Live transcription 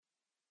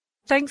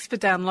Thanks for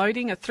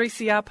downloading a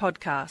 3CR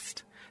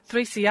podcast.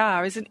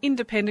 3CR is an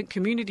independent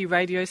community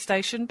radio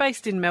station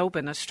based in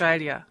Melbourne,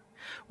 Australia.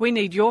 We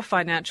need your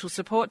financial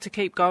support to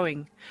keep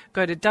going.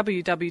 Go to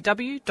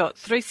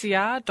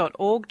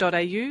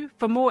www.3cr.org.au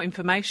for more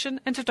information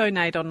and to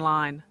donate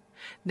online.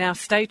 Now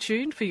stay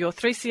tuned for your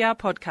 3CR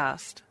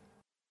podcast.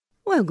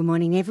 Well, good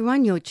morning,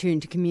 everyone. You're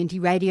tuned to Community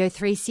Radio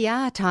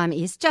 3CR. Time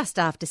is just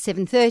after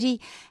 7:30.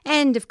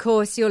 And, of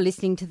course, you're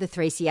listening to the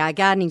 3CR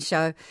Gardening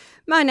Show.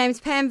 My name's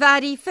Pam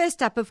Vardy.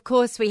 First up, of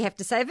course, we have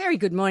to say a very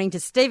good morning to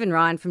Stephen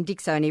Ryan from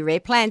Dicksoney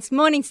Rare Plants.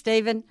 Morning,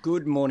 Stephen.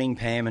 Good morning,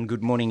 Pam, and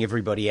good morning,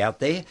 everybody out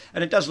there.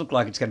 And it does look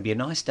like it's going to be a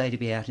nice day to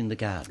be out in the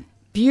garden.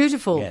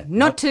 Beautiful. Yeah,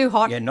 not too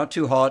hot. Yeah, not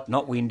too hot,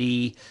 not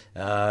windy.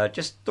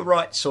 Just the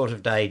right sort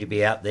of day to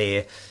be out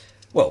there.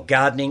 Well,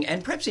 gardening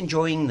and perhaps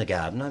enjoying the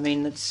garden. I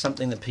mean, it's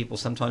something that people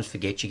sometimes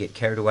forget. You get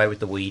carried away with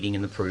the weeding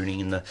and the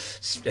pruning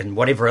and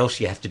whatever else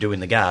you have to do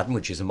in the garden,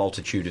 which is a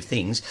multitude of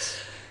things.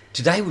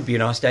 Today would be a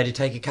nice day to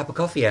take a cup of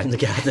coffee out in the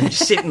garden and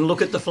just sit and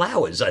look at the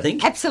flowers, I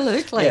think.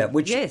 Absolutely. Yeah,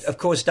 which, of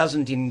course,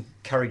 doesn't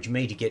encourage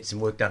me to get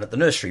some work done at the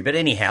nursery. But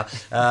anyhow,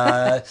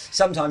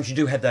 sometimes you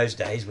do have those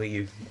days where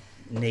you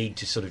need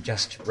to sort of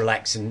just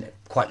relax and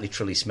quite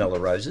literally smell the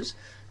roses.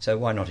 So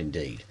why not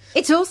indeed?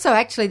 It's also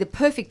actually the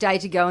perfect day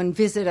to go and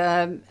visit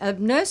a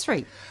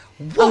nursery.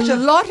 A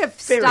lot of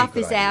stuff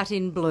is out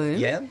in bloom.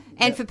 Yeah.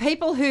 And for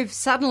people who've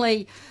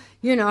suddenly,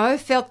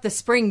 felt the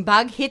spring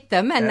bug hit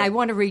them and they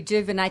want to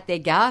rejuvenate their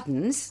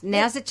gardens,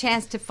 now's a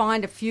chance to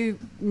find a few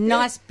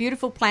nice,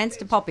 beautiful plants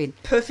to pop in.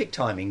 Perfect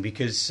timing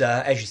because,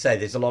 as you say,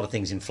 there's a lot of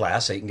things in flower,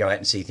 so you can go out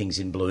and see things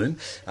in bloom.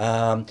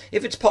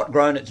 If it's pot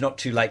grown, it's not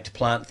too late to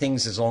plant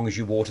things as long as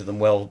you water them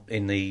well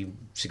in the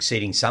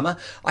succeeding summer.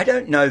 I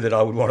don't know that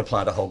I would want to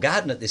plant a whole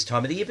garden at this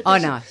time of the year, but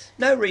there's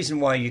no reason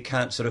why you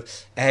can't sort of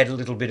add a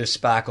little bit of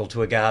sparkle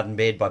to a garden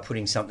bed by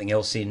putting something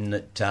else in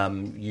that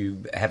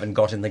you haven't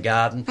got in the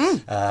garden.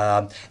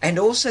 And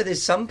also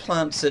there's some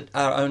plants that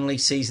are only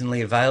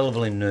seasonally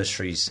available in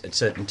nurseries at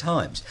certain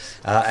times.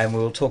 And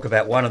we'll talk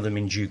about one of them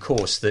in due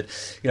course that,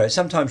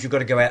 sometimes you've got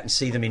to go out and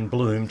see them in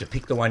bloom to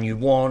pick the one you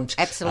want.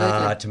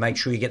 Absolutely. To make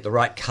sure you get the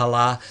right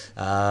colour.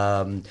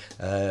 And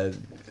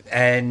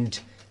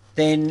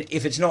then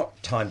if it's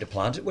not time to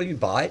plant it, well, you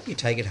buy it, you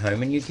take it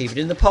home and you keep it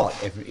in the pot.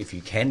 If you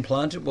can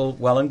plant it,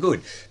 well and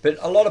good. But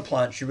a lot of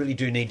plants you really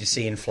do need to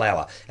see in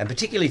flower. And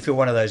particularly if you're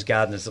one of those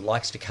gardeners that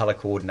likes to colour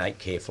coordinate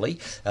carefully,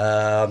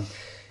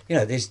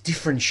 there's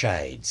different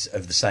shades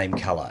of the same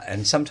colour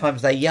and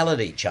sometimes they yell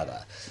at each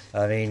other.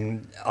 I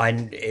mean,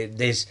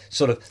 there's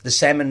sort of the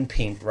salmon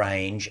pink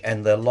range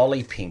and the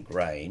lolly pink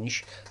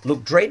range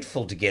look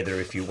dreadful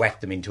together if you whack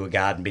them into a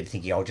garden bed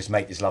thinking, I'll just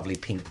make this lovely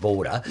pink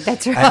border.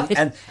 That's right.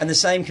 And the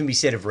same can be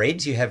said of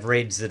reds. You have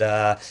reds that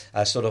are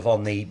sort of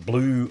on the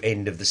blue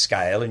end of the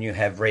scale and you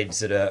have reds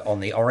that are on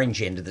the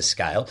orange end of the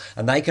scale,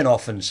 and they can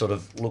often sort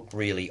of look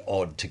really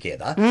odd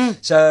together.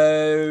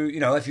 So,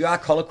 if you are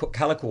colour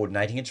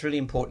coordinating, it's really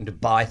important to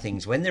buy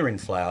things when they're in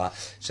flower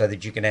so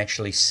that you can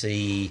actually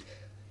see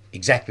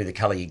exactly the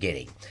colour you're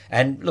getting.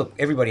 And look,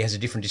 everybody has a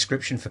different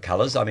description for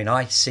colours. I mean,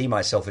 I see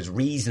myself as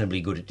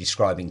reasonably good at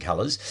describing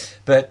colours,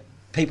 but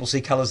people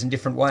see colours in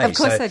different ways. Of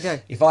course they do.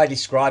 If I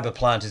describe a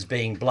plant as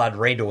being blood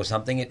red or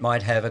something, it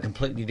might have a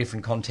completely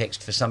different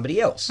context for somebody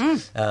else.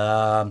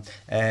 So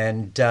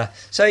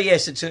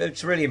yes,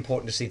 it's really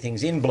important to see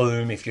things in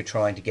bloom if you're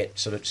trying to get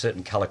sort of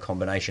certain colour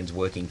combinations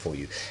working for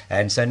you.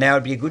 And so now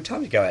would be a good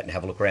time to go out and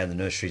have a look around the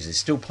nurseries. There's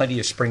still plenty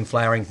of spring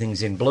flowering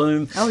things in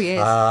bloom. Oh, yes.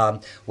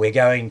 You're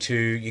going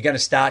to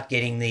start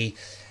getting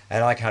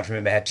and I can't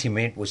remember how Tim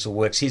Entwistle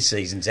works his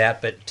seasons out,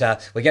 but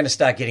we're going to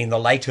start getting the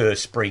later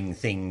spring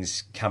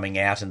things coming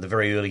out and the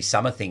very early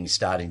summer things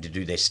starting to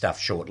do their stuff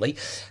shortly.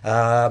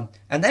 And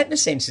that, in a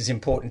sense, is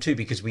important too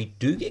because we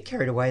do get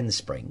carried away in the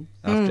spring.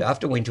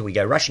 After winter, we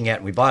go rushing out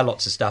and we buy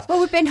lots of stuff. Well,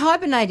 we've been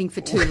hibernating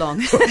for too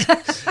long.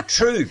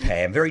 True,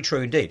 Pam, very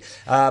true indeed.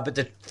 But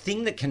the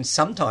thing that can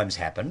sometimes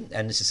happen,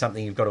 and this is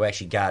something you've got to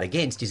actually guard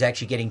against, is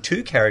actually getting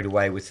too carried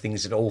away with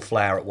things that all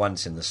flower at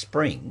once in the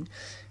spring,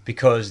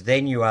 because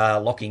then you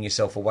are locking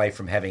yourself away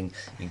from having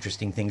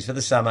interesting things for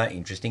the summer,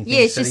 interesting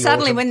things for the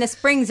suddenly autumn. When the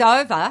spring's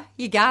over,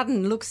 your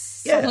garden looks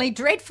suddenly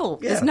dreadful.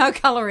 Yeah. There's no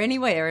colour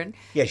anywhere. And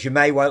yes, you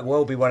may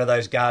well be one of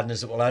those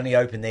gardeners that will only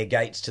open their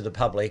gates to the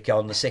public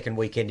on the second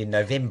weekend in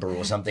November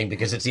or something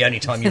because it's the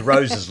only time your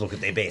roses look at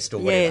their best or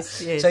whatever.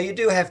 Yes. So you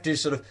do have to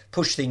sort of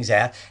push things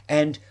out.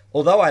 And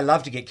although I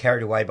love to get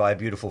carried away by a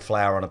beautiful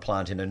flower on a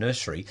plant in a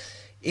nursery,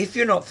 if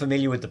you're not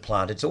familiar with the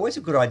plant, it's always a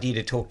good idea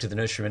to talk to the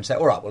nurseryman and say,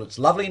 all right, well, it's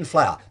lovely in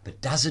flower,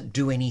 but does it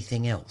do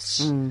anything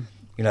else?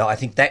 I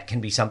think that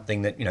can be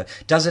something that,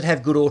 does it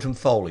have good autumn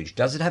foliage?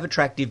 Does it have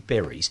attractive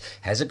berries?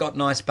 Has it got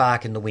nice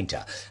bark in the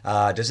winter?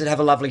 Does it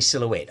have a lovely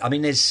silhouette? I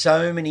mean, there's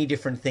so many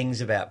different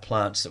things about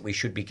plants that we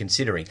should be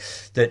considering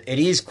that it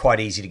is quite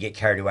easy to get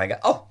carried away and go,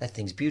 oh, that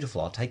thing's beautiful,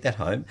 I'll take that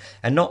home,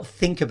 and not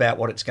think about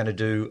what it's going to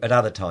do at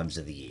other times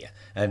of the year.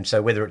 And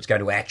so whether it's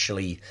going to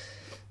actually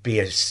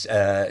be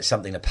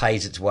something that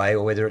pays its way,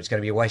 or whether it's going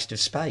to be a waste of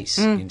space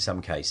in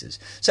some cases.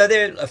 So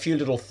there are a few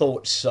little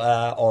thoughts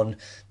on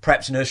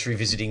perhaps nursery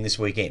visiting this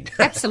weekend.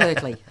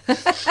 Absolutely.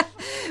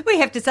 We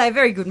have to say a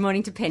very good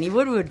morning to Penny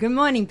Woodward. Good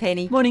morning,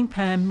 Penny. Morning,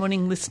 Pam.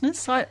 Morning,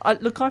 listeners. I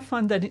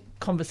find that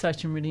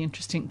conversation really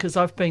interesting because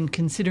I've been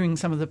considering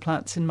some of the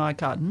plants in my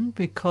garden,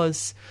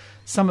 because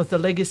some of the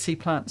legacy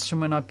plants from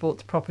when I bought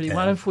the property,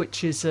 one of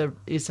which is a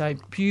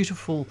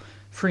beautiful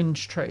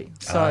fringe tree.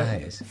 So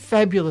yes.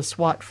 Fabulous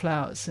white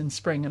flowers in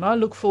spring. And I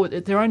look forward,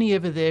 they're only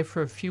ever there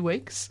for a few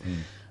weeks,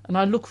 and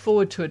I look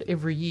forward to it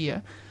every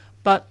year.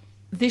 But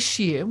this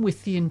year,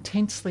 with the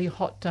intensely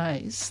hot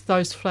days,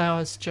 those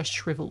flowers just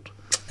shriveled.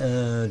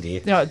 Oh,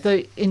 dear. No,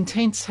 the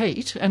intense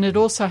heat, and it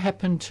also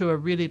happened to a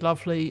really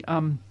lovely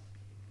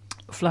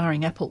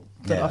flowering apple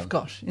that I've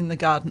got in the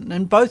garden.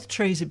 And both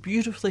trees are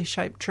beautifully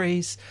shaped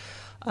trees.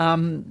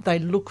 They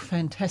look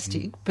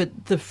fantastic,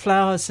 but the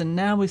flowers, and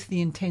now with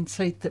the intense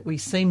heat that we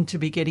seem to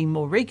be getting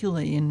more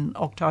regularly in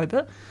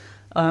October,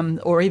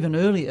 or even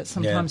earlier,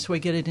 sometimes we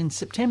get it in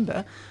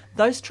September,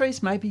 those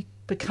trees may be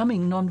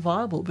becoming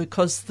non-viable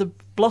because the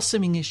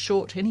blossoming is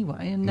short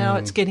anyway, and now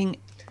it's getting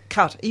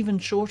cut even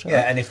shorter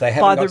and if they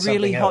haven't by got the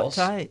really hot else.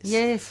 days.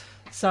 Yes.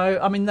 So,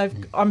 I mean,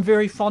 I'm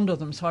very fond of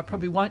them, so I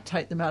probably won't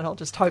take them out. I'll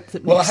just hope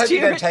that Well, I next hope you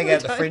year don't take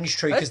out the fringe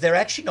tree, because they're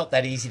actually not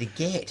that easy to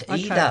get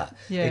either.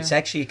 Yeah. It's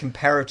actually a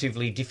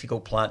comparatively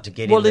difficult plant to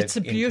get in. Well, it's a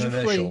in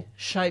beautifully commercial.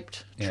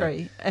 shaped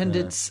tree, and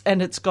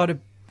it's got a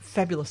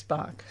fabulous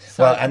bark.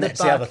 So Well, and that's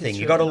the bark other thing. is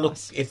You've got to really look,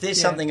 nice. if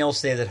there's something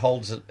else there that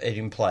holds it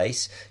in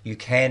place, you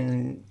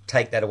can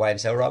take that away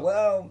and say, all right,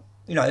 well,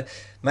 you know,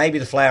 maybe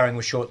the flowering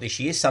was short this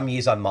year. Some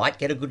years I might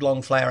get a good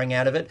long flowering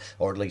out of it,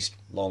 or at least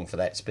long for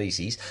that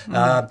species.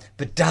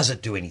 But does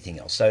it do anything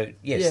else? So,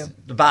 yes,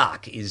 the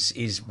bark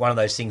is one of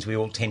those things we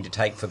all tend to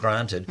take for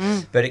granted,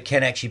 but it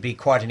can actually be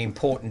quite an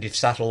important, if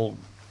subtle,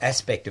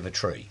 aspect of a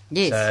tree.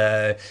 Yes.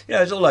 So, you know,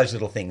 there's all those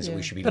little things that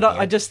we should be But looking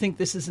I at. just think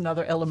this is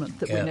another element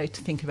that we need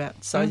to think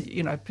about. So,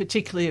 you know,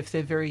 particularly if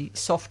they're very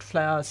soft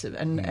flowers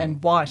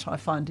and white, I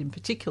find in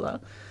particular,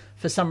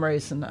 for some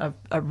reason,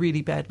 are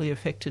really badly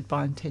affected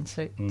by intense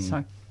heat.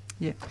 So,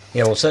 yeah.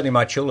 Yeah, well, certainly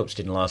my tulips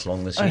didn't last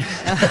long this year.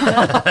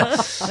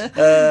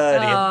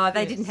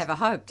 They didn't have a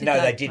hope, did they?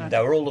 No, they didn't.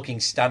 They were all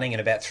looking stunning,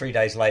 and about 3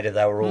 days later,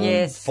 they were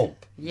all full.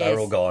 Yes. They were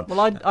all gone.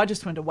 Well, I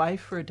just went away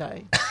for a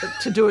day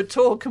to do a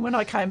talk, and when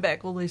I came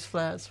back, all these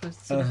flowers were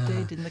sort of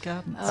dead in the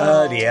garden.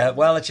 Oh, dear.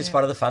 Well, it's just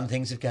one of the fun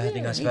things of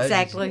gardening, I suppose.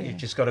 exactly. You've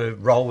just got to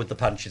roll with the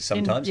punches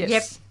sometimes.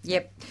 Yes.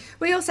 Yep.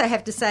 We also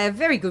have to say a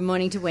very good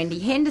morning to Wendy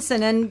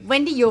Henderson. And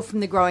Wendy, you're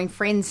from the Growing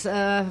Friends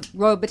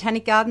Royal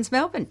Botanic Gardens,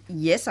 Melbourne.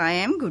 Yes, I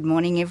am. Good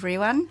morning,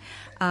 everyone.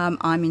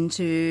 I'm in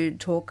to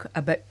talk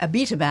a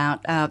bit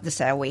about the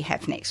sale we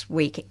have next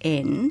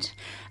weekend.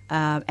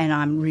 And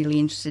I'm really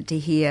interested to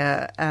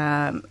hear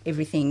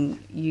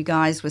everything you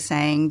guys were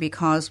saying,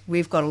 because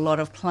we've got a lot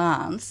of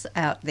plants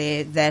out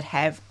there that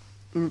have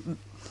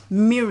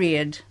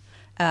myriad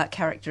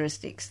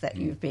characteristics that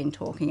you've been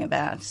talking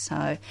about.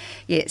 So,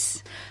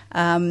 yes,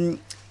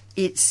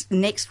 it's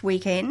next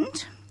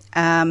weekend.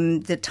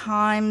 The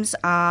times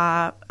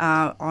are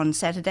on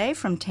Saturday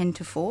from 10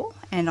 to 4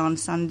 and on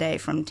Sunday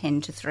from 10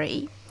 to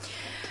 3.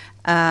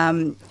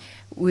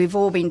 We've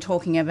all been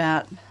talking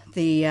about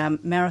the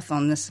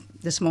marathon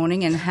this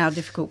morning and how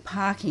difficult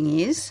parking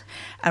is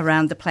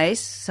around the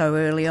place so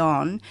early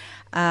on.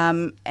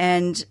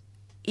 And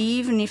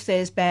even if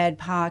there's bad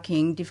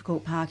parking,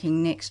 difficult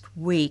parking next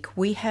week,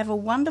 we have a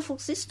wonderful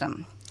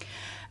system.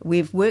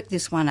 We've worked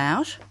this one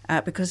out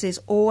because there's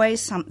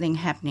always something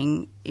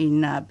happening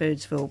in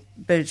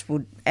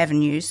Birdswood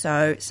Avenue,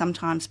 so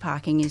sometimes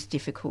parking is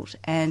difficult.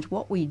 And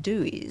what we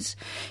do is,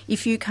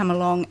 if you come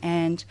along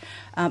and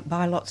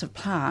buy lots of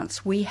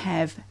plants, we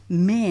have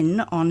men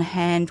on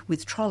hand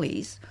with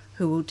trolleys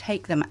who will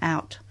take them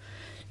out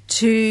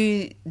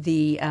to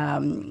the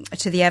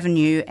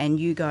avenue, and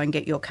you go and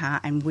get your car,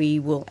 and we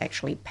will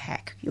actually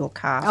pack your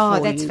car Oh,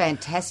 for that's you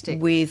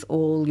fantastic. with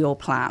all your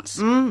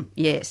plants.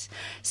 Yes.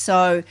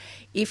 So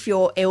if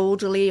you're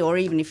elderly, or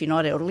even if you're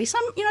not elderly,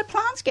 some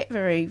plants get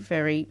very,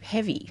 very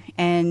heavy,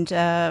 and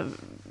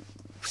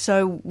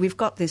so we've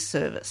got this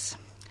service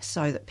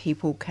so that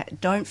people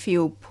don't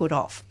feel put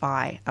off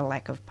by a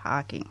lack of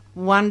parking.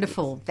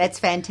 Wonderful. That's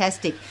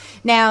fantastic.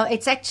 Now,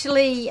 it's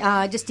actually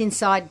just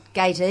inside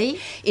Gate E.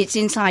 It's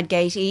inside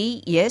Gate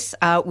E, yes,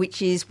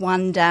 which is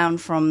one down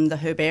from the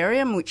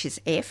herbarium, which is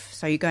F,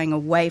 so you're going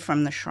away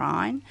from the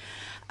shrine.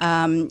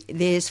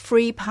 There's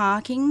free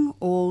parking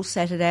all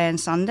Saturday and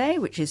Sunday,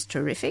 which is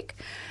terrific.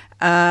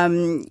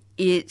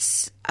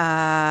 It's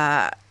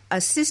a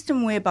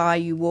system whereby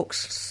you walk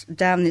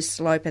down this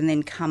slope and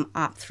then come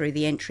up through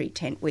the entry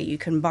tent, where you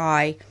can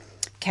buy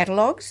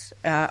catalogues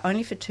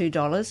only for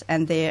 $2,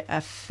 and they're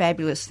a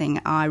fabulous thing.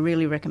 I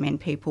really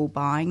recommend people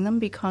buying them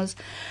because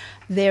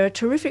they're a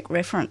terrific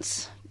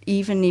reference,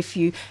 even if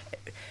you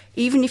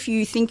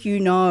think you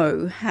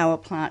know how a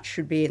plant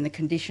should be and the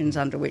conditions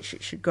under which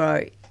it should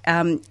grow.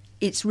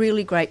 It's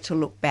really great to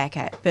look back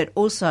at, but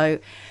also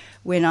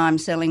when I'm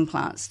selling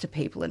plants to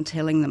people and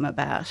telling them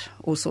about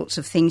all sorts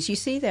of things, you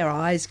see their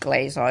eyes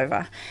glaze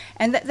over,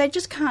 and they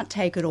just can't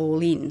take it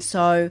all in.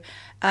 So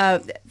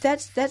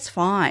that's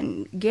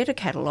fine. Get a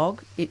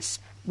catalogue.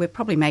 We're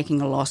probably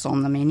making a loss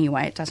on them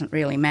anyway. It doesn't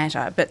really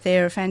matter, but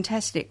they're a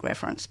fantastic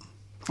reference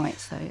point.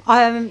 So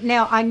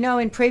now, I know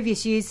in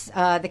previous years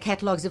the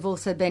catalogues have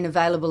also been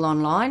available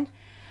online.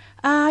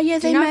 Yeah,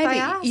 Do you know if they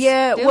are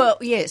Yeah, still? well,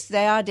 yes,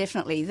 they are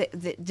definitely.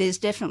 There's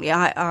definitely.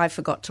 I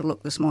forgot to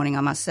look this morning,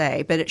 I must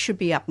say, but it should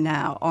be up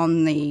now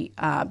on the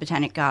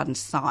Botanic Gardens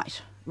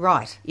site.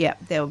 Right. Yeah,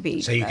 there'll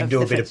be. So you can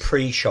do a bit of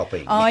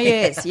pre-shopping. Oh,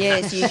 yes,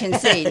 you can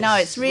see. No,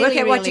 it's really, Work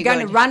out what really you're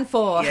going good. to run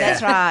for. Yeah.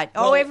 That's right.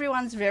 Well,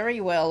 Everyone's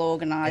very well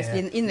organised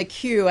Yeah. in the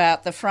queue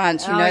out the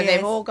front. You Oh, know, yes.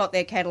 they've all got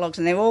their catalogues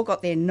and they've all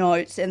got their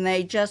notes, and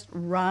they just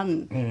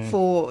run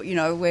for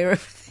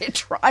wherever they're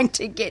trying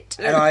to get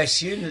to. And I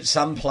assume that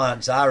some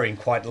plants are in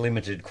quite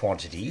limited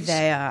quantities.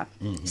 They are.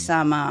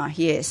 Some are,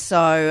 yes.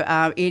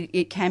 So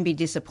it can be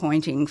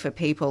disappointing for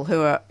people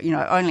who are,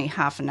 only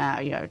half an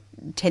hour,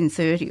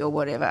 10:30 or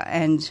whatever,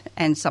 and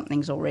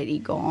something's already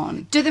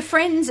gone. Do the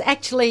Friends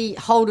actually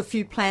hold a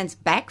few plants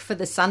back for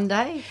the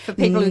Sunday for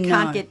people who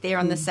can't get there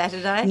on the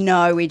Saturday?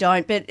 No, we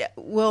don't. But,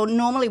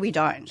 normally we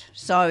don't.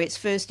 So it's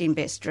first in,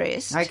 best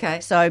dressed. Okay.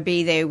 So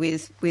be there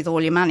with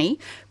all your money.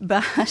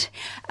 But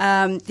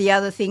the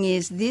other thing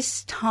is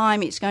this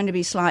time it's going to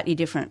be slightly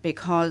different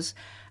because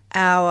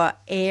our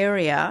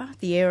area,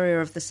 the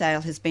area of the sale,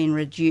 has been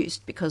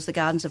reduced because the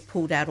gardens have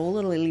pulled out all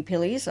the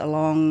lily-pillies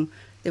along.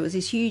 There was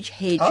this huge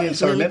hedge Oh, of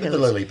yes, I remember the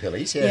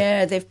lily-pillies. lily-pillies, yeah.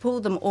 Yeah, they've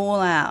pulled them all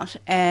out,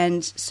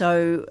 and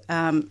so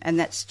and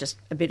that's just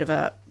a bit of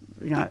a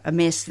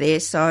mess there.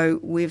 So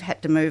we've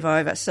had to move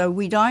over. So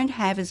we don't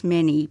have as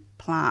many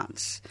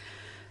plants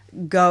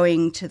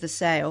going to the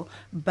sale,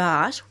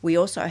 but we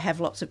also have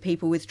lots of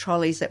people with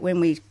trolleys that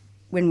when we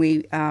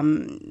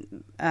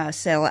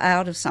sell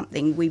out of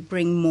something, we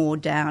bring more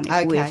down if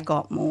Okay. we've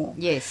got more.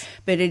 Yes.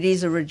 But it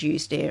is a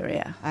reduced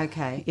area.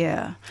 Okay.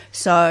 Yeah.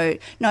 So,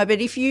 no,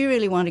 but if you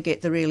really want to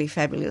get the really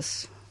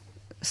fabulous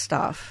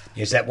stuff.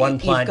 Is that one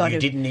you've plant got you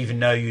to- didn't even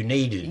know you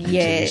needed until you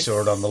Yes.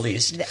 saw it on the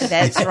list?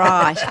 That's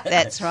right.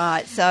 That's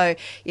right. So,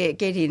 yeah,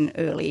 get in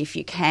early if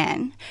you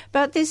can.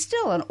 But there's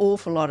still an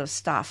awful lot of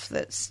stuff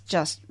that's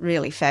just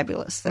really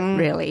fabulous that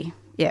really,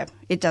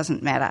 it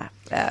doesn't matter,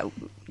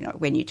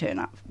 when you turn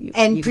up. You And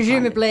can find it.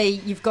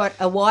 presumably you've got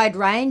a wide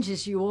range,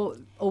 as you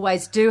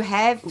always do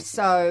have.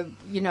 So,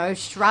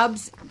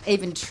 shrubs,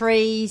 even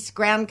trees,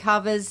 ground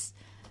covers.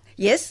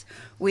 Yes,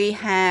 we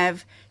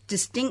have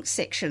distinct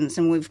sections,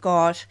 and we've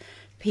got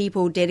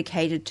people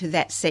dedicated to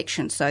that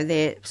section. So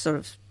they're sort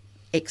of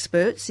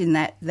experts in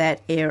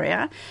that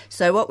area.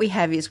 So what we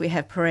have is we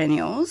have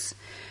perennials.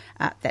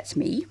 That's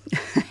me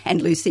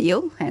and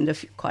Lucille and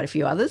quite a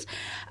few others.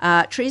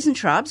 Trees and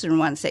shrubs are in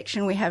one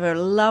section. We have a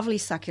lovely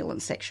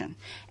succulent section,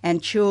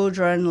 and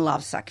children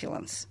love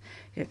succulents,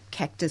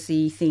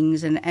 cactus-y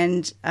things.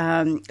 And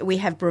we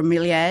have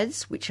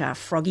bromeliads, which are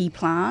froggy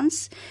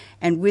plants.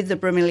 And with the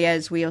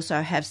bromeliads, we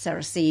also have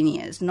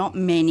sarracenias. Not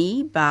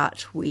many,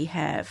 but we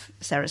have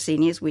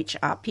sarracenias, which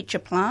are pitcher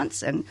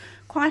plants and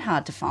quite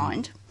hard to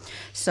find.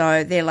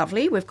 So they're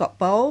lovely. We've got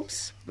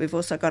bulbs. We've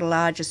also got a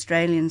large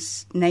Australian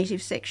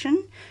native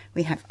section.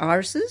 We have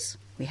irises.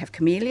 We have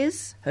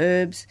camellias,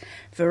 herbs.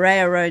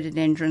 Vireo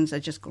rhododendrons are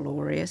just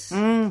glorious.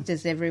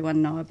 Does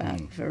everyone know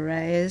about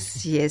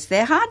Vireas? Yes,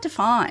 they're hard to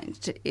find.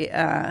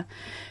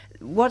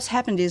 What's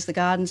happened is the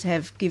gardens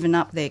have given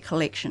up their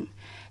collection,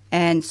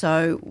 and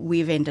so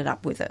we've ended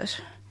up with it.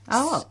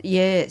 Oh.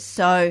 Yeah,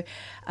 so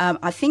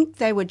I think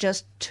they were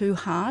just too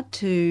hard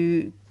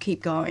to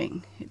keep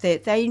going.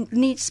 They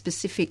need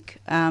specific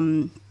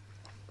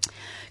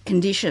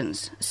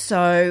conditions.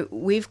 So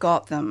we've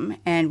got them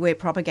and we're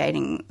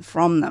propagating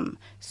from them.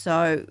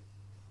 So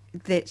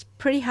it's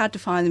pretty hard to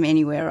find them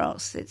anywhere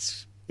else.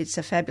 It's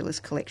a fabulous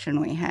collection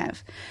we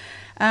have.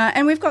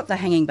 And we've got the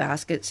hanging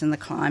baskets and the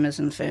climbers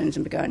and ferns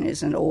and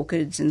begonias and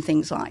orchids and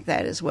things like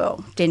that as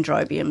well.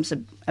 Dendrobiums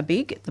are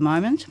big at the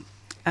moment.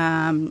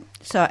 And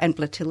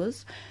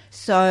platillas.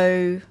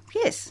 So,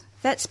 yes,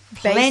 that's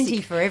Plenty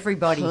basic. for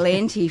everybody.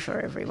 Plenty for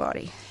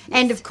everybody.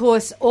 And, of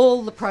course,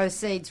 all the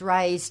proceeds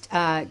raised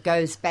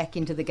goes back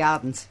into the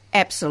gardens.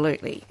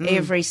 Absolutely.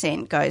 Every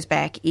cent goes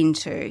back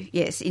into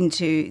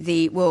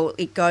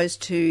it goes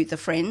to the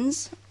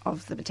Friends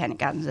of the Botanic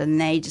Gardens, and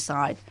they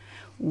decide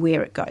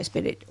where it goes,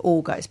 but it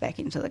all goes back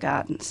into the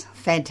gardens.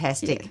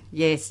 Fantastic,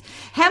 yes.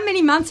 How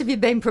many months have you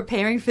been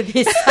preparing for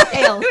this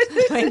sale,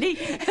 Wendy?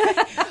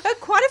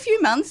 Quite a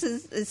few months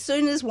as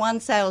soon as one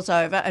sale's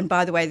over, and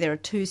by the way, there are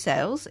two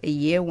sales a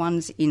year.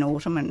 One's in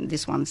autumn and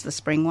this one's the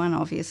spring one,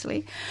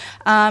 obviously.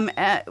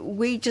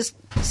 We just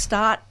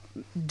start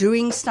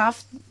doing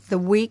stuff the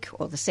week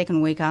or the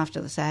second week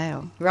after the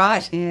sale.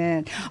 Right.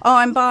 Yeah. Oh,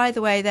 and by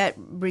the way, that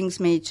brings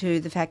me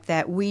to the fact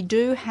that we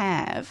do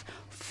have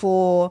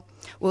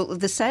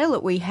the sale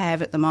that we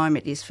have at the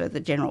moment is for the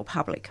general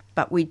public,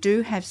 but we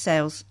do have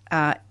sales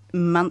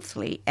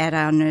monthly at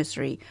our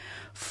nursery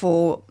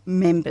for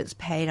members,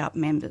 paid up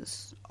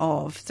members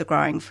of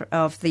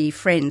the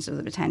Friends of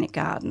the Botanic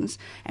Gardens,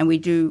 and we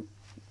do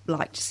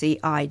like to see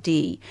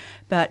ID.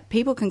 But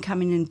people can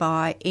come in and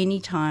buy any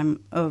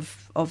time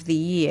of the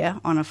year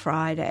on a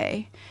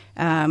Friday,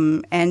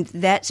 and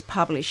that's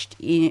published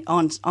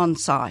on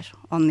site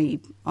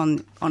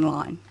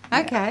online.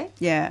 Okay.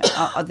 Yeah,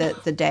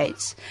 the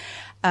dates.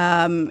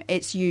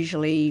 It's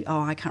usually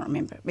I can't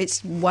remember.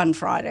 It's one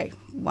Friday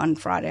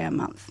a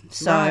month.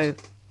 So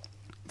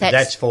Right.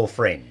 That's for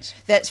friends.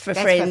 That's for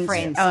That's friends, for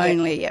friends,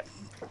 only.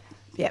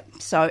 Yep.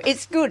 So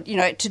it's good,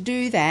 to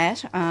do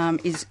that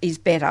is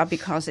better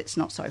because it's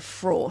not so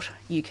fraught.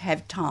 You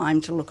have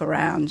time to look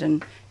around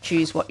and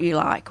choose what you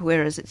like,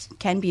 whereas it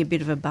can be a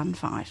bit of a bun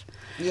fight.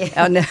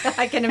 Yeah, On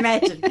I can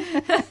imagine.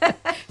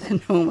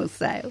 the normal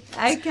sale.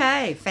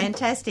 Okay,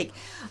 fantastic.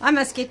 I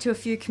must get to a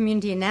few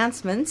community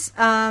announcements.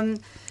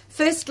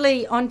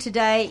 Firstly, on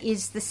today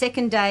is the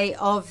second day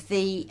of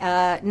the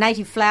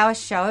Native Flower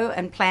Show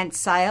and Plant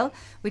Sale,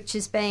 which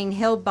is being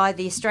held by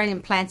the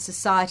Australian Plant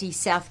Society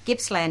South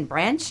Gippsland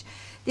branch.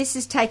 This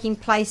is taking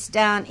place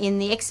down in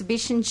the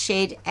exhibition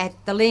shed at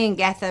the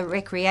Leongatha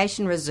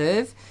Recreation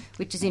Reserve,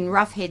 which is in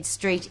Roughhead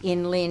Street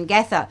in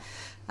Leongatha.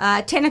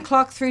 10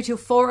 o'clock through till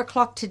 4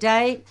 o'clock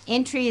today.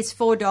 Entry is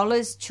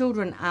 $4.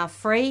 Children are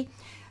free.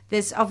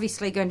 There's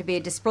obviously going to be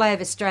a display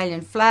of Australian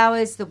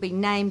flowers. There'll be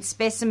named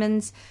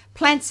specimens,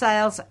 plant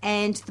sales,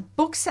 and the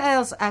book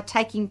sales are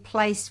taking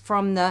place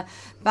from the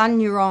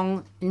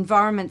Bunurong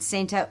Environment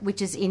Centre,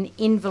 which is in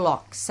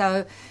Inverloch.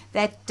 So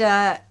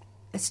that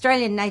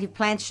Australian Native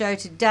Plant Show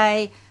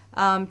today,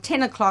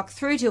 10 o'clock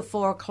through till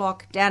 4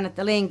 o'clock down at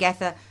the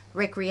Leongatha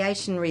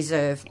Recreation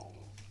Reserve.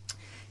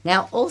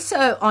 Now,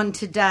 also on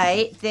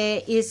today,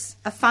 there is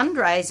a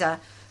fundraiser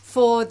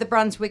for the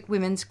Brunswick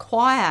Women's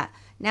Choir.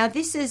 Now,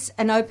 this is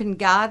an Open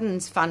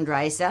Gardens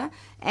fundraiser,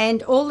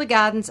 and all the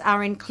gardens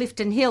are in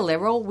Clifton Hill.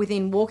 They're all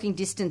within walking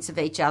distance of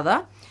each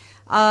other.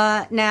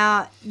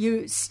 Now,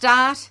 you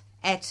start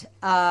at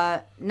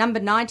number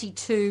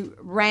 92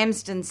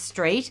 Ramsden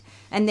Street,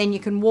 and then you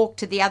can walk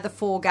to the other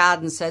 4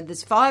 gardens. So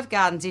there's 5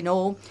 gardens in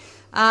all.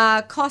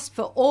 Cost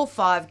for all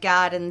 5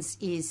 gardens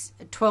is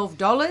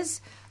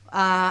 $12,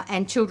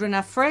 and children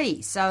are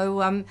free.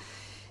 So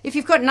if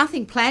you've got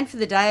nothing planned for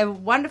the day, a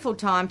wonderful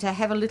time to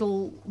have a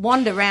little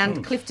wander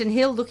around Clifton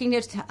Hill looking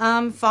at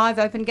 5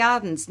 open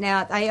gardens.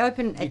 Now, they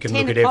open at 10 o'clock. You can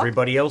look at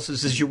everybody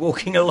else's as you're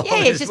walking along.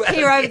 Yeah, as just well.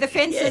 peer over the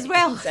fence as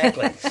well.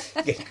 Exactly.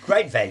 Get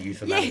great value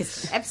for money.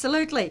 Yes,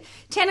 absolutely.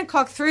 10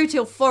 o'clock through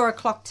till 4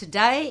 o'clock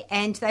today,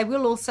 and they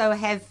will also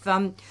have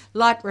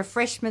light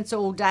refreshments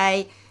all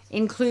day,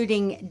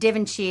 including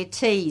Devonshire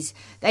teas.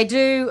 They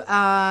do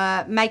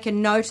make a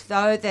note,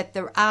 though, that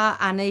there are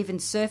uneven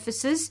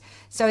surfaces,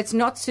 so it's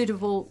not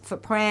suitable for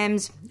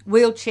prams,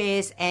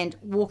 wheelchairs and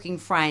walking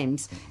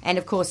frames. And,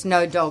 of course,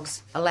 no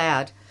dogs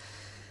allowed.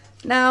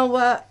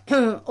 Now,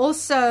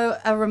 also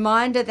a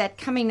reminder that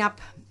coming up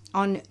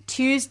on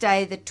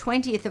Tuesday, the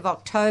 20th of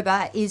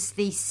October, is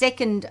the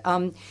second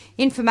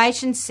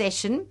information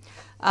session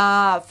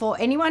for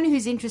anyone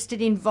who's interested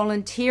in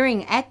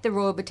volunteering at the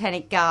Royal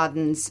Botanic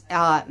Gardens,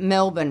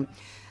 Melbourne.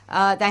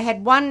 They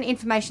had one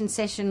information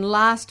session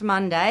last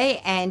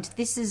Monday, and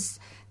this is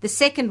the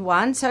second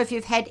one. So if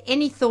you've had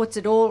any thoughts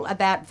at all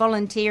about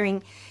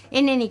volunteering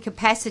in any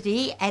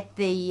capacity at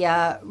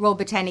the Royal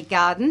Botanic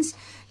Gardens,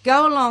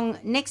 go along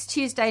next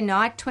Tuesday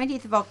night,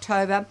 20th of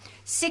October,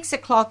 6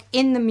 o'clock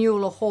in the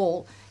Mueller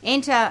Hall.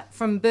 Enter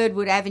from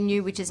Birdwood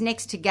Avenue, which is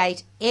next to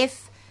Gate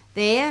F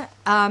there,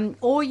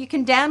 or you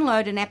can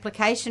download an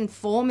application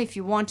form if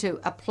you want to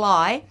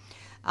apply,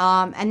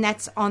 and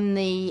that's on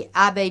the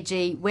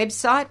RBG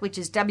website, which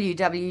is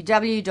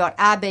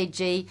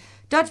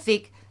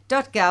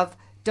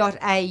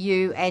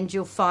www.rbg.vic.gov.au, and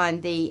you'll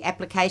find the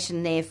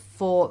application there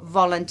for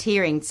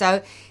volunteering.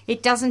 So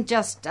it doesn't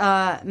just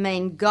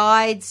mean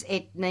guides,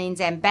 it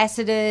means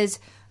ambassadors,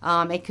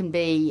 it can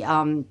be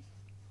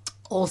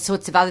all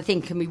sorts of other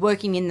things. It can be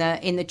working in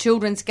the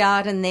children's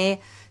garden there.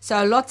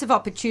 So lots of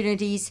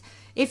opportunities.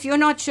 If you're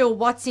not sure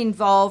what's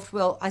involved,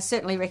 well, I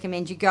certainly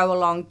recommend you go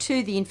along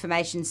to the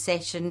information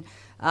session,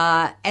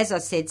 as I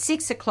said,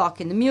 6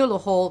 o'clock in the Mueller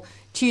Hall,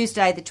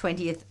 Tuesday the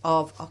 20th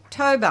of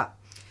October.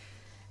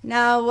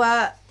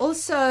 Now,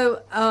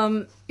 also,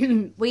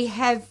 we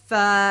have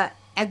our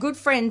good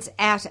friends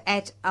out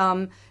at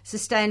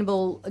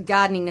Sustainable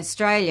Gardening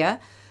Australia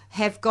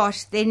have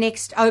got their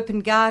next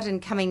open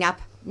garden coming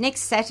up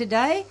next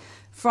Saturday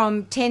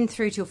from 10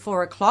 through till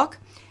 4 o'clock.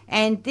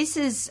 And this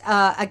is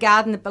a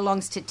garden that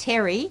belongs to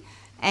Terry,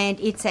 and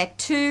it's at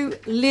 2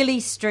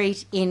 Lily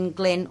Street in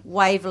Glen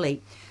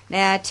Waverley.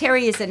 Now,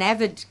 Terry is an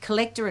avid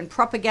collector and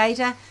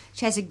propagator.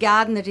 She has a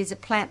garden that is a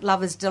plant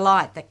lover's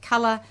delight. The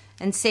colour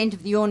and scent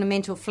of the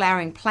ornamental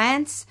flowering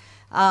plants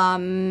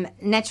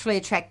naturally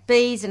attract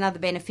bees and other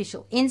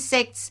beneficial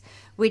insects,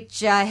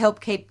 which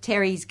help keep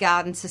Terry's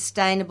garden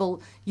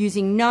sustainable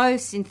using no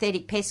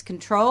synthetic pest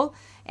control.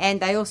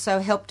 And they also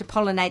help to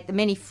pollinate the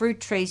many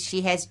fruit trees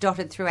she has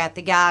dotted throughout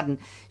the garden.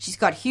 She's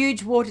got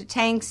huge water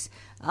tanks,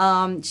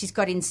 she's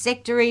got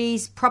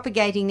insectaries,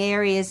 propagating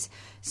areas,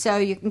 so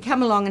you can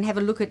come along and have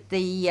a look at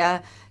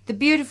the the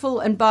beautiful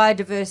and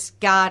biodiverse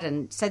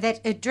garden. So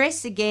that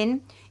address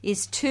again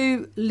is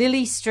 2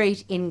 Lily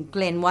Street in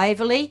Glen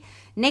Waverley.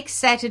 Next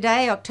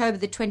Saturday, October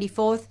the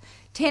 24th,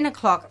 10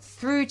 o'clock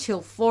through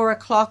till 4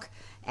 o'clock.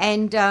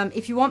 And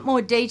if you want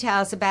more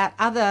details about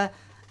other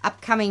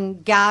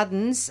upcoming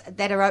gardens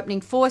that are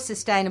opening for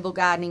Sustainable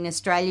Gardening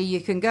Australia,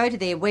 you can go to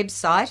their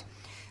website,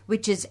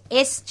 which is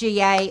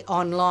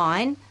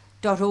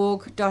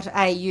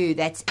sgaonline.org.au.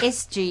 That's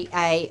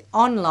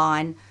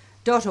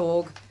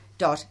sgaonline.org.au.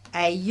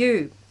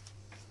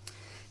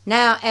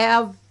 Now,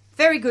 our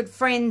very good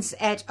friends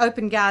at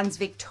Open Gardens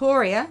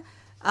Victoria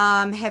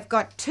have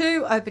got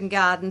 2 open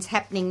gardens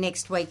happening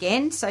next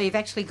weekend, so you've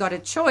actually got a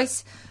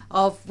choice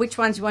of which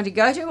ones you want to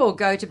go to or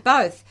go to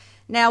both.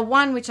 Now,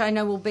 one which I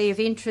know will be of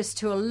interest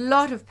to a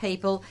lot of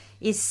people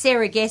is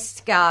Sarah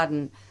Guest's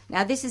Garden.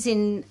 Now, this is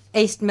in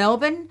East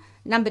Melbourne,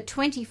 number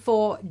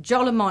 24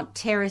 Jollimont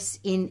Terrace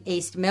in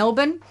East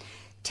Melbourne.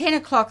 10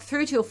 o'clock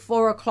through till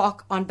 4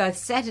 o'clock on both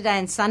Saturday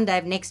and Sunday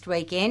of next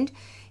weekend.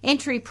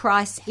 Entry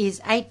price is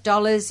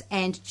 $8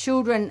 and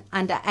children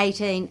under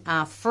 18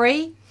 are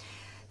free.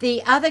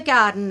 The other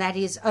garden that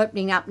is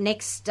opening up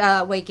next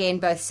weekend,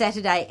 both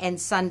Saturday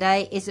and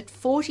Sunday, is at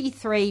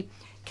 43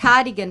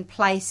 Cardigan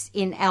Place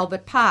in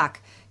Albert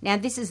Park. Now,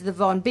 this is the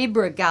Von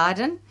Bibra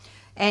Garden,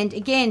 and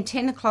again,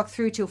 10 o'clock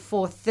through till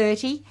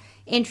 4:30.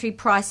 Entry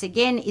price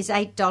again is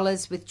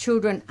 $8 with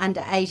children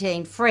under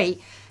 18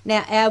 free.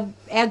 Now,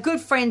 our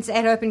good friends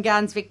at Open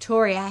Gardens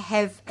Victoria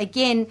have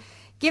again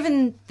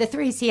given the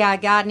 3CR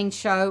Gardening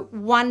Show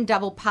 1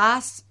 double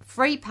pass,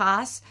 free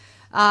pass,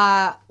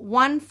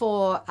 one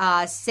for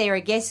Sarah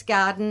Guest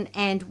Garden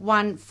and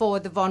 1 for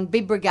the Von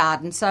Bibra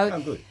Garden.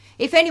 So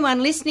if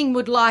anyone listening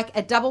would like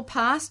a double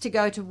pass to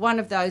go to one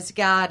of those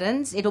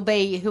gardens, it'll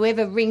be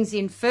whoever rings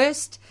in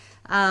first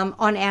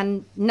on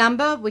our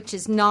number, which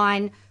is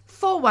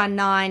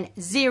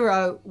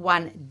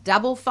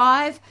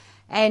 94190155.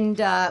 And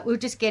we'll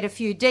just get a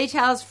few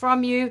details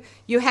from you.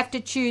 You have to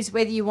choose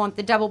whether you want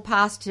the double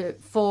pass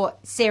for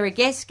Sarah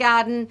Guest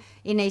Garden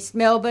in East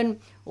Melbourne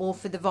or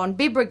for the Von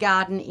Bibra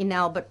Garden in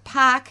Albert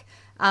Park.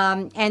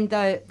 And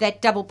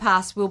that double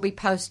pass will be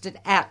posted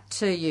out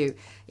to you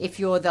if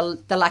you're the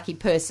lucky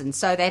person.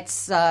 So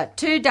that's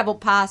 2 double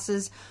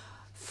passes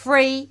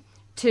free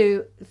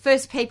to the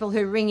first people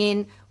who ring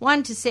in,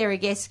 1 to Sarah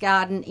Guest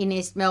Garden in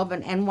East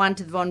Melbourne and 1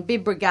 to the Von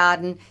Bibra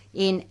Garden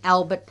in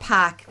Albert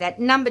Park. That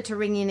number to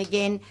ring in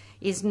again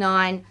is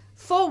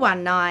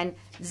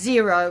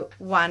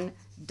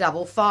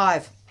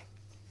 94190155.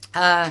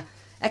 A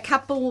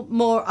couple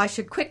more I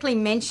should quickly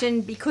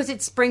mention because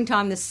it's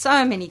springtime. There's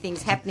so many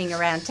things happening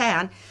around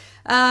town.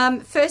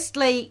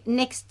 Firstly,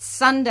 next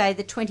Sunday,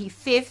 the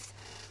 25th,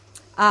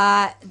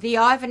 the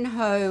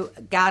Ivanhoe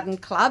Garden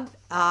Club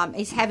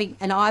is having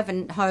an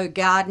Ivanhoe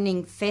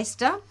Gardening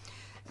Festa.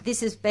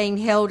 This is being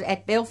held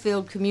at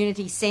Belfield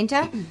Community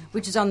Centre,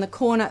 which is on the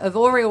corner of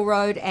Oriel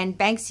Road and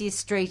Banksia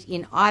Street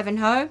in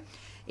Ivanhoe.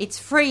 It's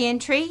free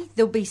entry.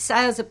 There'll be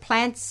sales of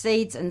plants,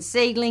 seeds and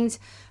seedlings,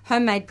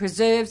 homemade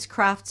preserves,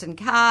 crafts and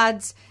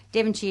cards,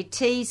 Devonshire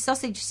tea,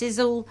 sausage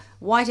sizzle,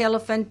 white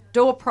elephant,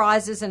 door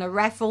prizes and a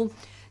raffle.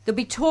 There'll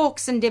be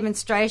talks and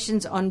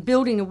demonstrations on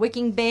building a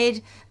wicking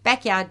bed,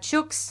 backyard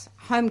chooks,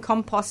 home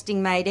composting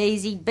made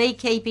easy,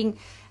 beekeeping,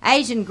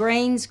 Asian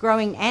greens,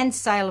 growing and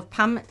sale of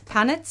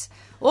punnets,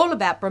 all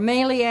about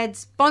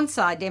bromeliads,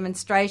 bonsai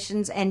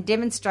demonstrations and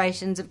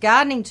demonstrations of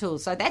gardening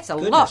tools. So that's a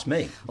lot.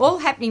 Me. All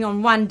happening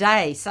on one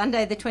day,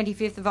 Sunday the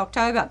 25th of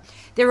October.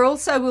 There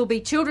also will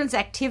be children's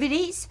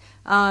activities.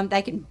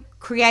 They can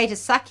create a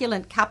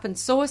succulent cup and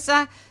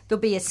saucer. There'll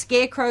be a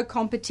scarecrow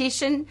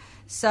competition.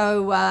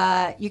 So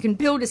you can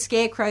build a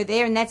scarecrow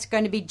there, and that's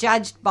going to be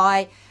judged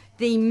by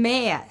the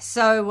mayor.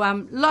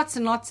 So lots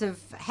and lots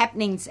of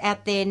happenings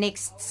out there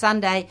next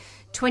Sunday,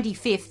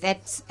 25th.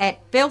 That's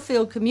at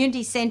Belfield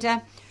Community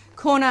Centre,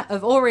 corner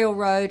of Oriel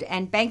Road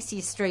and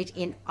Banksia Street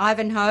in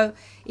Ivanhoe.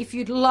 If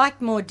you'd like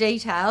more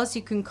details,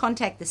 you can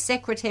contact the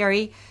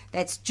secretary.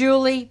 That's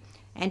Julie,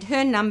 and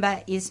her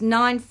number is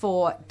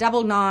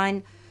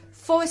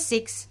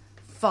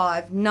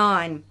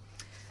 94994659.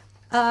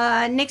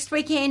 Next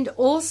weekend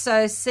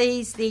also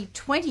sees the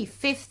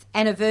 25th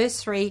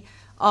anniversary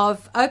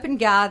of Open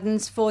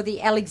Gardens for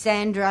the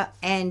Alexandra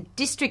and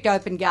District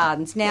Open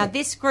Gardens. Now,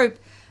 this group,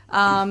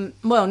 not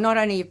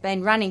only have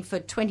been running for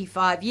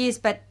 25 years,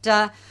 but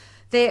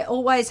they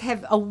always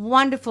have a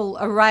wonderful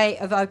array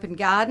of open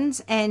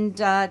gardens, and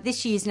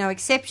this year's no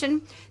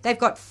exception. They've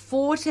got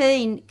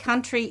 14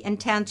 country and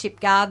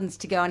township gardens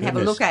to go and have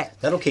a look at.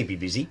 That'll keep you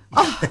busy.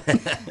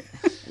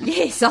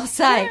 Yes, I'll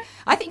say.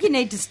 I think you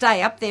need to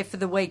stay up there for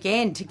the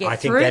weekend to get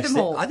through them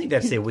all. I think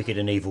that's their wicked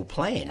and evil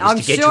plan. I'm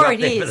to get sure you up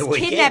it there is. For the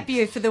weekend. Kidnap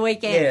you for the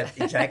weekend. Yeah,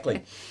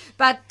 exactly.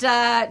 But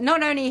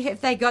not only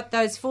have they got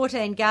those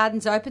 14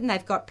 gardens open,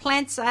 they've got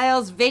plant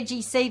sales,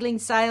 veggie seedling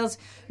sales,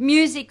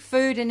 music,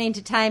 food and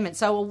entertainment.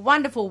 So a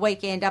wonderful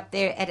weekend up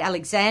there at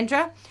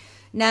Alexandra.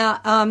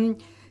 Now,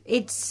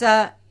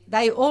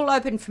 they all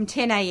open from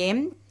 10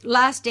 a.m.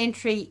 Last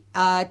entry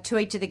to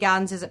each of the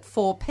gardens is at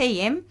 4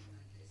 p.m.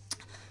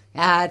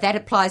 That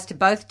applies to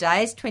both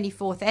days,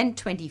 24th and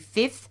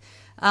 25th.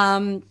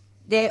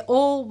 They're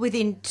all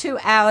within 2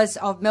 hours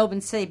of Melbourne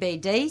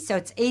CBD, so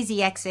it's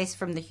easy access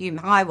from the Hume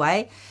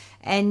Highway.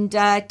 And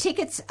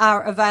tickets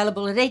are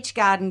available at each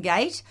garden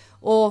gate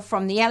or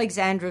from the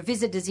Alexandra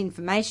Visitors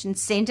Information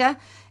Centre.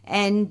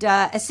 And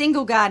a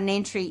single garden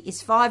entry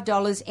is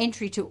 $5.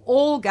 Entry to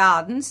all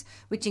gardens,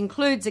 which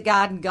includes a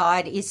garden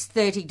guide, is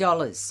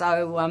 $30.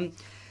 So,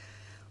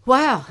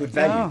 wow. Good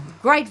value. Oh,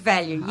 great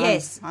value,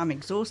 yes. I'm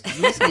exhausted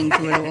listening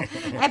to it all.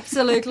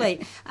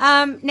 Absolutely.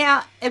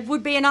 Now, it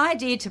would be an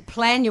idea to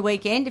plan your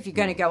weekend if you're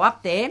going to go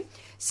up there.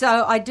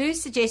 So I do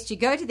suggest you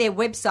go to their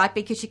website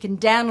because you can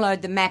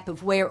download the map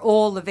of where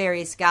all the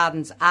various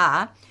gardens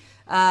are.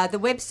 The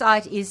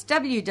website is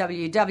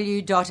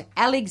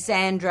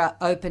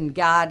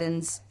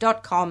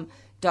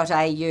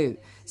www.alexandraopengardens.com.au.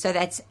 So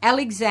that's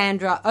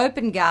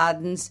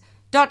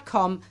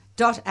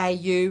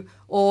alexandraopengardens.com.au,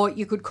 or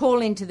you could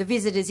call into the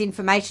Visitors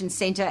Information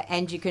Centre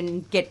and you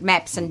can get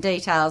maps and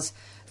details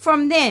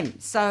from them.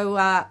 So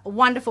a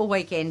wonderful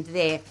weekend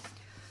there.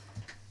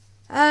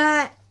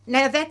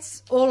 Now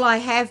that's all I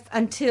have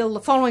until the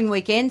following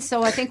weekend,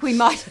 so I think we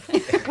might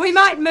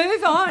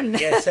move on.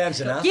 Yeah, sounds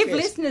enough. Give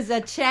listeners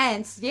a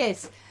chance.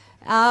 Yes,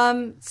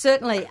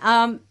 certainly.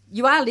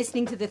 You are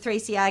listening to the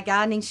 3CR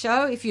Gardening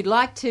Show. If you'd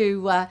like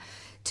to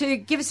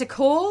give us a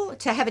call,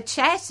 to have a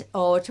chat,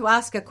 or to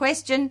ask a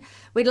question,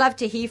 we'd love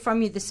to hear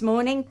from you this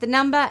morning. The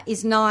number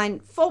is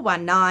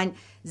 9419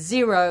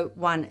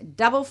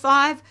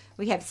 0155.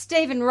 We have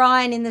Stephen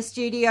Ryan in the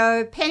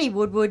studio, Penny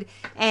Woodward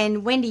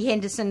and Wendy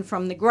Henderson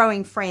from the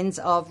Growing Friends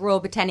of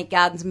Royal Botanic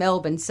Gardens,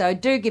 Melbourne. So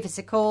do give us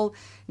a call,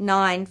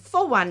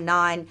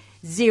 9419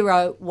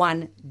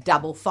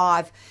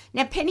 0155.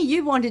 Now, Penny,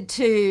 you wanted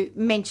to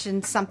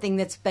mention something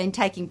that's been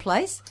taking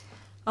place.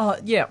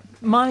 Yeah.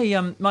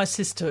 My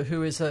sister,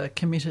 who is a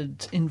committed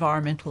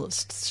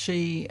environmentalist,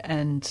 she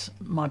and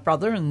my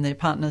brother and their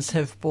partners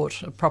have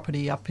bought a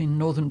property up in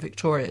northern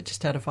Victoria,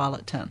 just out of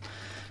Violet Town,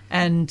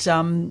 and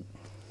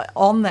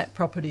on that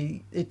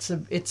property, it's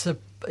a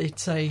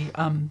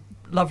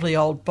lovely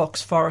old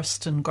box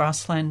forest and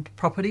grassland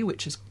property,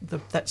 which is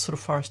that sort of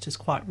forest is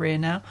quite rare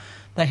now.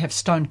 They have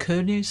stone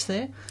curlews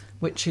there,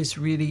 which is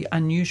really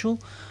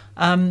unusual.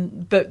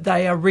 But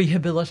they are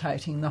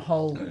rehabilitating the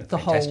whole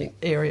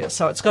area.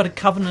 So it's got a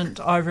covenant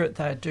over it.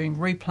 They're doing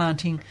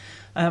replanting.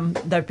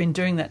 They've been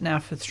doing that now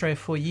for 3 or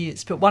 4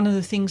 years. But one of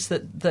the things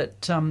that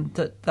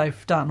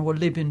they've done, or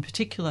Lib in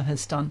particular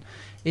has done,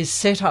 is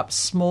set up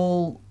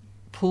small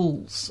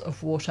pools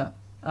of water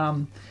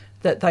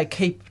that they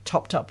keep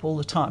topped up all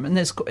the time. And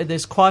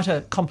there's quite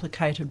a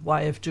complicated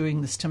way of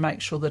doing this to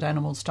make sure that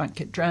animals don't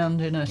get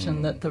drowned in it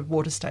and that the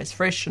water stays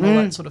fresh and all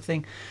that sort of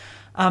thing.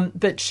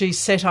 But she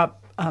set up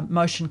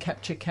motion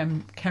capture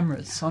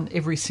cameras on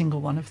every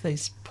single one of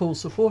these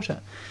pools of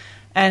water.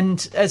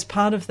 And as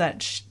part of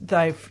that,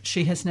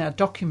 she has now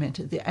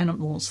documented the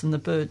animals and the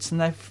birds, and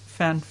they've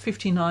found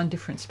 59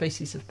 different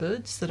species of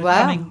birds that are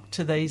coming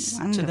to these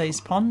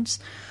ponds.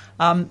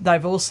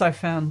 They've also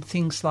found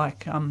things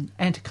like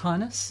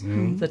Antechinus,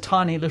 the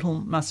tiny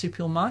little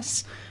marsupial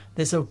mice.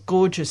 There's a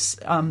gorgeous,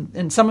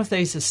 and some of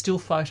these are still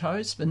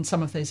photos and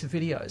some of these are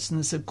videos, and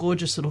there's a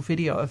gorgeous little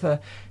video of a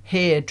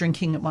hare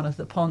drinking at one of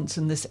the ponds,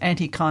 and this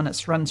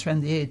Antechinus runs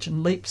around the edge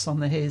and leaps on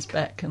the hare's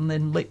back and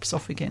then leaps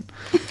off again,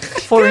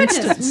 for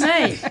instance.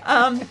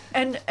 And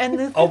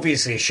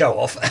obviously a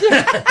show-off.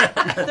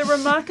 The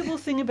remarkable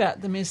thing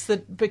about them is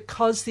that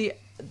because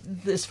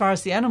as far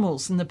as the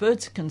animals and the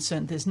birds are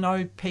concerned, there's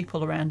no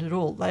people around at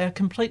all. They are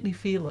completely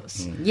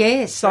fearless.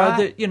 Yes, so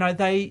that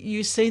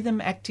you see them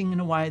acting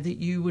in a way that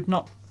you would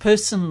not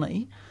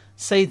personally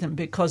see them,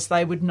 because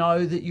they would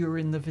know that you're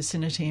in the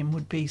vicinity and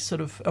would be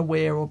sort of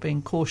aware or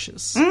being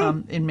cautious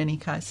in many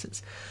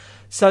cases.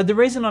 So the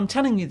reason I'm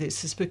telling you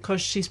this is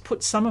because she's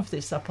put some of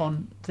this up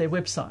on their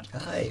website.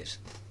 Yes.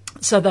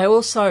 So they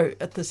also,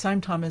 at the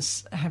same time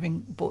as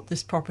having bought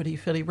this property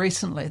fairly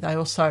recently,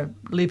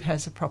 Lib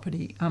has a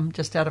property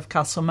just out of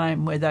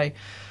Castlemaine where they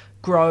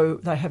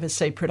have a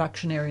seed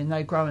production area and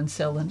they grow and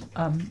sell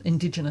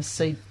indigenous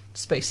seed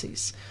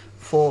species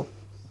for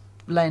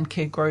land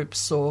care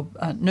groups or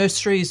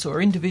nurseries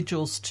or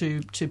individuals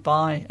to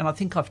buy, and I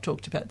think I've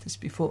talked about this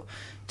before,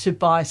 to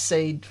buy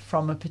seed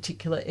from a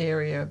particular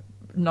area,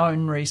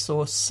 known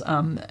resource,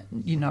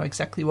 you know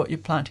exactly what you're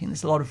planting.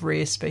 There's a lot of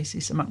rare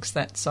species amongst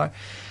that. So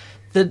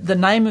the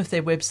name of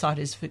their website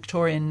is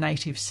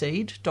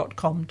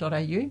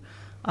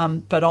victoriannativeseed.com.au.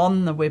 But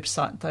on the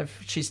website,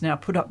 she's now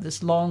put up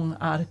this long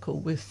article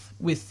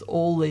with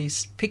all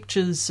these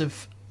pictures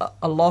of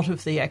a lot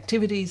of the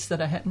activities that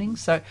are happening.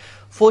 So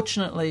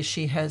fortunately,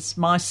 she has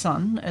my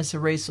son as a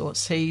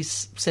resource.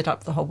 He's set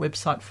up the whole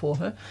website for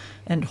her,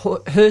 and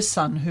her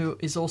son, who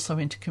is also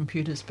into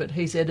computers, but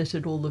he's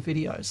edited all the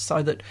videos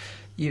so that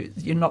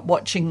you're not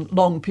watching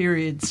long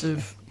periods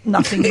of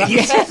nothing but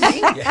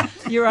happening. Yeah.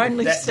 You're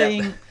only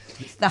seeing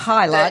the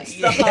highlights.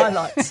 The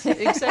highlights,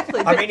 exactly.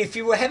 I mean, if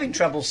you were having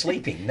trouble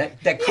sleeping,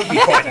 that could be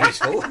quite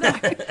useful.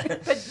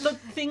 But look,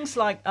 things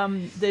like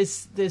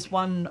there's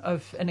one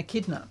of an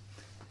echidna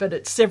but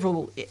it's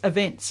several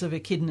events of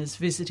echidnas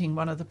visiting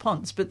one of the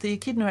ponds. But the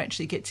echidna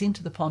actually gets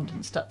into the pond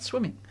and starts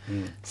swimming.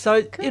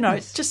 So,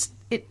 it's just,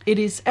 it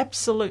is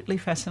absolutely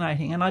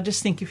fascinating. And I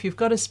just think if you've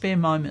got a spare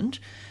moment,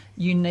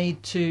 you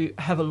need to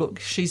have a look.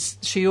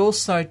 She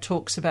also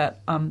talks about,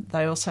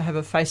 they also have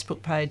a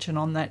Facebook page, and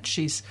on that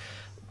she's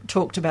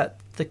talked about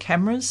the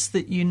cameras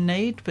that you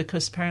need,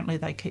 because apparently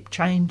they keep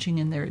changing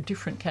and there are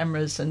different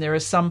cameras, and there are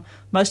some,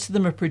 most of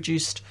them are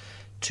produced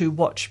to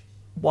watch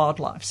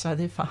wildlife, so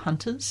they're for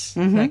hunters.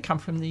 They come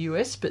from the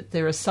US, but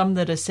there are some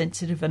that are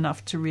sensitive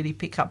enough to really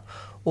pick up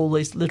all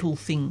these little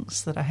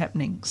things that are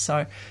happening.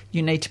 So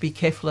you need to be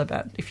careful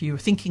about, if you're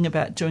thinking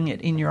about doing it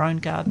in your own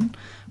garden,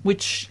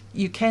 which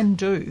you can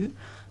do,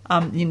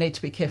 you need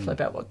to be careful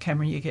about what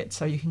camera you get.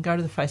 So you can go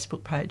to the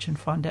Facebook page and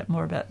find out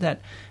more about that.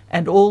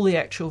 And all the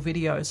actual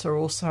videos are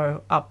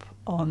also up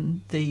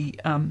on the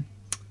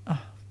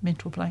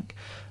mental blank.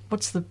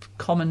 What's the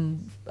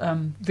common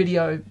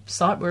video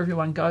site where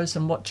everyone goes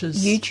and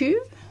watches?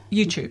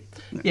 YouTube,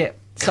 yeah.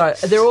 So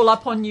they're all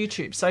up on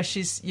YouTube. So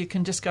you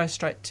can just go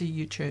straight to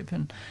YouTube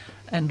and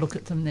look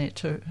at them there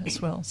too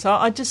as well. So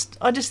I just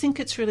think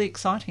it's really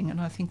exciting, and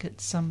I think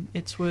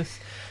it's worth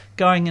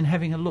going and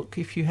having a look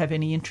if you have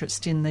any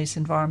interest in these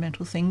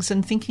environmental things,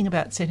 and thinking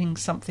about setting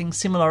something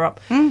similar up,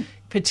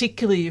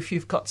 particularly if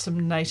you've got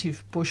some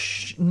native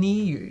bush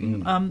near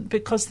you,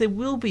 because there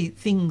will be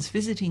things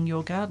visiting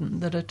your garden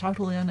that are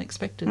totally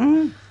unexpected.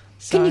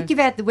 So can you give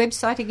out the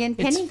website again,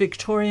 Penny? It's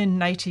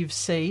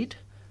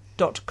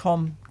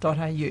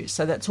victoriannativeseed.com.au.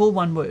 So that's all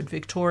one word,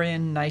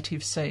 Victorian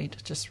Native Seed,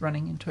 just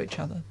running into each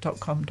other,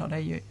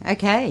 .com.au.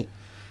 Okay.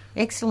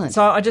 Excellent.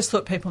 So I just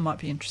thought people might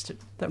be interested.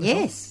 That was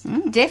yes,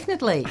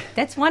 definitely.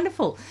 That's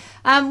wonderful.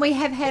 We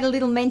have had a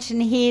little mention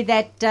here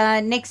that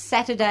next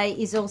Saturday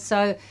is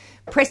also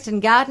Preston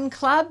Garden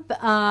Club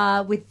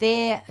with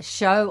their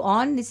show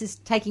on. This is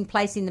taking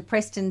place in the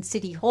Preston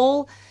City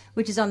Hall,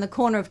 which is on the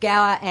corner of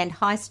Gower and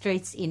High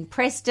Streets in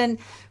Preston,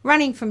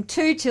 running from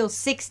 2 till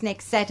 6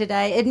 next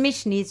Saturday.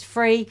 Admission is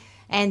free,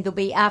 and there'll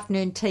be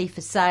afternoon tea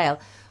for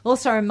sale.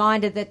 Also a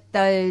reminder that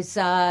those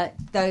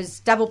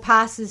double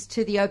passes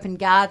to the open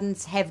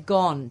gardens have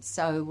gone.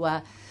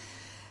 So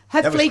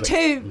hopefully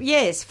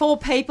 4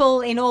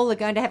 people in all are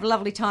going to have a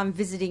lovely time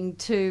visiting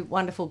 2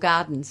 wonderful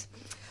gardens.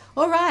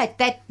 All right,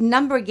 that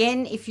number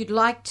again, if you'd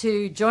like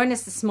to join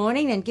us this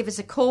morning and give us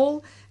a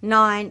call,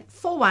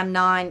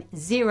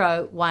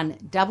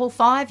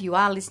 94190155. You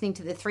are listening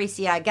to the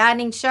 3CR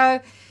Gardening Show.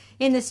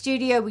 In the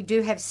studio, we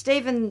do have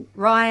Stephen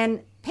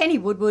Ryan, Penny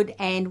Woodward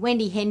and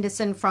Wendy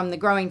Henderson from the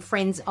Growing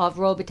Friends of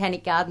Royal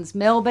Botanic Gardens,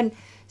 Melbourne.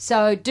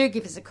 So do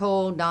give us a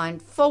call,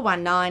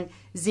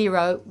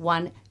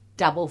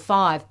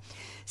 94190155.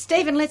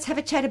 Stephen, let's have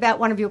a chat about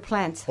one of your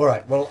plants. All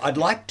right. Well, I'd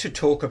like to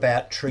talk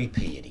about tree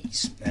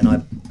peonies, and I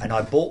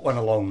bought one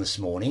along this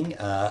morning,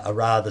 a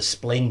rather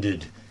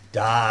splendid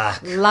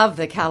dark. Love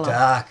the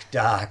colour.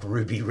 Dark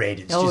ruby red.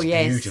 It's just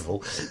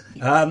beautiful.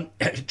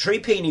 Tree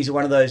peonies are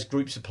one of those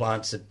groups of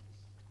plants that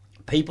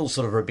people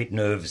sort of are a bit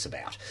nervous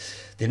about.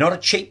 They're not a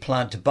cheap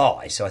plant to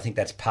buy, so I think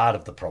that's part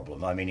of the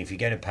problem. I mean, if you're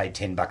going to pay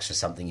 $10 for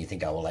something, you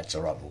think, oh, well, that's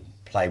all right, we'll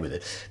play with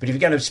it. But if you're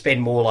going to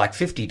spend more like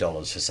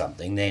 $50 for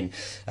something, then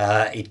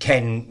it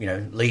can,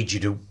 lead you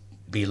to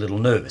be a little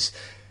nervous.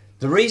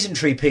 The reason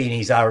tree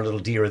peonies are a little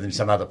dearer than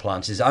some other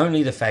plants is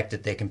only the fact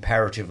that they're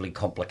comparatively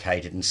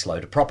complicated and slow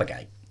to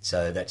propagate.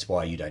 So that's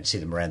why you don't see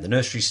them around the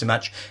nursery so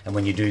much, and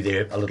when you do,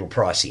 they're a little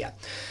pricier.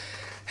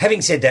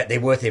 Having said that,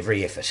 they're worth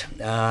every effort.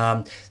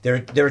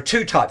 There are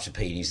 2 types of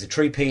peonies, the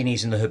tree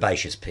peonies and the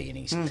herbaceous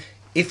peonies.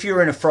 If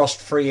you're in a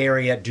frost-free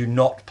area, do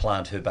not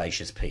plant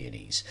herbaceous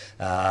peonies.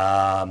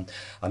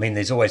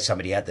 There's always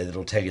somebody out there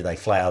that'll tell you they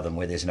flower them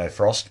where there's no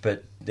frost,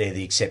 but they're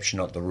the exception,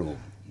 not the rule.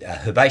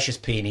 Herbaceous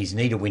peonies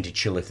need a winter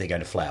chill if they're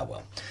going to flower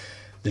well.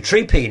 The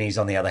tree peonies,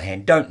 on the other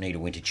hand, don't need a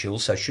winter chill,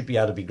 so should be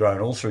able to be grown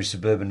all through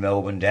suburban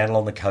Melbourne, down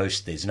along the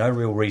coast. There's no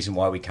real reason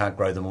why we can't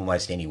grow them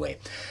almost anywhere.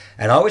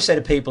 And I always say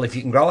to people, if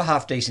you can grow a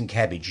half-decent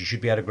cabbage, you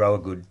should be able to grow a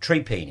good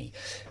tree peony,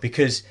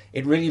 because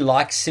it really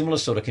likes similar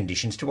sort of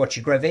conditions to what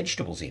you grow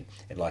vegetables in.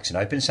 It likes an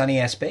open, sunny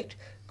aspect,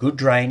 good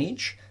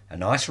drainage, a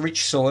nice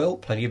rich soil,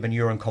 plenty of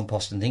manure and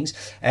compost and things,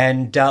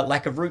 and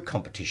lack of root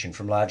competition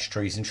from large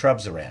trees and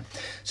shrubs around.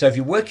 So if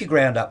you work your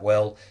ground up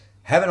well,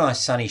 have a nice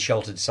sunny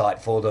sheltered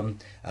site for them,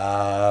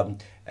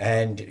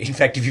 and in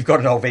fact if you've got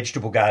an old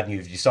vegetable garden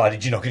you've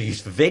decided you're not going to use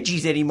for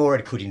veggies anymore,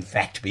 it could in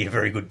fact be a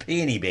very good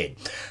peony bed.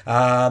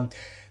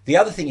 The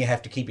other thing you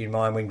have to keep in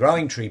mind when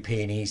growing tree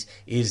peonies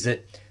is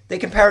that they're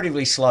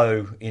comparatively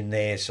slow in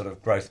their sort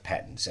of growth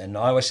patterns. And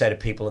I always say to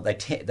people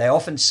that they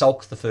often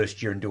sulk the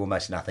first year and do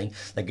almost nothing.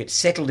 They get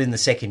settled in the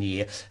second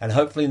year, and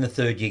hopefully in the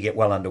third year get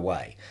well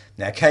underway.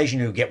 Now,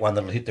 occasionally you'll get one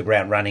that'll hit the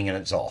ground running and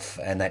it's off,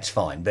 and that's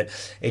fine. But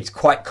it's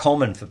quite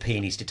common for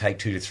peonies to take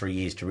 2 to 3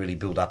 years to really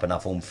build up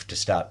enough oomph to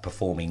start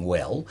performing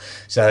well.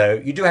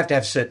 So you do have to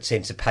have a certain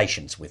sense of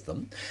patience with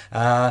them.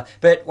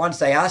 But once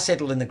they are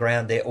settled in the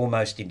ground, they're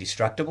almost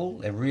indestructible.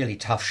 They're really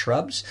tough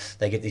shrubs.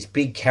 They get these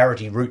big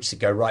carroty roots that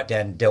go right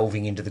down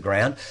delving into the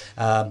ground.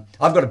 I've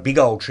got a big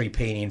old tree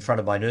peony in front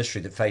of my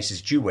nursery that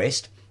faces due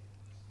west.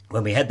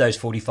 when we had those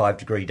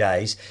 45-degree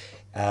days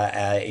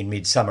in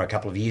midsummer a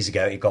couple of years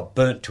ago, it got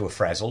burnt to a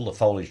frazzle. The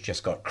foliage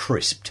just got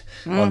crisped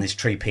on this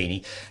tree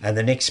peony, and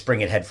the next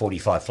spring it had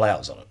 45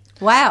 flowers on it.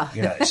 Wow.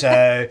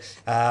 So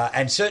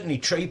and certainly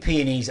tree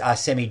peonies are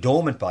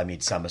semi-dormant by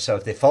midsummer, so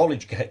if their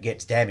foliage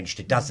gets damaged,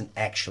 it doesn't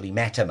actually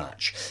matter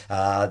much.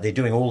 They're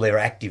doing all their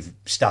active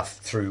stuff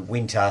through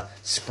winter,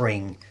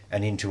 spring,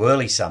 and into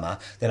early summer.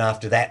 Then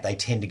after that, they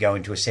tend to go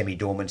into a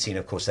semi-dormancy, and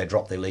of course they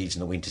drop their leaves in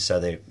the winter,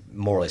 so they're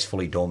more or less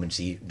fully dormant,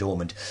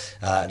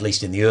 at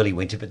least in the early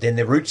winter. But then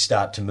their roots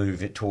start to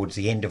move towards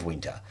the end of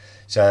winter.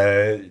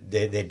 So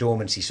their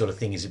dormancy sort of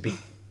thing is a bit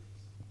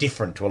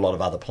different to a lot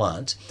of other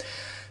plants.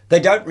 They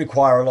don't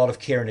require a lot of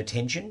care and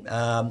attention.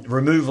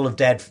 Removal of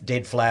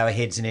dead flower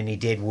heads and any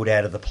dead wood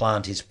out of the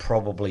plant is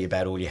probably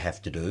about all you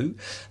have to do.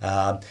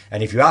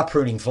 And if you are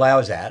pruning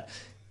flowers out,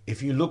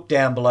 if you look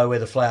down below where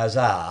the flowers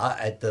are,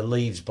 at the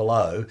leaves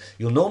below,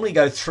 you'll normally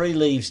go 3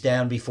 leaves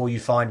down before you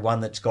find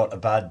one that's got a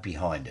bud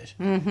behind it.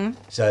 Mm-hmm.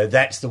 So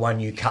that's the one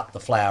you cut the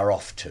flower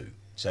off to.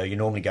 So you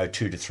normally go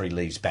 2 to 3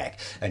 leaves back,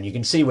 and you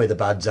can see where the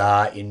buds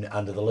are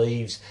under the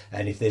leaves.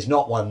 And if there's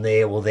not one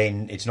there, well,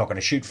 then it's not going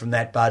to shoot from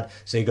that bud.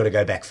 So you've got to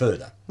go back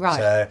further. Right.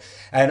 So,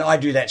 and I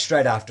do that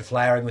straight after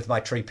flowering with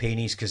my tree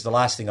peonies, because the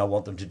last thing I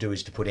want them to do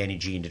is to put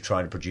energy into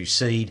trying to produce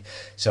seed.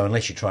 So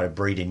unless you're trying to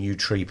breed a new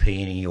tree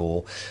peony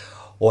or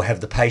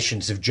have the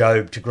patience of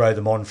Job to grow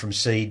them on from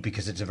seed,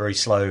 because it's a very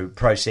slow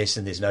process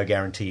and there's no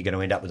guarantee you're going to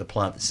end up with a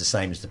plant that's the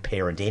same as the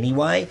parent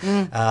anyway.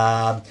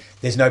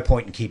 There's no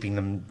point in keeping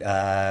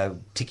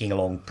them ticking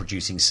along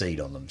producing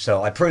seed on them.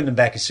 So I prune them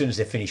back as soon as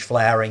they're finished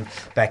flowering,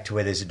 back to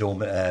where there's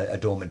a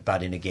dormant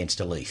bud in against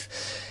a leaf.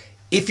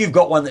 If you've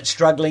got one that's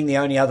struggling, the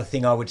only other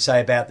thing I would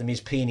say about them is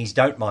peonies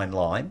don't mind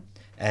lime.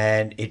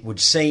 And it would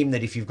seem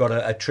that if you've got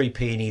a tree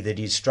peony that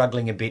is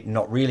struggling a bit and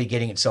not really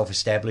getting itself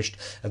established,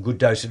 a good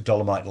dose of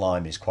dolomite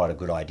lime is quite a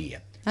good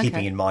idea. Okay.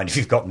 Keeping in mind, if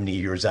you've got them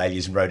near your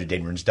azaleas and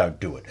rhododendrons, don't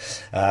do it.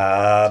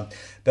 But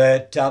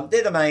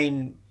they're the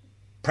main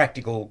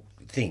practical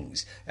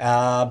things.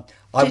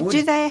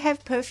 Do they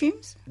have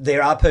perfumes?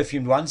 There are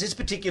perfumed ones. This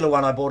particular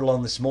one I bought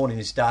along this morning,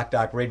 this dark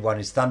red one,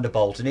 is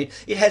Thunderbolt, and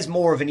it has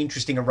more of an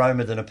interesting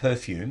aroma than a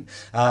perfume,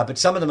 but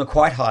some of them are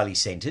quite highly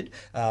scented,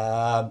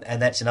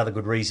 and that's another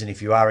good reason,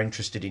 if you are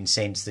interested in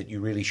scents, that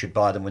you really should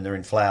buy them when they're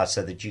in flower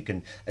so that you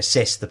can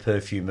assess the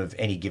perfume of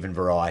any given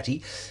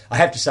variety. I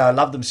have to say I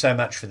love them so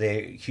much for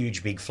their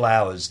huge big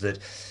flowers that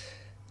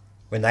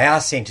when they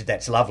are scented,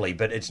 that's lovely,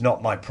 but it's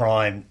not my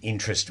prime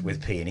interest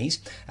with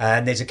peonies.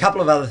 And there's a couple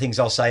of other things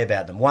I'll say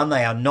about them. One,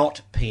 they are not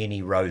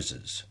peony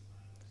roses.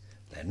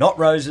 They're not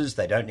roses.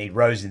 They don't need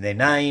rose in their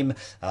name.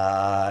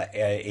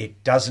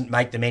 It doesn't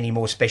make them any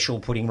more special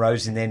putting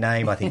rose in their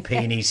name. I think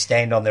peonies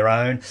stand on their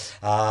own.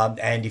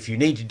 And if you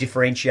need to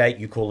differentiate,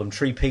 you call them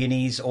tree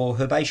peonies or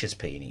herbaceous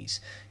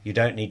peonies. You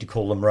don't need to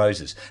call them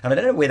roses. And I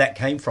don't know where that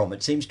came from.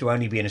 It seems to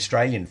only be an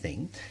Australian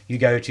thing. You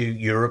go to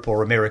Europe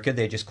or America,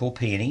 they're just called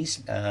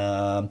peonies.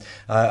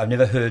 I've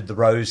never heard the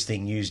rose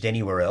thing used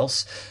anywhere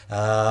else.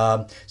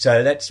 So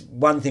that's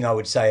one thing I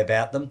would say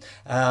about them.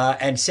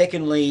 And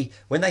secondly,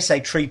 when they say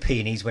tree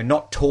peonies, we're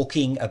not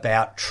talking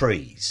about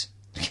trees.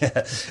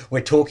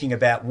 We're talking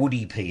about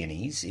woody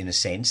peonies, in a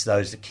sense,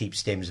 those that keep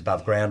stems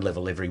above ground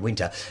level every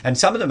winter. And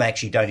some of them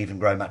actually don't even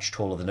grow much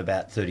taller than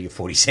about 30 or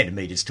 40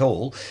 centimetres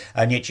tall,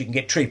 and yet you can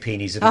get tree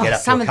peonies that'll get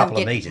up to a couple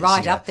of metres.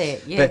 Right up there,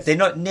 yes. But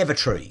they're never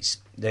trees.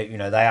 They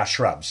are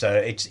shrubs, so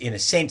it's in a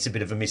sense a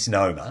bit of a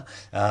misnomer,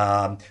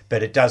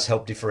 but it does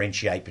help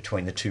differentiate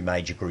between the two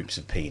major groups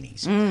of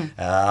peonies.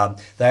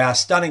 They are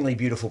stunningly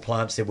beautiful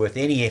plants. They're worth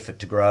any effort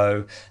to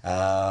grow.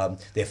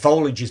 Their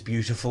foliage is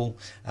beautiful,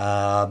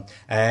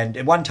 and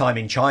at one time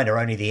in China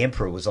only the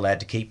emperor was allowed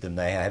to keep them.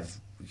 They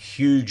have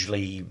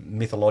hugely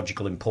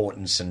mythological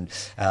importance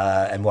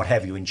and what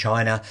have you in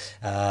China.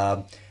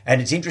 And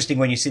it's interesting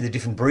when you see the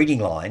different breeding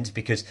lines,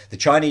 because the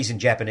Chinese and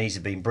Japanese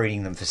have been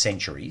breeding them for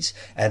centuries,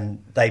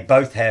 and they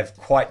both have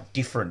quite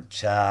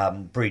different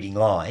breeding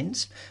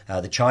lines.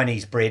 The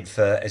Chinese bred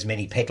for as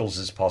many petals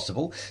as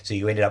possible, so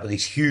you ended up with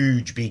these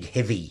huge, big,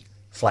 heavy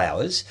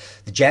flowers.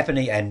 The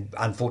Japanese, and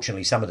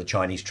unfortunately some of the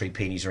Chinese tree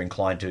peonies are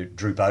inclined to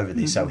droop over.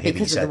 They're so heavy.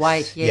 Because of the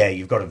weight, yeah,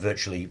 you've got to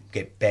virtually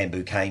get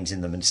bamboo canes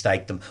in them and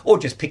stake them, or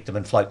just pick them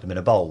and float them in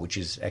a bowl, which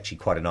is actually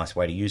quite a nice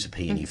way to use a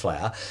peony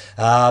flower.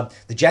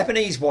 The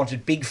Japanese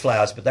wanted big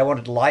flowers, but they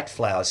wanted light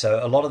flowers, so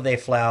a lot of their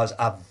flowers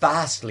are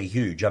vastly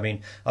huge. I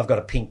mean, I've got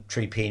a pink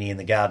tree peony in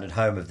the garden at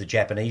home of the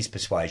Japanese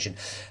persuasion,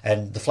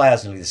 and the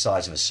flower's nearly the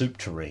size of a soup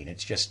tureen.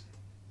 It's just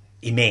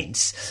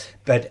immense.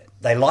 But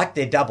they liked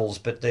their doubles,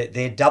 but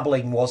their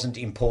doubling wasn't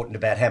important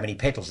about how many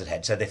petals it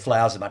had, so their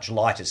flowers are much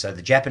lighter. So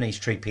the Japanese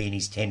tree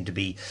peonies tend to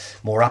be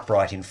more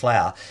upright in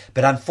flower,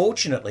 but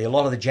unfortunately a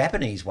lot of the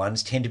Japanese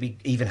ones tend to be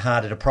even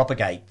harder to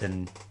propagate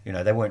than,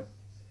 they weren't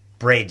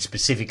bred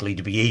specifically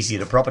to be easier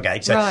to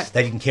propagate, so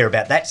they didn't care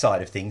about that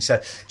side of things.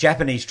 So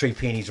Japanese tree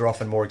peonies are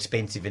often more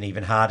expensive and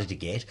even harder to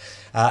get.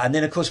 And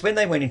then, of course, when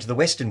they went into the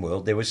Western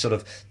world, there was sort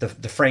of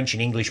the French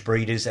and English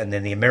breeders, and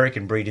then the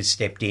American breeders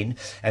stepped in.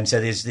 And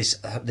so there's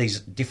these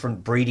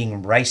different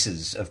breeding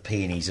races of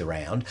peonies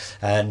around.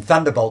 And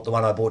Thunderbolt, the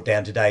one I brought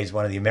down today, is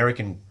one of the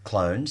American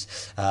clones.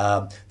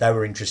 They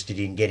were interested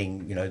in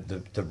getting,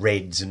 the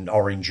reds and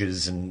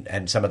oranges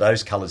and some of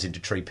those colours into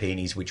tree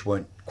peonies, which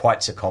weren't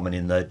quite so common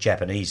in the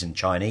Japanese and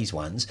Chinese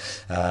ones.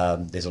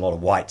 There's a lot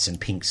of whites and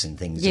pinks and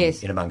things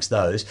in amongst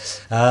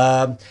those.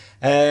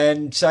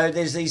 And so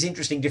there's these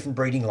interesting different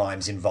breeding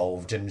lines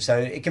involved, and so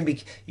it can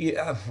be, you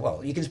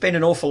can spend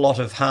an awful lot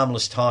of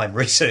harmless time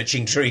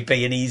researching tree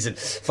peonies and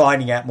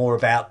finding out more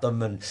about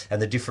them and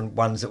the different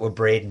ones that were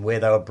bred and where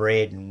they were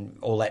bred and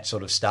all that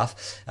sort of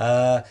stuff.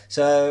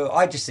 So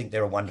I just think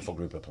they're a wonderful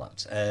group of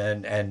plants,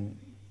 and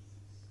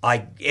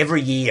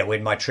every year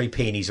when my tree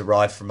peonies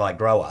arrive from my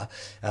grower,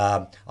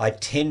 I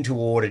tend to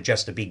order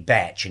just a big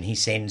batch, and he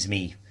sends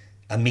me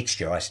a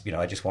mixture. I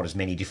just want as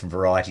many different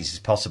varieties as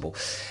possible.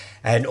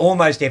 And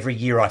almost every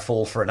year I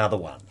fall for another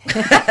one,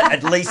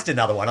 at least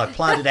another one. I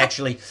planted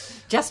actually...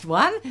 Just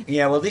one?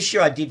 Yeah, well, this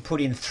year I did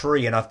put in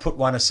 3, and I've put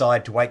one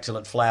aside to wait till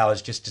it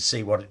flowers just to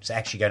see what it's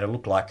actually going to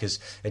look like, because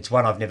it's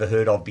one I've never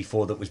heard of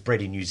before that was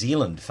bred in New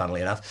Zealand, funnily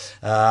enough,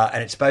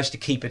 and it's supposed to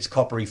keep its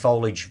coppery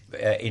foliage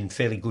in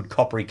fairly good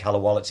coppery colour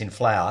while it's in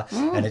flower,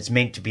 and it's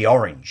meant to be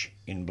orange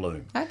in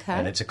bloom. Okay.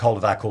 And it's a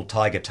cultivar called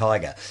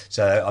Tiger.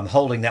 So I'm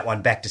holding that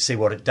one back to see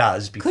what it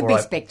does before. Could be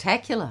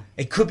spectacular.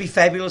 It could be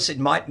fabulous. It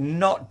might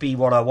not be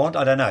what I want.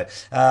 I don't know.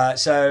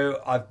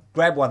 So I've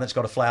grabbed one that's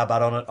got a flower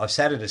bud on it. I've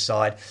sat it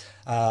aside.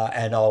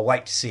 And I'll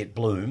wait to see it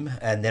bloom,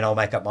 and then I'll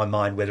make up my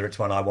mind whether it's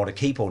one I want to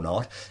keep or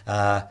not,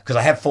 because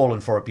I have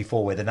fallen for it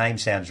before where the name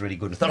sounds really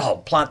good. I thought, I'll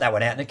plant that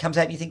one out, and it comes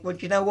out and you think, well,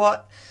 you know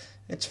what?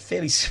 It's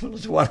fairly similar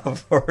to one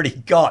I've already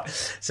got.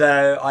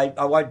 So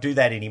I won't do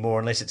that anymore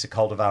unless it's a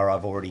cultivar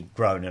I've already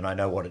grown and I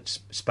know what it's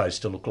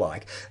supposed to look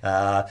like.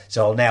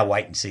 So I'll now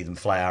wait and see them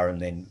flower and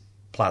then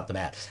plant them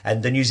out.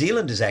 And the New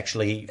Zealand is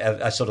actually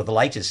a sort of the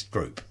latest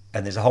group.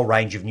 And there's a whole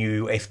range of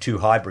new F2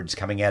 hybrids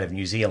coming out of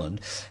New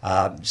Zealand,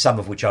 some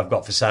of which I've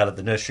got for sale at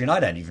the nursery,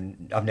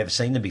 and I've never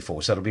seen them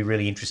before. So it'll be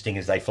really interesting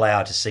as they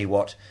flower to see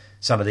what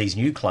some of these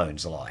new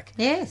clones are like.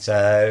 Yes.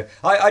 So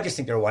I just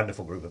think they're a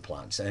wonderful group of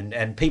plants,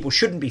 and people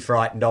shouldn't be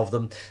frightened of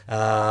them.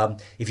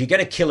 If you're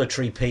going to kill a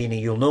tree peony,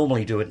 you'll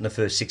normally do it in the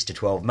first 6 to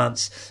 12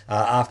 months.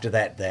 After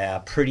that, they are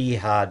pretty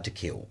hard to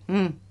kill.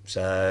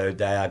 So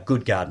they are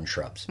good garden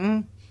shrubs.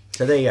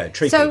 So there you go,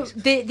 tree peonies.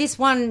 This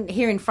one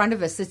here in front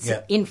of us that's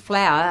in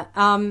flower,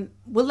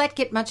 will that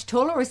get much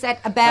taller, or is that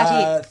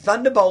about it?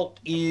 Thunderbolt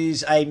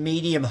is a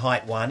medium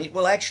height one. It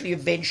will actually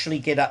eventually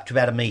get up to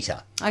about 1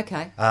 metre.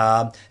 Okay.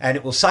 And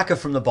it will sucker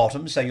from the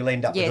bottom, so you'll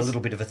end up with a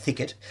little bit of a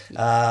thicket. So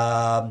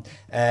about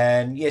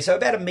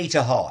 1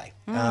 metre high.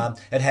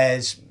 It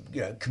has...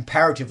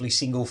 comparatively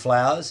single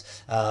flowers.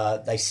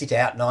 They sit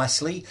out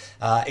nicely.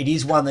 It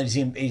is one that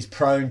is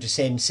prone to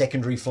send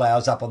secondary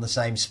flowers up on the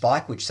same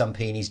spike, which some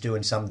peonies do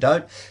and some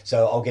don't.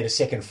 So I'll get a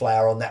second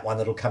flower on that one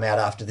that'll come out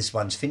after this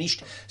one's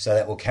finished. So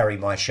that will carry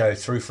my show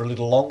through for a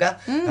little longer.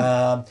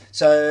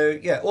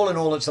 All in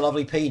all, it's a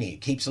lovely peony.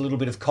 It keeps a little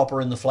bit of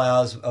copper in the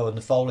flowers or in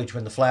the foliage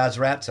when the flowers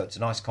are out, so it's a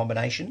nice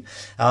combination.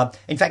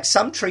 In fact,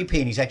 some tree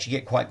peonies actually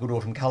get quite good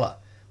autumn colour,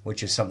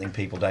 which is something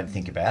people don't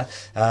think about.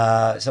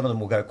 Some of them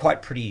will go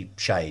quite pretty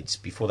shades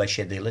before they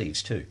shed their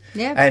leaves too.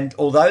 Yeah. And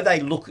although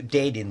they look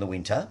dead in the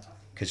winter,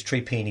 because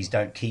tree peonies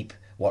don't keep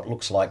what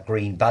looks like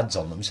green buds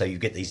on them, so you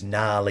get these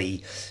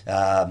gnarly,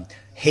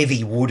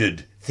 heavy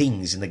wooded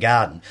things in the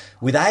garden,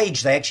 with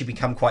age they actually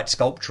become quite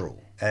sculptural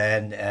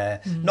and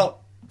not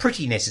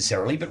pretty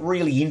necessarily, but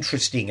really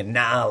interesting and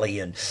gnarly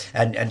and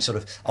sort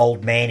of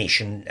old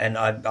manish, and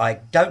I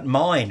don't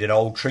mind an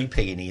old tree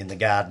peony in the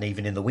garden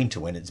even in the winter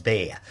when it's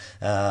bare.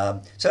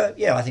 I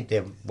think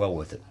they're well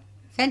worth it.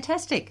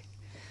 Fantastic.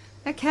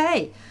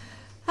 Okay.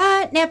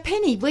 Now,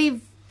 Penny,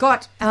 we've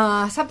got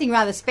something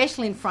rather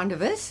special in front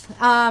of us.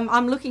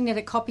 I'm looking at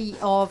a copy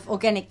of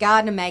Organic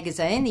Gardener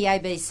magazine, the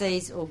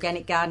ABC's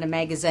Organic Gardener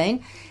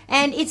magazine,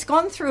 and it's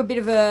gone through a bit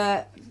of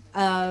a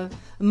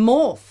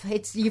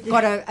morph. You've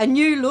got a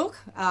new look,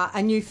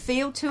 a new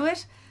feel to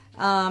it.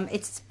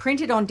 It's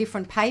printed on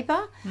different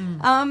paper.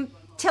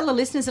 Tell the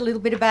listeners a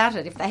little bit about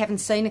it if they haven't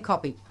seen a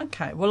copy.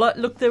 Okay. Well,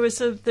 look, there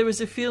was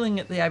a feeling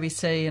at the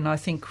ABC, and I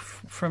think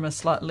from a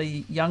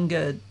slightly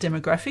younger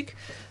demographic,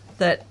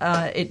 that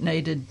it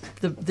needed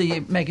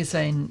the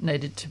magazine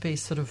needed to be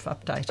sort of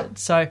updated.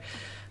 So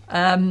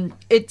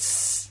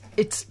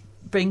it's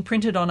being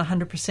printed on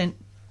 100%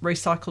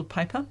 recycled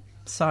paper.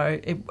 So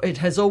it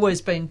has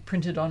always been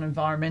printed on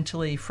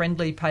environmentally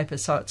friendly paper.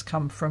 So it's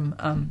come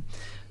from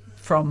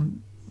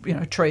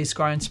trees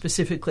grown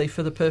specifically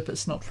for the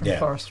purpose, not from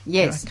forest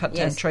cut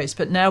down trees.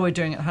 But now we're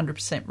doing it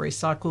 100%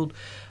 recycled.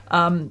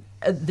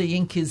 The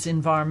ink is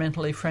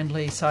environmentally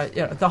friendly, so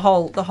the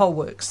whole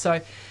works.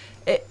 So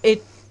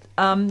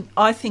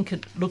I think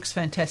it looks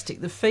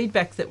fantastic. The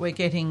feedback that we're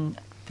getting,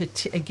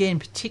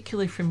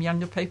 particularly from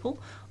younger people.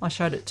 I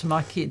showed it to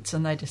my kids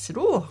and they just said,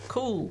 "Oh,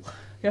 cool."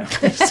 Yeah.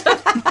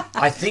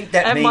 I think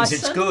that And means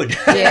it's good.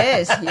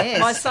 Yes.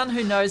 My son,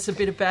 who knows a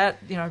bit about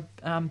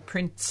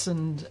prints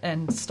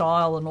and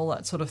style and all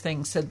that sort of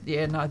thing, said,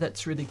 "Yeah, no,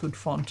 that's really good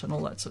font and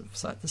all that sort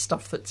of the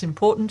stuff that's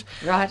important."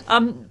 Right.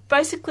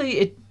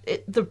 Basically,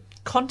 the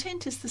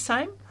content is the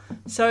same.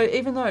 So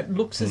even though it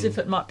looks as if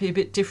it might be a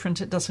bit different,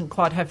 it doesn't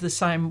quite have the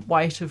same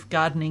weight of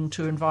gardening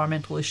to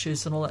environmental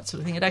issues and all that sort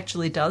of thing. It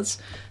actually does.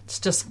 It's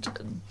just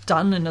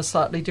done in a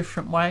slightly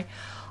different way.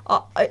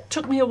 It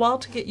took me a while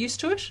to get used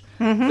to it,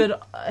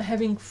 but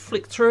having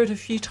flicked through it a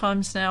few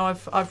times now,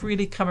 I've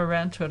really come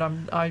around to it.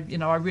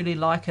 I really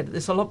like it.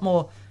 There's a lot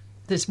more.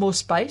 There's more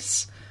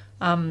space.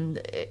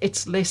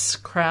 It's less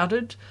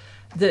crowded.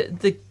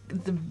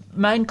 The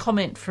main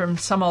comment from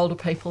some older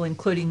people,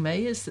 including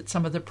me, is that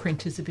some of the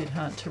print is a bit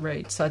hard to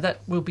read. So that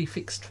will be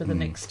fixed for the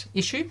next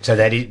issue. So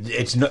that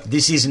it's not.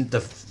 This isn't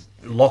the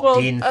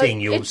locked-in thing.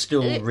 You'll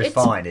still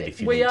refine it if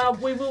you need to.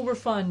 We will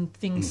refine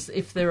things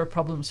if there are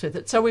problems with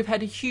it. So we've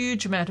had a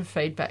huge amount of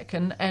feedback,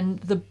 and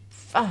the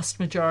vast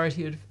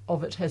majority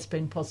of it has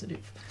been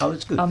positive. Oh,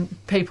 that's good.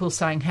 People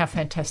saying how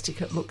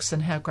fantastic it looks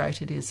and how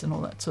great it is and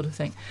all that sort of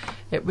thing.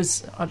 It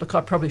was. Look,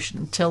 I probably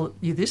shouldn't tell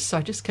you this,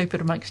 so just keep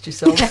it amongst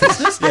yourselves.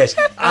 Yes,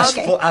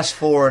 us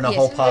four and a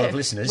whole pile of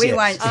listeners. We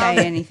won't say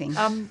anything.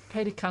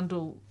 Peter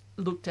Cundall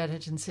looked at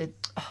it and said,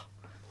 "Oh,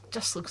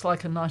 just looks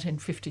like a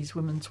 1950s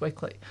Women's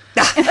Weekly."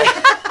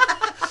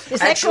 Is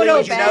that Actually, good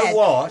or you bad? know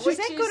what? Was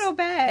that good or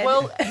bad?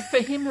 Well, for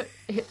him,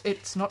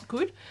 it's not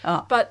good.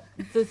 Oh. But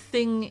the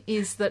thing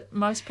is that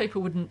most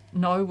people wouldn't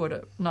know what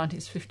a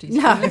 90s, 50s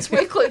No. Women's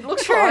Weekly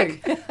looks True.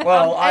 like.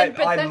 Well, but I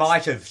that's-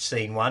 might have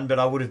seen one, but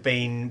I would have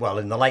been,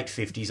 in the late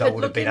 50s, I But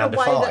would have look, been in a under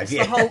way,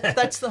 5.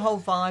 that's the whole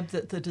vibe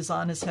that the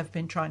designers have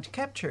been trying to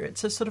capture.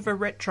 It's a sort of a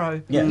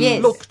retro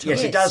Yes. look to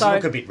Yes, it. it does So-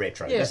 look a bit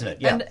retro, doesn't it?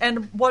 Yeah.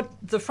 And what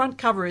the front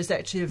cover is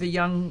actually of a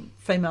young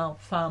female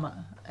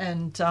farmer,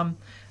 and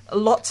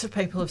lots of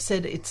people have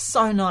said it's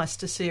so nice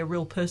to see a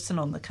real person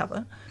on the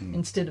cover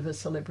instead of a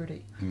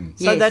celebrity. So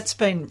Yes. that's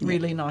been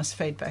really nice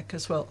feedback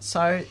as well.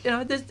 So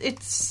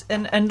it's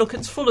and look,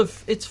 it's full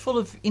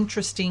of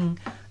interesting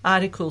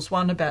articles.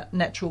 One about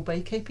natural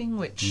beekeeping,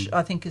 which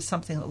I think is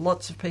something that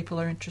lots of people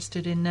are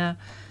interested in now.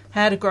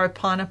 How to grow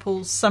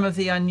pineapples, some of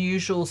the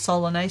unusual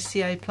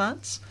Solanaceae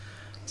plants.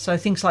 So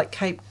things like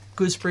Cape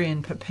gooseberry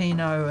and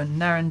pepino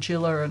and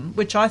narangilla, and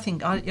which I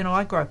think I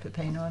grow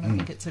pepino and I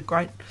think it's a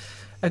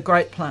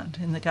great plant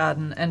in the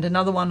garden. And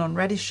another one on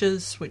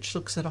radishes, which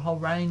looks at a whole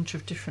range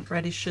of different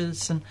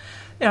radishes, and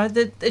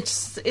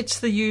it's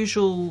the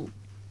usual.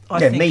 I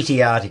think,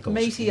 meaty articles.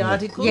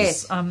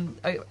 Yes.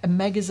 A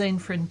magazine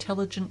for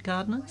intelligent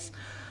gardeners,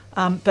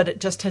 but it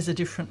just has a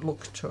different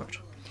look to it.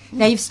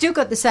 Now, you've still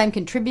got the same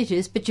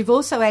contributors, but you've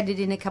also added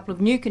in a couple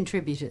of new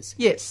contributors.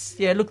 Yes,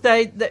 yeah. Look,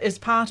 they as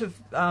part of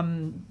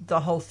the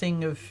whole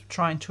thing of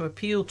trying to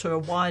appeal to a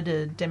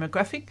wider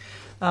demographic,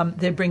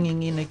 they're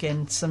bringing in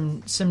again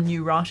some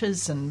new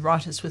writers and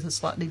writers with a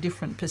slightly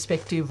different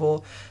perspective,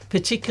 or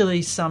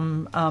particularly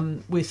some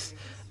with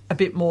a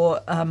bit more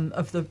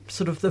of the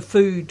sort of the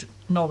food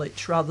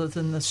knowledge rather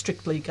than the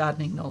strictly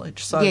gardening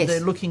knowledge. So Yes. they're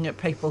looking at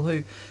people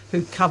who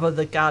cover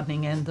the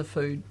gardening and the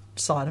food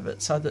side of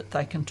it, so that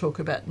they can talk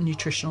about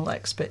nutritional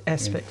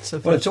aspects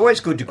of. Well, it's always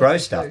good to grow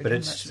of stuff, food but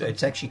and that sort of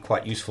it's actually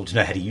quite useful to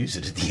know how to use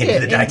it at the end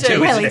of the day indeed.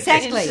 too, Well, isn't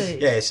exactly.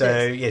 it? Yeah,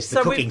 so yes,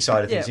 the cooking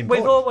side of things is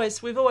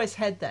important. We've always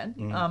had that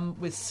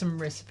with some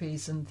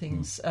recipes and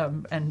things,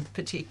 and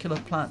particular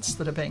plants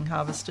that are being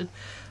harvested,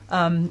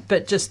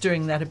 but just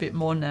doing that a bit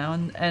more now.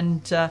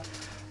 And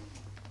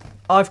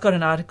I've got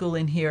an article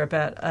in here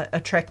about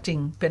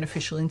attracting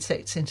beneficial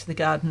insects into the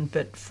garden,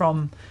 but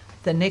from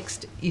the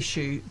next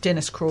issue,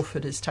 Dennis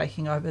Crawford is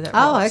taking over that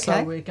Oh, role. okay.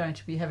 So we're going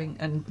to be having,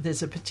 and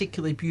there's a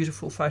particularly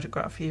beautiful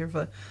photograph here of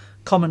a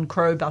common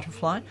crow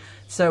butterfly.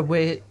 So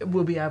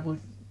we'll be able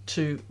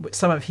to,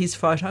 some of his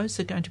photos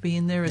are going to be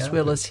in there, as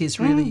well as his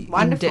really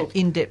wonderful.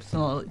 in-depth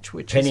knowledge,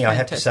 which Penny, is I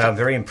have to say, fantastic. I'm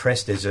very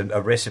impressed. There's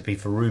a recipe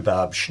for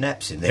rhubarb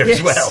schnapps in there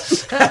as well.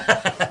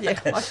 Yeah,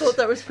 I thought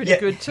that was pretty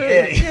good too.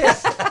 Yeah.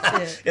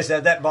 Yes. Yes,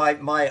 that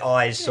my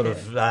eyes sort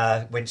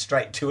of went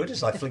straight to it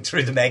as I flicked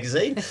through the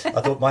magazine. I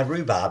thought my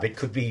rhubarb, it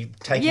could be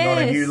taking on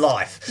a new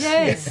life.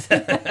 Yes.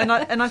 And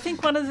I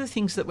think one of the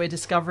things that we're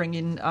discovering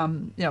in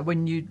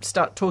when you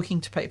start talking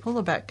to people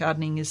about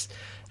gardening is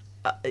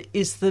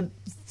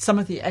some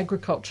of the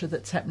agriculture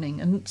that's happening,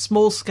 and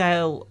small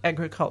scale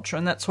agriculture,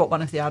 and that's what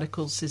one of the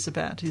articles is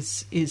about.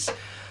 Is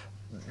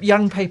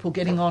young people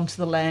getting onto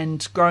the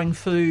land, growing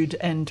food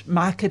and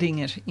marketing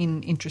it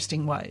in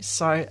interesting ways.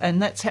 So,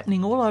 and that's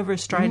happening all over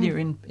Australia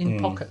in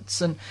pockets,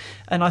 and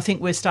I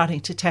think we're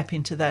starting to tap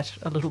into that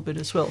a little bit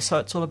as well. So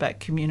it's all about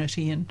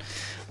community and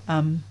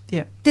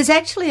There's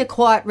actually a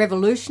quiet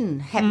revolution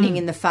happening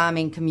in the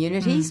farming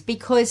communities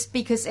because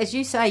as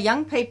you say,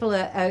 young people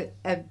are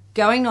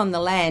going on the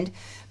land,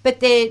 but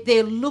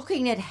they're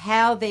looking at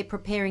how they're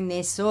preparing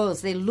their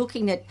soils. They're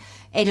looking at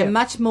a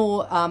much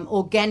more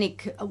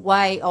organic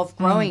way of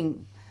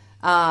growing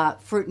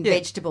fruit and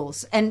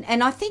vegetables.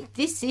 And I think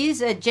this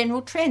is a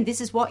general trend.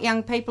 This is what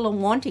young people are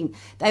wanting.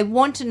 They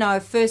want to know,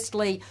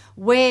 firstly,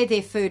 where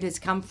their food has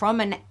come from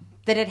and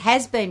that it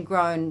has been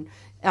grown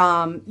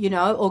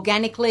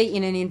organically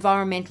in an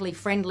environmentally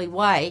friendly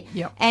way.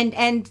 Yep.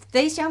 And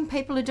these young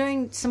people are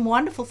doing some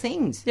wonderful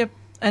things. Yep.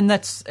 And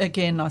that's,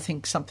 again, I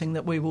think something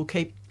that we will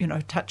keep,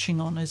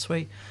 touching on as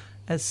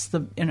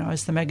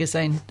the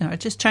magazine, it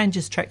just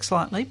changes track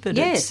slightly, but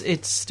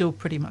it's still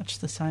pretty much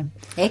the same.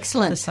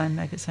 Excellent. The same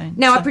magazine.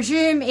 Now, I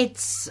presume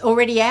it's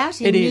already out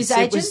in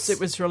newsagents?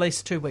 It was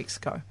released 2 weeks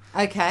ago.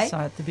 Okay. So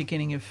at the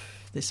beginning of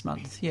this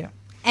month, yeah.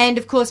 And,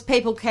 of course,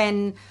 people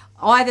can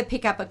either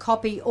pick up a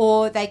copy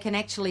or they can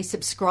actually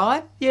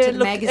subscribe to the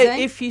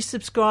magazine. If you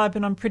subscribe,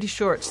 and I'm pretty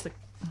sure it's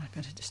I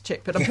better just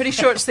check, but I'm pretty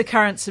sure it's the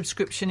current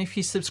subscription. If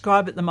you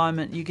subscribe at the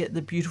moment, you get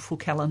the beautiful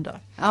calendar.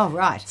 Oh,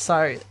 right.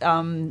 So,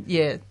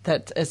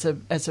 that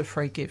as a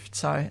free gift.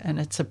 So, and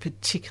it's a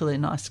particularly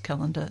nice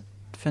calendar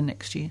for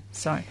next year.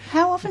 So,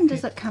 how often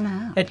does it come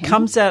out? It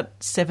comes out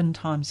 7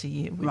 times a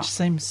year, which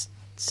seems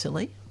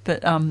silly.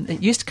 But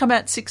it used to come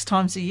out 6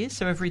 times a year,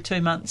 so every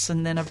 2 months,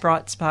 and then a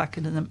bright spark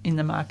in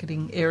the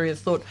marketing area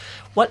thought,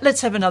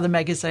 let's have another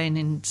magazine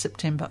in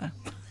September.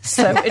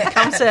 So it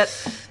comes out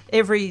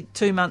every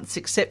 2 months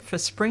except for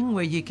spring,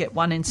 where you get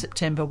one in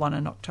September, one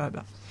in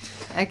October.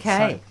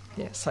 Okay.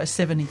 So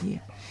 7 a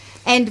year.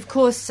 And, of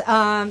course,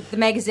 the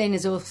magazine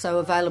is also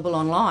available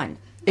online.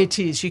 It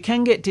is. You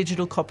can get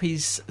digital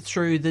copies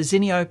through the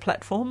Zinio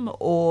platform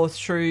or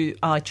through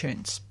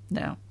iTunes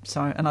now.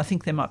 So, and I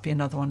think there might be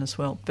another one as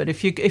well. But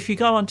if you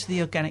go onto the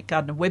Organic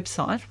Gardener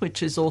website,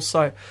 which is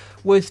also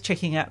worth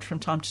checking out from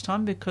time to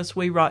time, because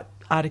we write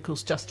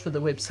articles just for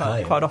the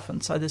website quite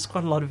often, so there's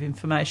quite a lot of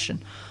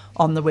information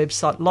on the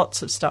website,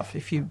 lots of stuff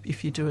if you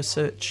do a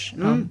search.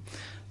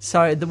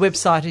 So the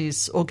website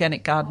is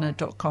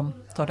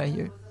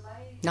organicgardener.com.au.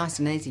 Nice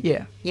and easy.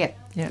 Yeah. Yep.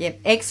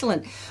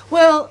 Excellent.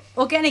 Well,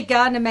 Organic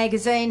Gardener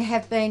magazine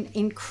have been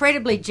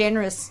incredibly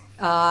generous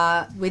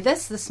with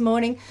us this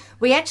morning.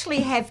 We actually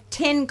have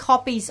 10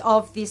 copies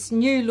of this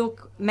New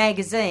Look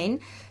magazine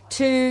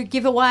to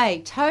give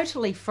away,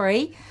 totally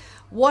free.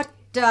 What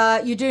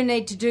you do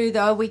need to do,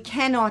 though, we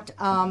cannot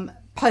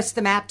post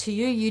them out to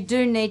you. You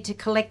do need to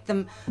collect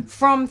them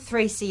from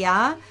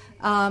 3CR.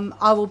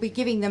 I will be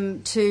giving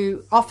them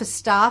to office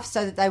staff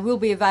so that they will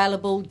be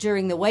available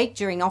during the week,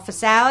 during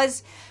office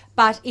hours.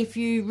 But if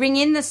you ring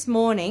in this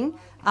morning,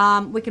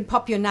 we can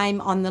pop your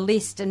name on the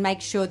list and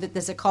make sure that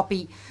there's a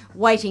copy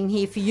waiting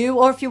here for you.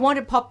 Or if you want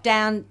to pop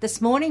down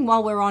this morning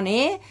while we're on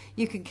air,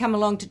 you can come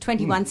along to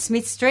 21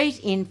 Smith Street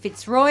in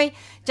Fitzroy,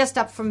 just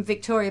up from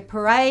Victoria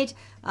Parade,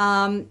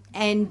 and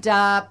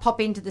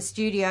pop into the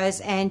studios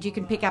and you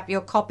can pick up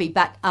your copy.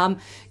 But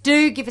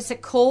do give us a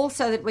call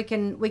so that we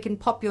can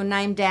pop your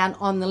name down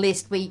on the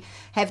list. We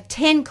have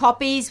 10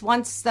 copies.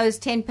 Once those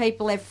 10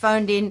 people have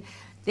phoned in,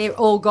 they're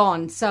all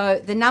gone.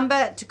 So the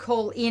number to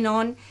call in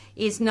on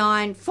is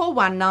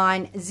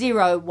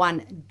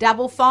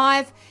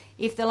 94190155.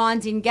 If the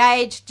line's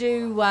engaged,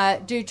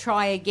 do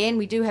try again.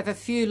 We do have a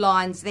few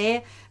lines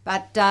there,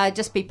 but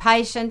just be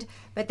patient.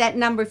 But that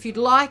number, if you'd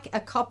like a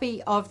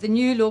copy of the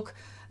New Look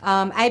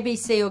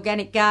ABC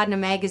Organic Gardener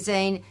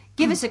magazine,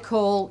 give us a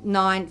call,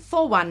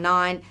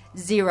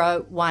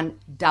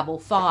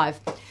 94190155.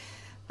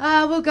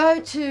 We'll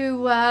go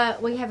to,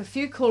 we have a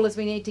few callers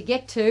we need to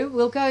get to.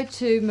 We'll go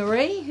to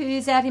Marie,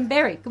 who's out in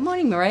Berwick. Good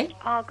morning, Marie.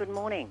 Oh, good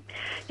morning.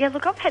 Yeah,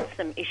 look, I've had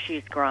some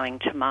issues growing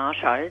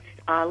tomatoes.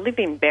 I live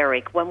in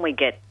Berwick. When we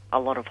get a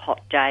lot of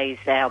hot days,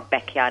 our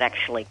backyard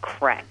actually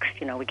cracks.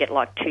 We get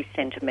like 2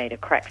 centimetre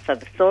cracks, so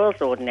the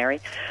soil's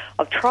ordinary.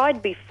 I've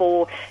tried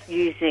before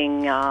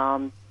using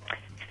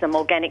some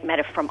organic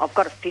matter I've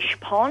got a fish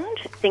pond,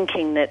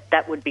 thinking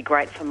that would be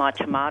great for my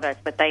tomatoes,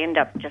 but they end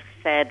up just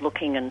sad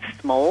looking and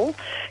small.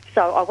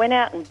 So I went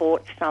out and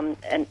bought some,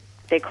 and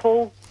they're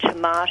called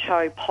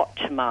tomato pot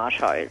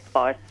tomatoes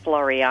by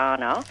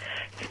Floriana.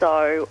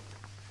 So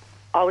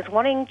I was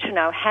wanting to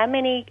know how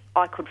many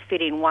I could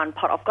fit in one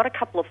pot. I've got a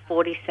couple of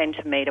 40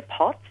 centimetre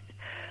pots.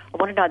 I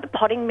want to know the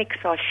potting mix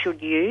I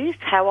should use,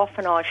 how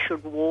often I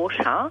should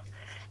water,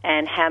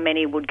 and how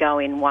many would go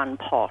in one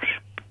pot.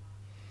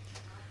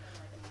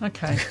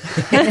 Okay.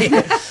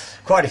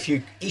 Quite a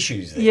few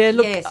issues there. Yeah,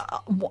 look, Yes.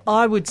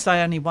 I would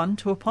say only 1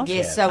 to a pot.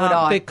 Yes, so would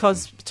I.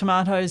 Because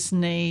tomatoes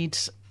need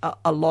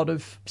a lot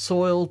of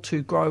soil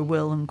to grow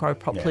well and grow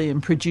properly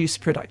and produce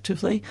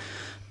productively.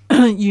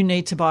 You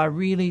need to buy a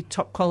really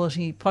top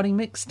quality potting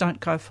mix.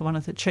 Don't go for one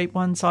of the cheap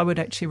ones. I would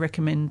actually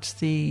recommend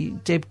the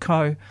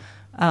Debco,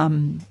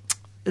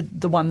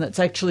 the one that's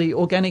actually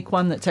organic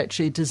one that's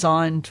actually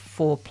designed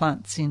for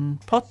plants in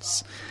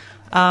pots.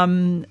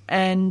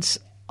 And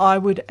I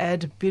would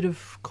add a bit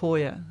of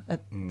coir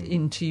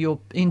into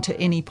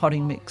any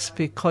potting mix,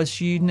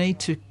 because you need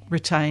to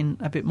retain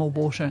a bit more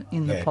water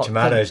in the pot.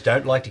 Tomatoes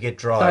don't like to get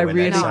dry when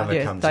that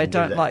summer comes. They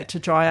don't like to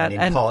dry out.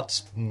 And in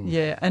pots.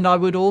 Yeah, and I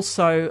would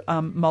also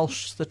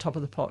mulch the top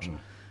of the pot.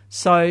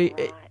 So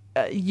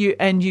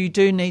you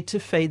do need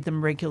to feed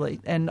them regularly,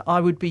 and I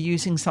would be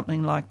using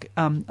something like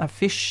a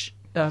fish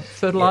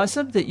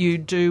fertiliser that you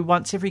do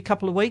once every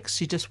couple of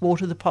weeks. You just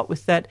water the pot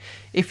with that.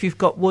 If you've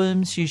got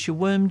worms, use your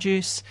worm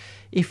juice.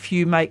 If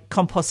you make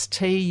compost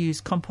tea,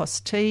 use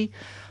compost tea.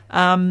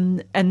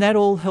 And that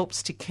all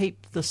helps to keep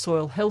the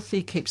soil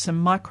healthy, keep some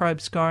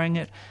microbes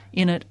growing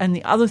in it. And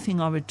the other thing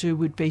I would do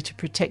would be to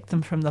protect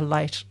them from the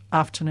late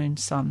afternoon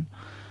sun.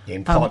 Yeah,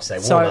 in pots, they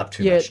warm up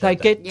too much. They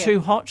get too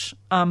hot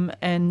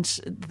and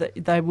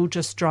they will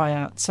just dry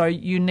out. So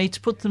you need to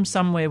put them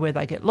somewhere where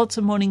they get lots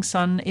of morning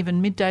sun,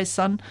 even midday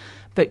sun,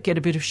 but get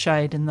a bit of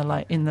shade in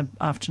the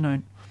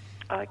afternoon.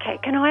 Okay,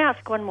 can I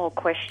ask one more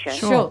question?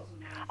 Sure.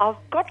 I've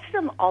got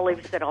some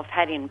olives that I've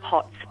had in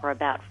pots for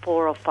about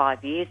 4 or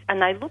 5 years, and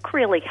they look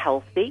really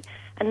healthy,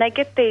 and they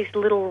get these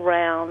little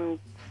round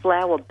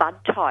flower bud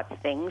type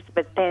things,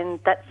 but then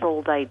that's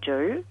all they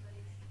do.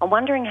 I'm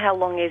wondering how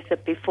long is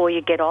it before you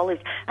get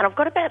olives? And I've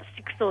got about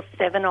 6 or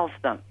 7 of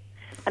them.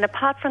 And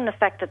apart from the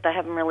fact that they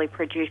haven't really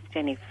produced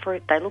any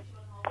fruit, they look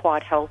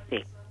quite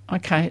healthy.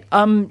 Okay,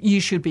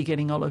 you should be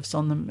getting olives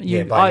on them.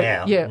 By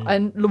now. Yeah,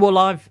 and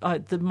well,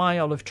 my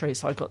olive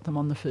trees, I got them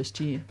on the first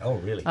year. Oh,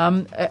 really?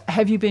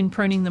 Have you been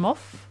pruning them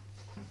off?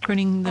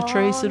 Pruning the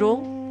trees at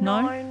all?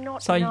 No,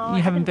 not. So no,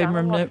 you haven't been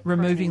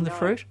removing the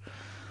fruit?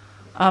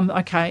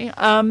 Okay.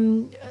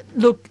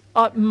 Look,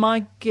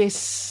 my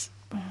guess,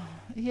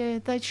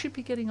 they should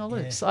be getting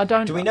olives. I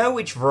don't. Do we know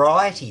which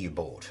variety you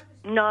bought?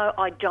 No,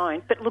 I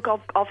don't. But look,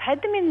 I've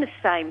had them in the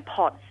same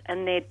pots,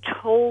 and they're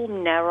tall,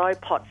 narrow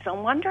pots. So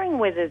I'm wondering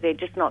whether they're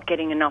just not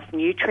getting enough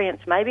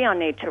nutrients. Maybe I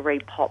need to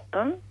repot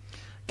them.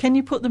 Can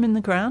you put them in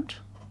the ground?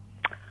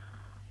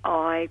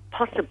 I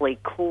possibly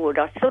could.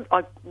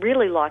 I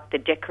really like the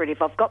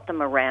decorative. I've got them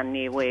around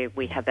near where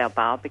we have our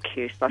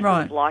barbecue, so I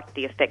sort of like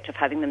the effect of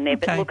having them there.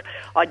 Okay. But look,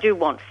 I do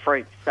want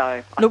fruit, so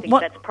I think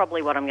that's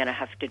probably what I'm going to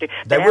have to do.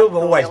 They But will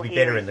our always soil be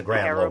here better is in the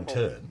ground terrible. long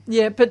term.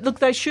 Yeah, but look,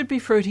 they should be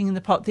fruiting in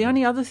the pot. The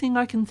only other thing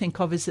I can think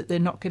of is that they're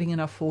not getting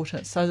enough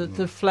water, so that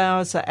the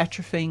flowers are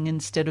atrophying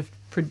instead of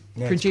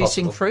producing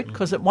possible. fruit,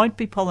 because it won't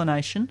be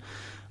pollination.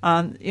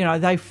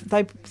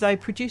 They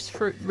produce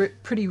fruit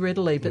pretty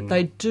readily, but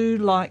they do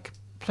like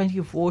plenty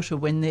of water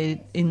when they're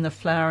in the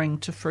flowering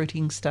to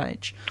fruiting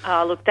stage.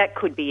 Oh, look, that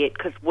could be it,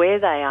 because where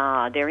they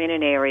are, they're in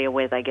an area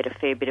where they get a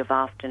fair bit of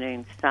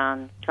afternoon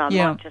sun, so I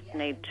might just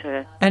need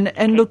to and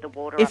keep look, the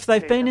water if up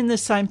they've to been them. in the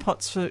same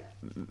pots for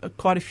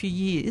quite a few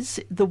years,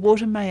 the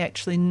water may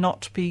actually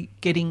not be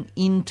getting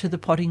into the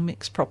potting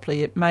mix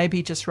properly. It may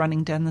be just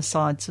running down the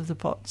sides of the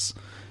pots.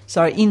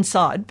 So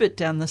inside, but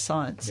down the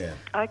sides. Yeah.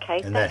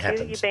 Okay, And that thank you.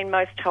 happens. You've been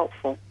most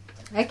helpful.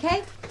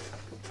 Okay.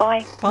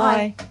 Bye.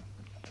 Bye.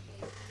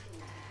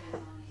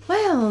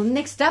 Well,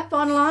 next up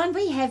online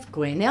we have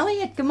Gwen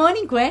Elliott. Good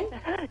morning, Gwen.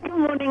 Good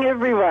morning,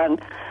 everyone.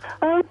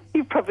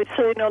 You've probably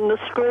seen on the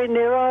screen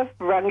there I've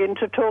rung in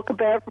to talk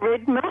about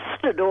red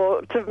mustard,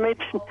 or to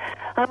mention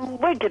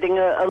we're getting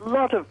a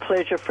lot of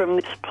pleasure from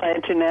this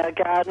plant in our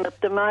garden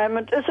at the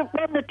moment. Is it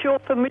one that you're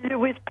familiar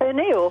with,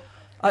 Penny? Or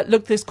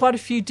Look, there's quite a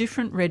few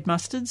different red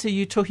mustards. Are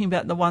you talking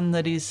about the one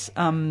that is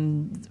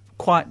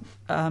quite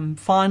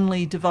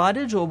finely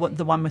divided, or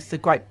the one with the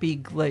great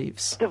big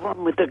leaves? the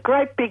one with the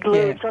great big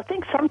leaves. I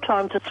think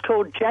sometimes it's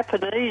called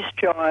Japanese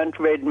giant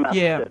red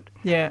mustard.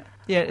 Yeah,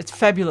 it's a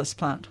fabulous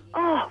plant.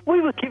 Oh,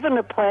 we were given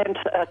a plant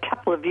a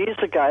couple of years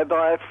ago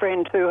by a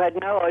friend who had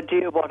no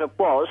idea what it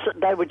was.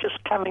 They were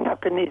just coming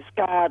up in his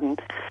garden,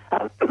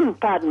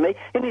 pardon me,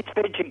 in his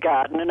veggie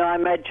garden, and I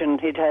imagine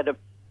he'd had a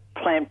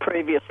plant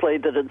previously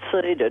that had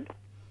seeded.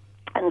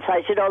 And so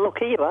he said, oh, look,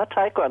 here you are,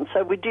 take one.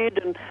 So we did,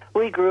 and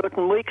we grew it,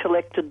 and we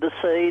collected the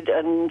seed.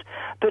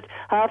 But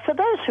for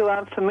those who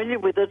aren't familiar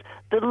with it,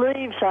 the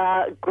leaves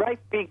are great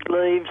big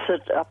leaves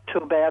that up to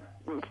about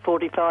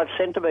 45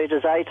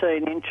 centimetres,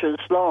 18 inches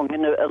long,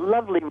 in a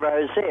lovely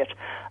rosette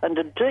and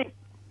a deep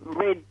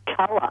red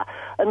colour.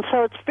 And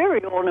so it's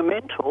very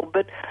ornamental,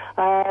 but,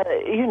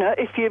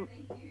 if you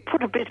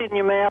put a bit in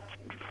your mouth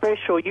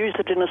fresh or use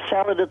it in a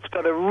salad, it's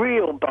got a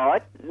real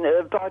bite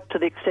to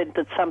the extent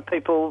that some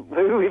people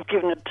who we've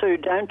given it to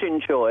don't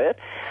enjoy it.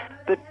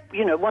 But,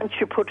 once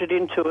you put it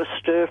into a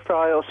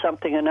stir-fry or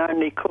something and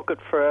only cook it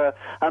for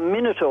a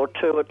minute or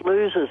two, it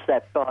loses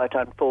that bite,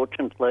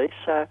 unfortunately.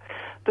 But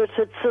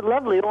it's a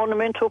lovely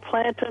ornamental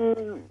plant,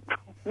 and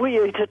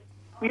we eat it,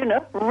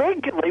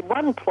 regularly.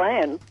 One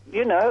plant,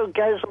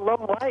 goes a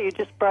long way. You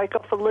just break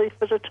off a leaf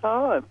at a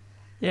time.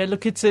 Yeah,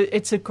 look, it's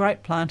a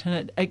great plant,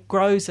 and it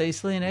grows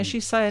easily, and as you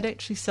say, it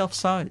actually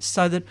self-sows.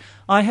 So that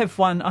I have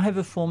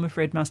a form of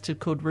red mustard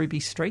called Ruby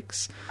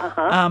Streaks,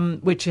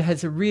 which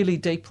has a really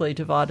deeply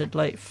divided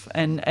leaf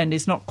and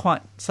is not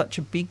quite such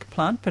a big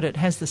plant, but it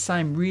has the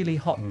same really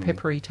hot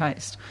peppery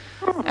taste.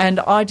 And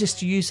I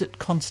just use it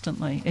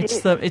constantly.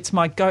 It's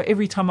my go.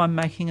 Every time I'm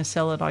making a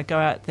salad, I go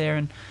out there,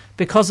 and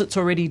because it's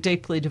already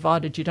deeply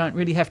divided, you don't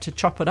really have to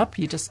chop it up.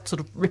 You just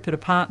sort of rip it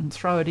apart and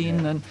throw it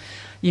in, and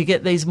you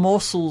get these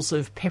morsels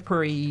of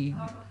peppery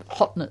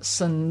hotness.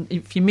 And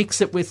if you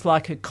mix it with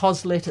like a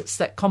coslet, it's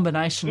that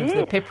combination of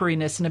the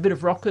pepperiness and a bit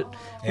of rocket,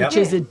 which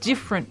is a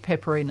different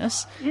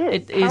pepperiness.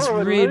 It is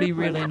really,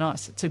 really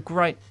nice. It's a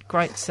great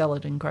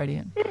salad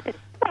ingredient.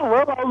 Oh, Oh,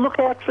 well, I'll look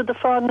out for the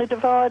finely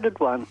divided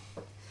one.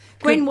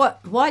 Gwen,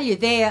 while you're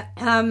there,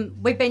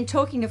 we've been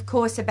talking, of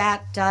course,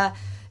 about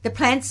the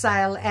plant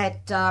sale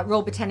at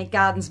Royal Botanic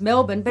Gardens,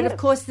 Melbourne, but of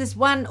course there's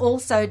one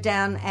also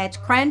down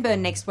at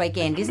Cranbourne next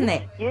weekend, isn't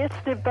there? Yes,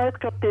 they've both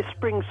got their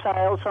spring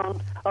sales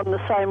on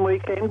the same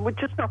weekend,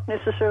 which is not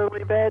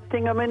necessarily a bad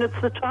thing. I mean, it's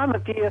the time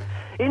of year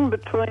in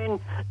between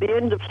the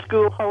end of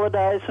school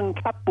holidays and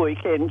cup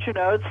weekends, you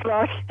know. It's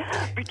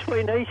like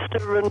between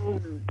Easter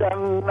and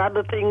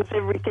other things,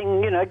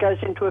 everything, you know, goes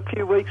into a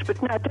few weeks.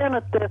 But no, down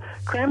at the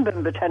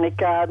Cranbourne Botanic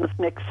Gardens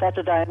next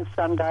Saturday and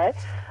Sunday,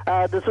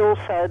 there's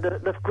also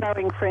the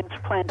Growing Friends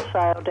plant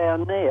sale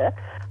down there.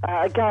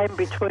 Again,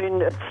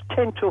 between it's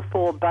 10 till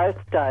 4 both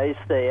days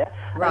there.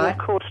 Right. And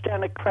of course,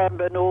 down at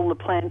Cranbourne, all the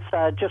plants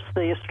are just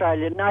the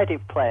Australian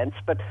native plants.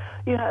 But,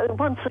 you know,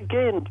 once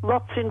again,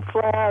 lots in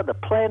flower. The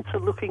plants are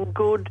looking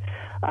good.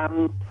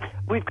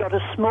 We've got a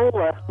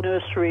smaller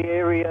nursery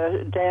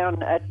area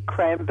down at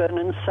Cranbourne,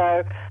 and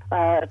so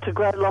to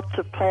grow lots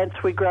of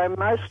plants, we grow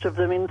most of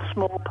them in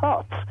small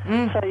pots.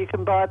 So you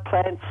can buy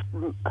plants,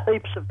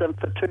 heaps of them,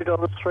 for $2,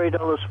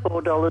 $3,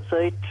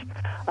 $4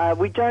 each.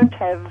 We don't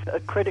have a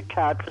credit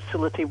card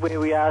facility where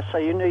we are, so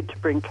you need to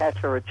bring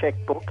cash or a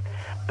chequebook.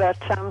 But,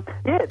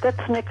 yeah,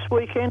 that's next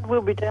weekend.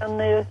 We'll be down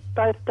there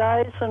both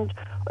days, and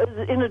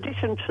in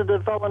addition to the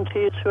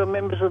volunteers who are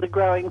members of the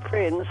Growing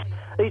Friends,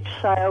 each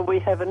sale we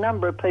have a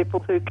number of people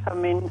who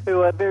come in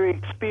who are very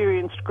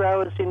experienced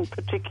growers in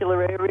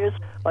particular areas.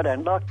 I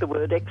don't like the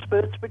word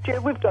experts, but yeah,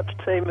 we've got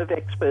a team of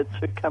experts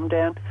who come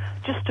down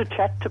just to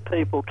chat to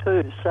people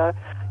too. So,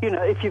 you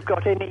know, if you've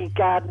got any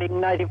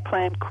gardening native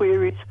plant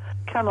queries,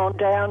 come on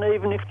down,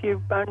 even if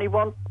you only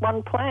want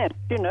one plant.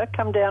 You know,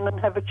 come down and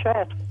have a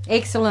chat.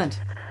 Excellent.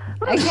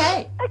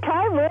 Okay.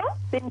 Okay, well,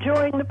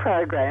 enjoying the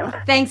program.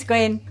 Thanks,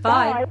 Gwen.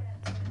 Bye.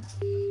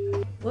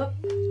 Whoop.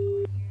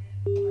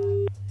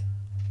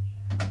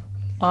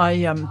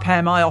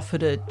 Pam, I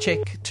offered a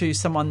cheque to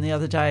someone the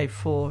other day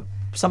for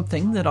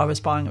something that I was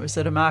buying. It was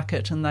at a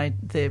market, and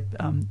their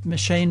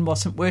machine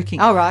wasn't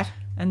working. All right.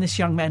 And this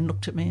young man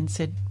looked at me and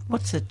said,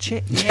 "What's a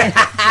cheque?"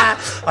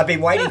 I've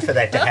been waiting for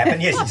that to happen.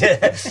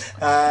 Yes,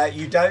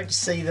 you don't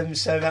see them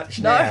so much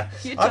now.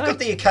 You I've don't. got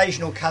the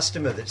occasional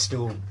customer that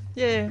still.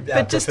 Yeah,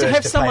 but just to prefers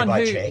have to someone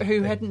pay by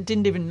who cheque,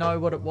 didn't even know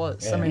what it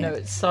was. Yeah. I mean,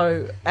 it's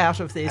so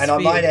out of their And I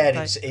sphere. might add,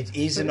 it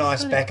is a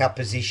nice backup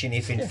position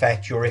if, in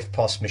fact, your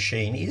FPOS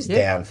machine is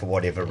down for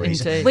whatever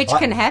reason. Indeed. Which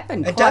can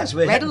happen It quite does.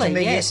 It happened readily, to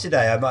me yes.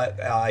 yesterday.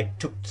 I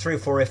took 3 or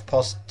 4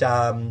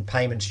 FPOS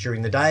payments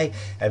during the day,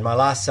 and my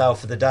last sale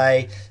for the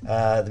day,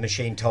 the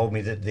machine told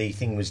me that the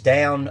thing was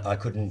down. I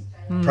couldn't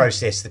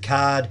process the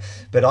card,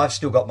 but I've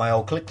still got my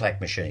old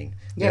click-clack machine.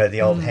 You know,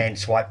 the old hand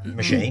swipe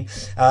machine.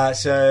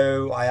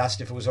 So I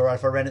asked if it was all right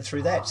if I ran it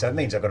through that. So it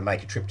means I've got to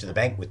make a trip to the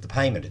bank with the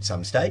payment at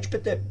some stage,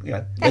 but at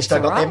least I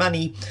got their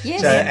money.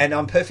 Yes. So, and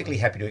I'm perfectly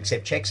happy to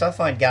accept cheques. I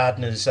find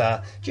gardeners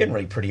are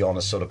generally pretty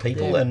honest sort of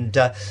people, and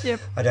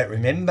I don't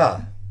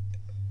remember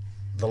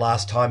the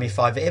last time if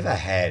I've ever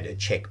had a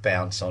cheque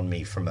bounce on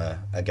me from a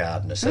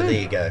gardener. So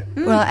there you go.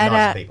 Well,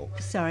 at people.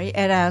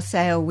 at our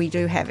sale we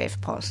do have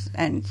FPOS,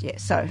 and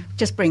so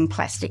just bring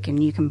plastic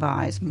and you can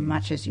buy as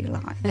much as you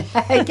like.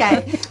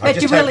 Okay. But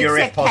just you will hope your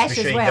accept FPOS cash as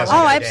machine well. doesn't Oh,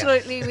 go down.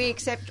 absolutely. We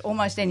accept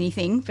almost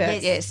anything,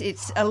 but yes,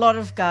 it's a lot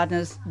of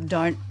gardeners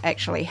don't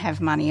actually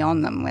have money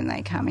on them when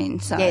they come in.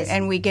 So, Yes.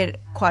 and we get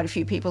quite a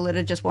few people that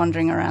are just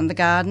wandering around the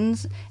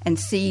gardens and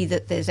see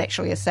that there's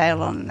actually a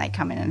sale on, and they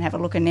come in and have a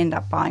look and end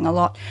up buying a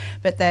lot,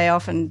 but they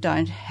often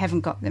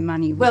haven't got their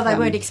money with Well, they them.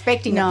 weren't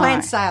expecting the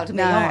plant sale to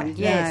be on.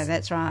 Yes. No,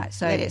 that's right.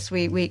 So yes,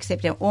 we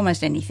accept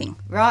almost anything.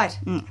 Right.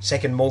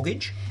 Second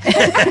mortgage.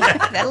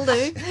 That'll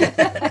do.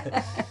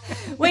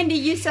 Wendy,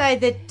 you say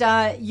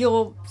that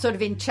you're sort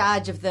of in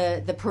charge of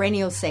the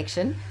perennial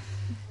section.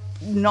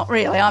 Not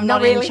really. I'm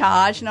not really? in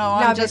charge. No,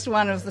 I'm but- just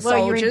one of the well,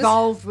 soldiers. you're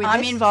involved with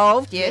I'm it.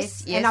 involved,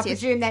 yes. And I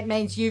presume that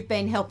means you've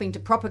been helping to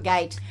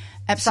propagate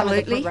some of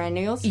Absolutely. the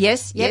perennials.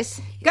 Yes, Yep.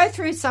 yes. Go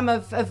through some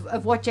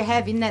of what you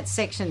have in that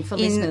section for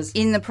listeners.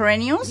 In the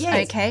perennials?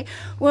 Yes. Okay.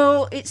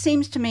 Well, it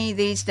seems to me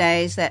these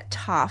days that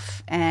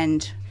tough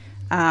and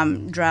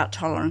drought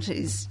tolerant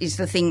is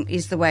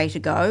the way to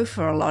go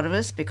for a lot of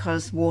us,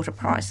 because water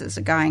prices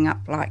are going up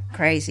like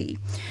crazy.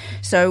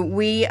 So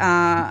we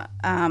are,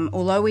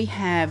 although we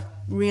have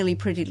really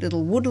pretty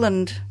little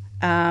woodland,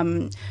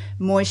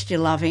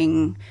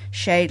 moisture-loving,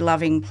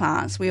 shade-loving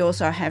plants, we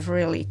also have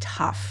really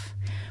tough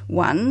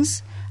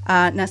ones.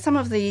 Now, some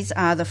of these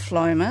are the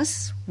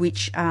Phlomis,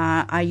 which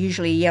are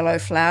usually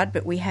yellow-flowered,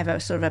 but we have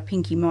a sort of a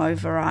pinky mauve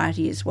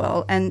variety as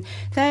well. And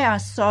they are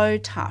so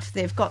tough.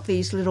 They've got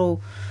these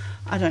little,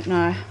 I don't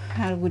know,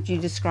 how would you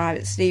describe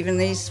it, Stephen?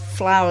 These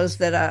flowers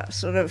that are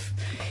sort of...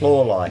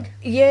 Claw-like.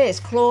 Yes,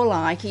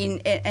 claw-like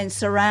and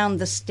surround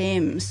the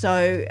stem.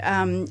 So,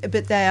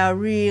 but they are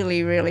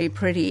really, really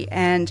pretty,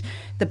 and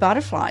the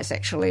butterflies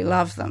actually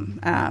love them.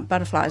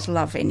 Butterflies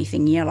love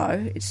anything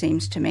yellow, it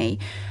seems to me.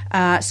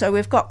 So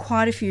we've got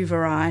quite a few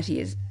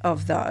varieties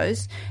of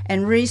those.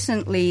 And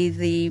recently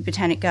the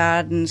Botanic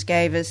Gardens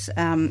gave us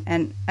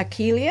an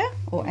Achillea,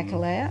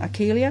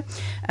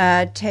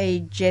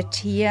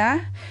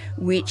 Tagetia,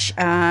 which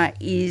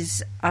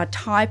is a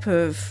type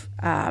of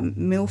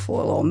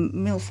milfoil or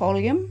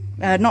milfolium.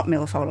 Not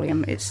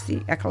milfolium, it's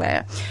the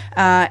Achillea.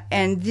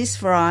 And this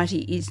variety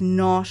is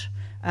not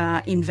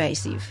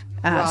invasive.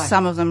 Right.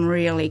 Some of them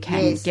really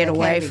can get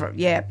away from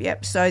it.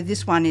 Yep. So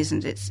this one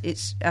isn't.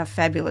 It's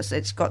fabulous.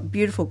 It's got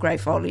beautiful grey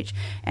foliage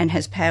and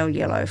has pale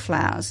yellow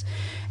flowers.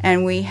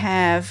 And we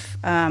have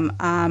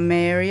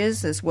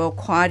armarias as well,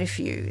 quite a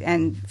few.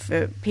 And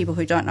for people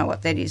who don't know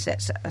what that is,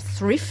 that's a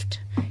thrift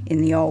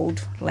in the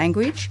old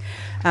language.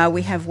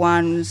 We have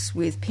ones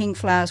with pink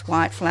flowers,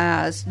 white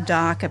flowers,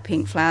 darker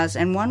pink flowers,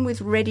 and one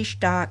with reddish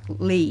dark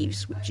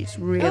leaves, which is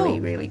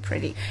really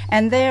pretty.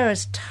 And they're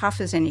as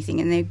tough as anything,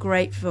 and they're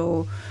great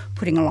for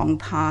putting along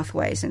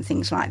pathways and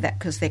things like that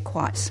because they're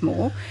quite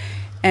small.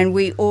 And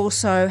we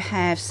also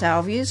have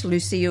salvias,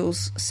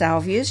 Lucille's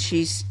salvias.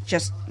 She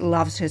just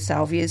loves her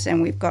salvias,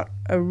 and we've got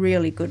a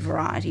really good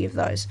variety of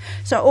those.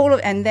 So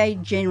and they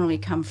generally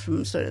come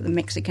from sort of the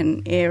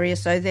Mexican area,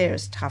 so they're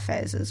as tough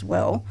as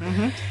well.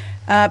 Mm-hmm.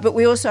 But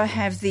we also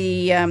have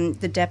the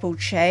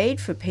dappled shade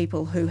for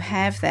people who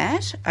have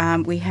that.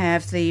 We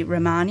have the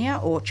Romania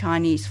or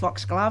Chinese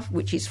foxglove,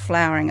 which is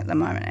flowering at the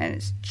moment, and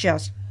it's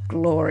just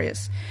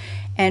glorious.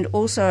 And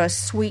also a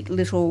sweet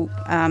little,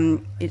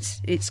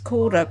 it's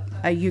called a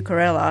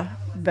Eucharella,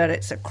 but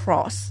it's a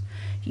cross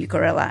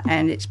Eucharella,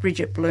 and it's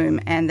Bridget Bloom,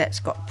 and that's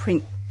got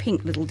pink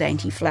little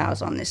dainty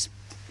flowers on this,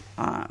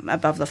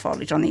 above the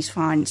foliage on these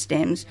fine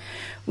stems.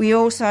 We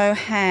also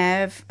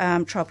have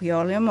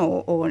Tropiolium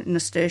or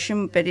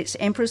Nasturtium, but it's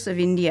Empress of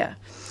India,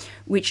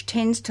 which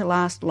tends to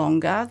last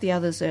longer. The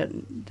others are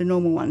the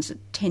normal ones that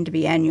tend to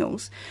be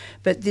annuals,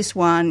 but this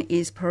one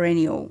is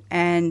perennial,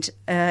 and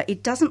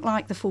it doesn't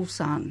like the full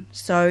sun.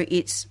 So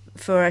it's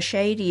for a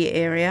shady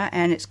area,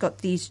 and it's got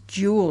these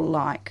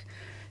jewel-like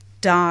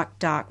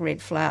dark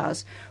red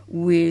flowers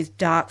with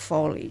dark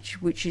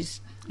foliage, which is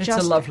it's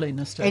a lovely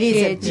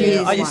nasturtium. It is.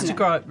 I used to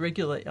grow it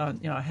regularly.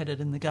 I had it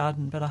in the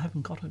garden, but I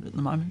haven't got it at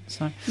the moment.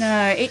 So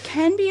no, it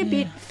can be a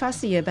bit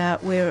fussy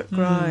about where it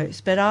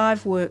grows. But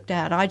I've worked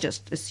out. I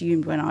just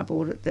assumed when I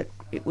bought it that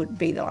it would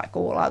be like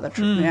all other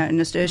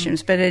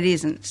nasturtiums, but it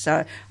isn't.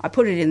 So I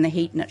put it in the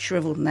heat and it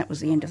shriveled, and that was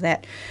the end of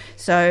that.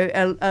 So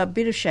a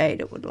bit of shade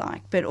it would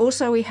like. But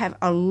also we have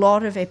a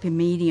lot of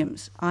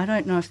epimediums. I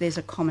don't know if there's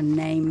a common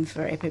name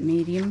for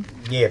epimedium.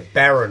 Yeah,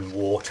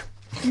 barrenwort.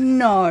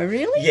 No,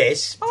 really?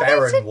 Yes,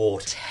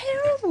 barrenwort.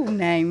 Terrible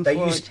name for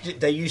it.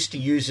 They used to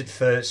use it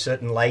for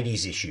certain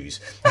ladies' issues.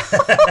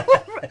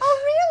 Oh,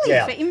 really?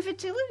 Yeah. For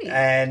infertility?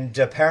 And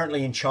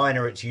apparently in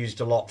China it's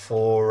used a lot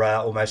for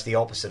almost the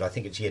opposite. I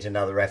think it's yet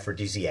another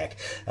aphrodisiac.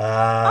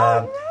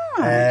 Right.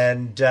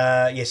 And,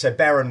 so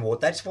barrenwort.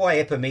 That's why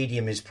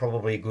epimedium is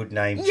probably a good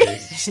name to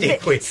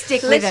stick with.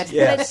 Stick with it.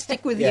 Yeah. Let's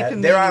stick with the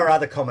epimedium. There are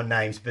other common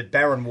names, but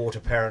barrenwort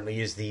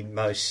apparently is the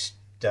most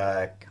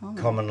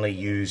commonly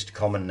used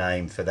common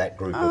name for that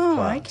group of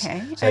plants.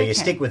 Okay. So you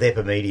stick with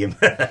epimedium.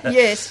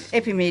 Yes,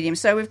 epimedium.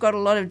 So we've got a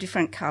lot of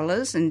different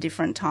colours and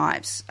different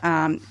types.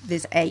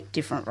 There's 8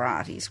 different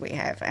varieties we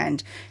have,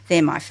 and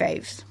they're my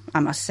faves, I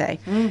must say.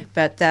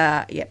 But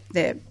they're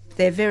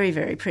very,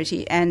 very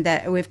pretty, and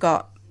we've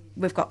got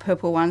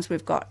purple ones.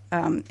 We've got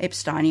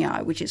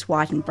Epsteinii, which is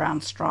white and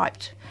brown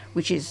striped,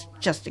 which is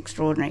just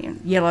extraordinary.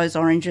 And yellows,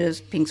 oranges,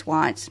 pinks,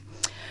 whites.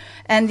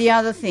 And the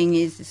other thing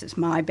is, this is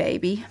my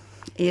baby,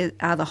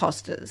 are the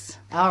hostas.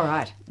 All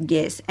right.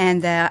 Yes,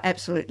 and they are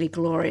absolutely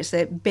glorious.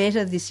 They're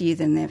better this year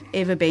than they've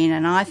ever been,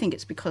 and I think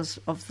it's because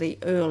of the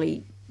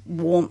early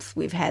warmth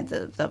we've had.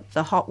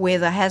 The hot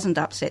weather hasn't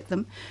upset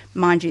them.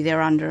 Mind you,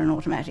 they're under an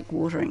automatic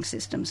watering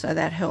system, so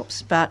that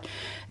helps. But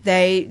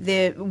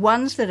they're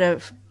ones that are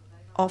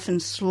often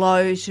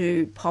slow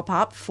to pop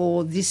up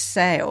for this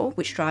sale,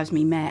 which drives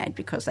me mad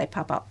because they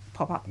pop up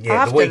after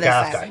the week the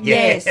after. sale.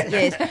 Yeah.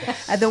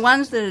 Yes. The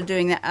ones that are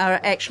doing that are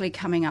actually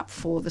coming up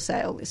for the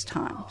sale this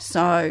time.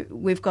 So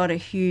we've got a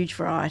huge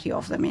variety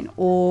of them in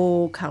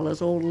all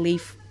colours, all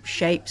leaf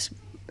shapes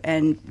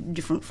and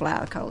different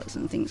flower colours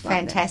and things like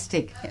that.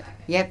 Fantastic.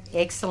 Yep,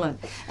 excellent.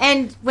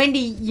 And Wendy,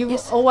 you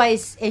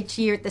always, each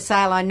year at the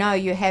sale, I know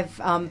you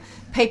have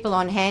people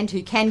on hand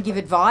who can give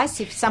advice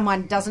if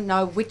someone doesn't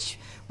know which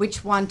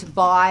one to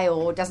buy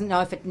or doesn't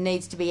know if it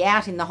needs to be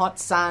out in the hot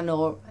sun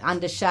or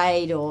under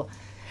shade or...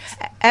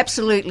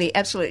 Absolutely.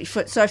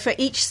 So for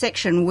each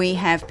section, we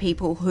have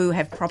people who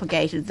have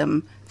propagated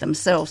them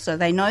themselves, so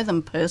they know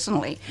them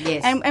personally.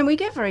 Yes. And we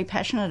get very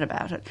passionate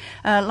about it.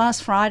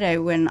 Last Friday,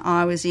 when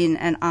I was in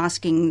and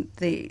asking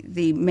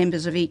the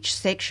members of each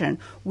section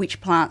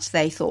which plants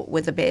they thought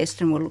were the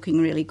best and were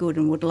looking really good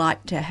and would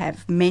like to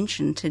have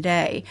mentioned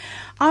today,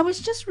 I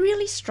was just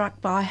really struck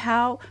by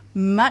how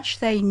much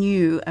they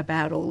knew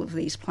about all of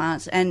these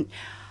plants and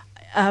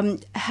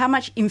how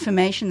much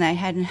information they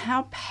had and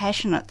how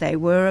passionate they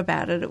were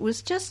about it.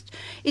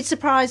 It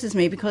surprises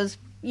me because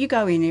you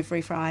go in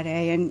every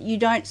Friday and you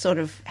don't sort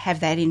of have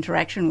that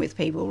interaction with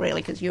people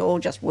really because you're all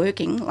just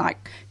working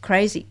like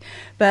crazy.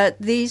 But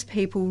these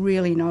people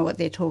really know what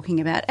they're talking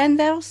about, and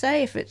they'll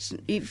say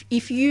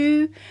if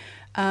you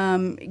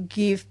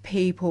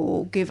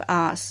give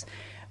us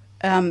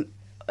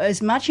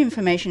as much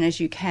information as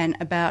you can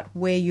about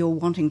where you're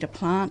wanting to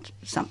plant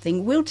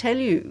something, we'll tell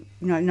you,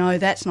 no,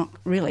 that's not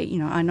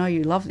really, I know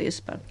you love this,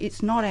 but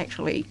it's not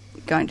actually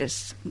going to,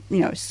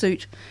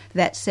 suit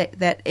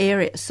that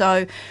area.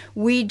 So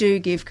we do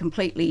give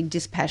completely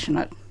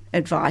dispassionate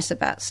advice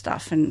about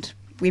stuff, and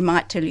we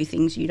might tell you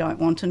things you don't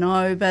want to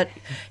know, but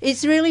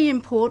it's really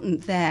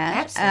important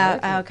that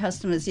our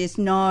customers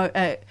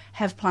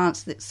have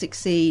plants that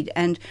succeed.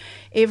 And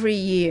every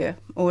year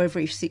or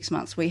every 6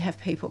 months we have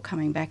people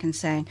coming back and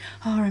saying,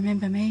 oh,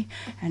 remember me?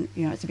 And,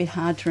 it's a bit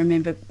hard to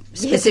remember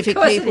specific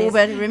people,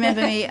 but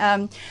remember me,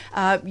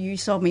 you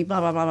sold me blah,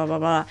 blah, blah, blah, blah,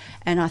 blah.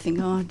 And I think,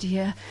 oh,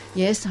 dear,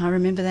 yes, I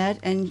remember that.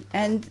 And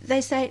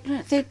they say,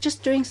 they're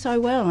just doing so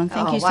well, and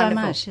thank you so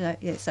much.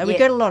 So we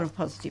get a lot of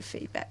positive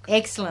feedback.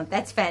 Excellent.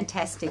 That's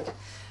fantastic.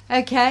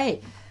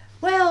 Okay.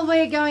 Well,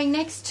 we're going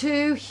next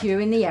to Hugh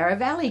in the Yarra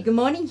Valley. Good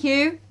morning,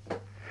 Hugh.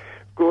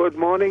 Good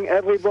morning,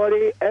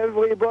 everybody.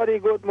 Everybody,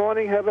 good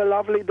morning. Have a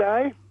lovely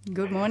day.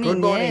 Good morning. Good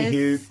morning,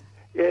 Hugh.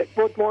 Yeah,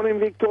 good morning,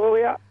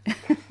 Victoria.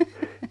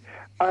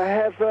 I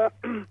have,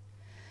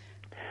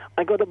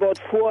 I got about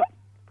 4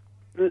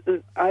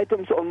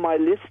 items on my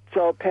list,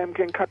 so Pam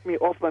can cut me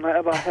off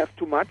whenever I have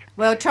too much.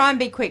 Well, try and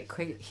be quick,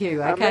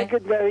 Hugh, okay? I'll make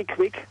it very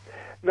quick.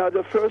 Now,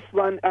 the first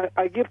one,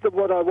 I give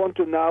what I want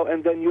to now,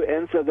 and then you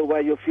answer the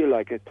way you feel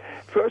like it.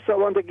 First, I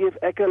want to give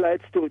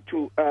accolades to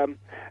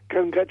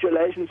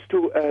congratulations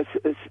to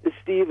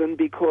Stephen,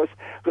 because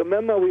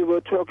remember we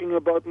were talking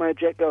about my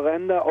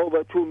jacaranda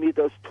over 2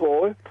 meters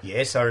tall.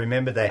 Yes, I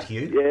remember that,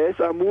 Hugh. Yes,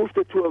 I moved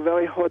it to a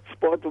very hot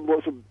spot. It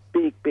was a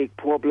big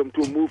problem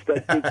to move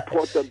that big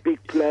pot, a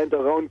big plant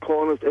around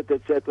corners,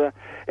 etc.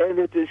 And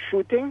it is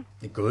shooting.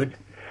 Good.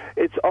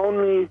 It's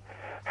only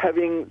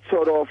having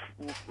sort of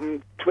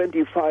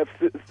 25,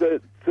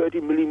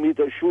 30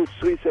 millimeter shoots,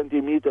 3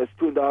 centimeters,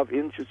 2.5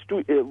 inches,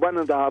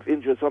 1.5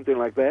 inches, something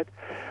like that.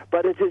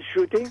 But it is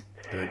shooting.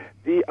 Good.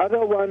 The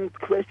other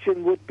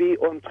question would be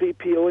on 3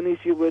 peonies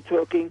you were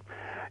talking.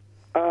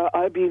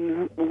 I've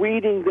been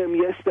weeding them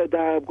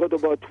yesterday. I've got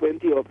about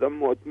 20 of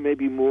them, or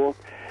maybe more.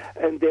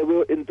 And they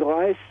were in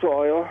dry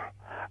soil.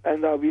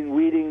 And I've been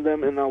weeding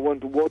them, and I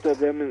want to water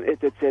them, and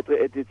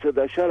etc.,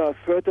 etc. Shall I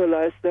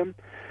fertilize them?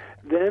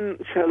 Then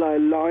shall I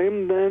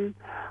lime them?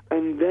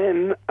 And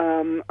then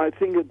I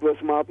think it was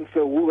Martin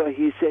Verruger,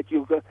 he said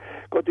you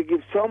got to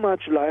give so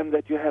much lime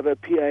that you have a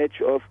pH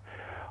of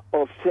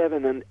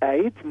 7 and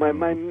 8. My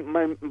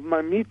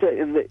meter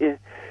in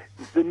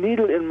the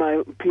needle in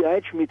my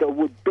pH meter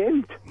would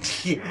bend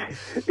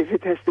if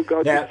it has to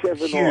go now, to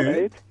 7 Hugh, or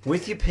 8.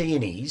 With your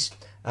peonies,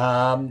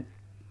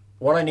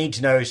 what I need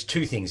to know is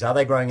 2 things. Are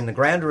they growing in the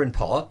ground or in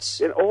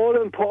pots? All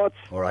in pots.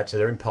 All right, so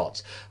they're in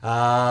pots.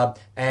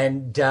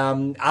 And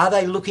are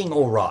they looking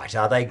all right?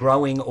 Are they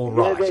growing all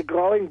right? Yeah, they're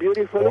growing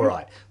beautifully. All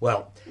right.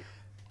 Well,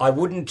 I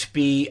wouldn't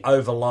be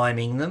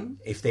over-liming them.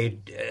 If they're,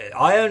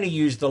 I only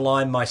use the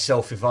lime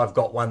myself if I've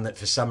got one that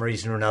for some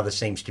reason or another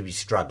seems to be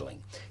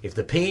struggling. If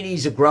the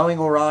peonies are growing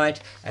all right,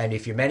 and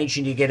if you're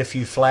managing to get a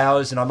few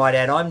flowers, and I might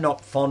add, I'm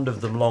not fond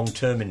of them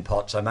long-term in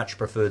pots. I much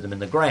prefer them in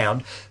the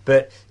ground.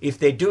 But if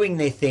they're doing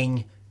their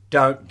thing,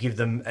 don't give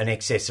them an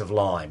excess of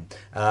lime.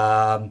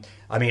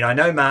 I mean, I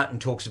know Martin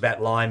talks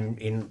about lime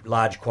in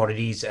large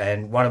quantities,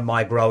 and one of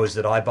my growers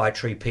that I buy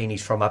tree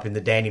peonies from up in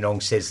the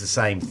Dandenong says the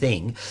same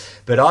thing.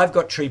 But I've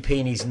got tree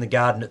peonies in the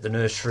garden at the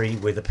nursery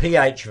with a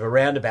pH of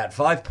around about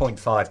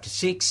 5.5 to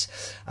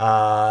 6.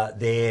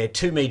 They're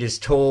 2 metres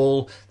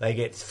tall. They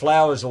get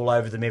flowers all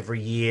over them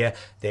every year.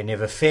 They're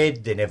never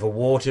fed, they're never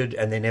watered,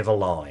 and they're never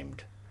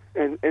limed.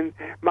 And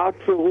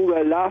Martin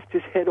Verruger laughed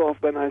his head off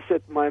when I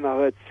said mine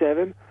are at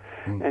 7.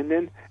 And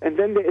then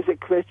there is a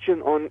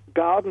question on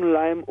garden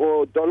lime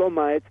or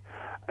dolomite,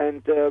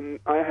 and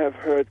I have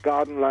heard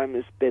garden lime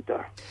is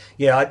better.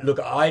 Yeah, look,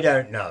 I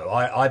don't know.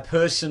 I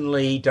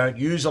personally don't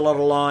use a lot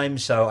of lime,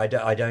 so I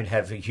don't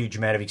have a huge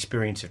amount of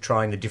experience of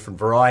trying the different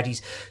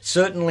varieties.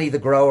 Certainly the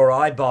grower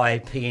I buy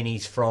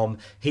peonies from,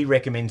 he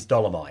recommends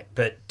dolomite,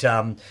 but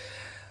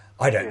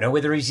I don't know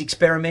whether he's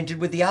experimented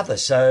with the other,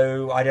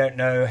 so I don't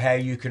know how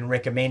you can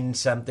recommend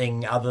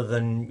something other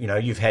than,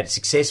 you've had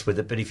success with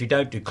it, but if you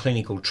don't do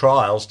clinical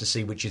trials to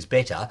see which is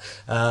better,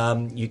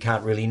 you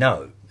can't really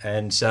know.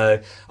 And so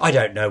I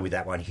don't know with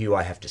that one, Hugh,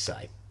 I have to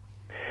say.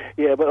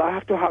 Yeah, but I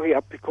have to hurry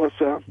up because...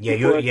 you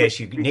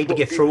need to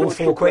get through all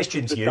 4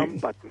 questions, Hugh.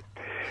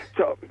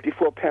 So,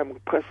 before Pam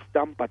press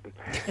dump button.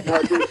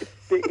 Now,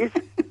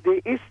 there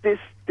is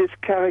this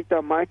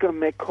character, Michael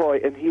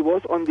McCoy, and he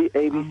was on the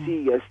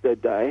ABC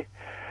yesterday,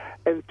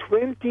 and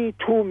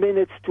 22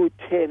 minutes to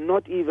 10,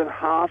 not even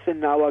half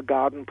an hour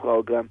garden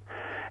program.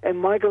 And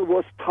Michael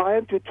was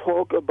trying to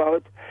talk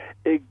about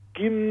a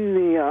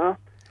Gymnea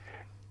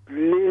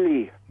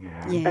lily.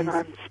 Yes. And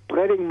I'm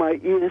spreading my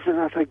ears, and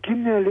I was like,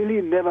 Gymnea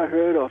lily, never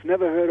heard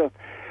of.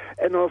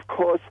 And of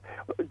course,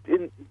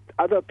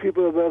 other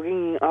people were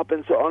ringing up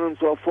and so on and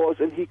so forth,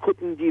 and he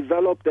couldn't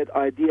develop that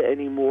idea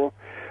anymore.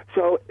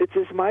 So it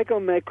is Michael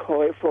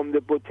McCoy from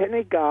the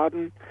Botanic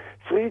Garden.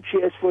 3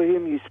 cheers for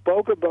him. He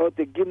spoke about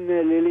the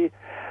Gymnea lily,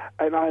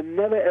 and I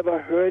never ever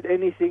heard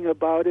anything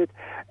about it.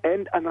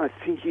 And I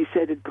think he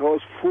said it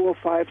grows 4,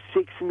 5,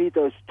 6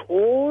 meters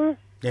tall.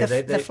 Yeah,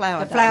 the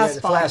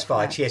flower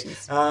spikes,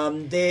 yes.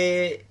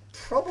 They're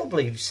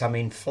probably some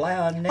in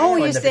flower now Oh,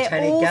 yes, in the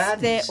Botanic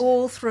Gardens. They're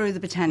all through the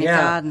Botanic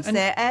Gardens. And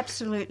they're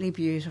absolutely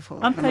beautiful.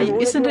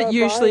 Isn't it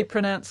usually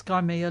pronounced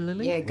Gymnea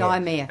lily? Yeah,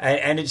 Gymnea.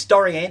 And it's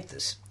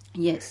Dorianthus.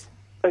 Yes.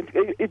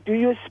 Do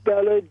you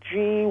spell it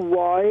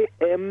Gymnei?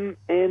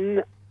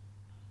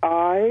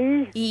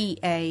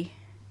 EA.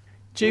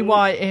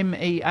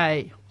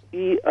 Gymea.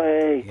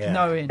 EA. Yeah.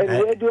 No N. And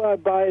where do I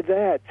buy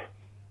that?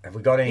 Have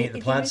we got any at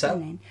the plant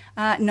sale?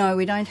 No,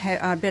 we don't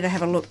have. I'd better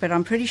have a look, but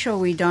I'm pretty sure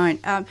we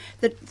don't.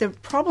 The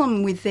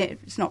problem with that,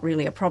 it's not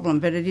really a problem,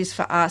 but it is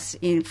for us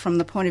from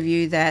the point of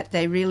view that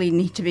they really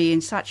need to be in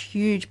such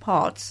huge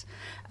pots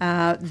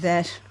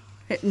that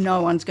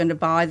no one's going to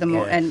buy them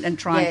and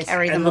try and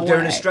carry them and look, away. they're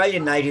an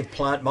Australian native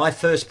plant. My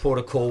first port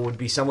of call would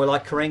be somewhere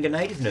like Karanga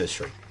Native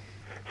Nursery.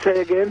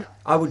 Say again?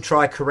 I would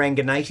try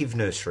Karanga Native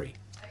Nursery.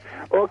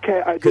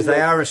 Okay, because they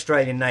are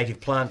Australian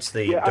native plants,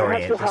 the Dorianthus. I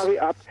have to hurry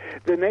up.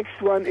 The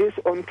next one is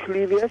on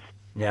Clevias.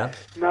 Yeah.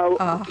 Now,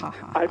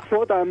 I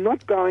thought I'm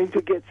not going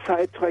to get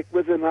sidetracked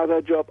with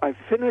another job. I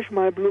finish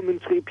my blooming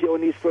tree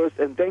peonies first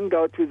and then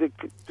go to the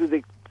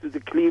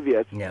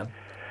Clevias. Yeah.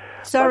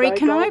 Sorry,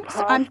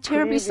 I'm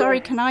terribly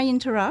sorry, can I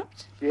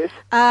interrupt? Yes.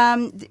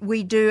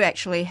 We do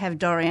actually have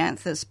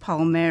Dorianthus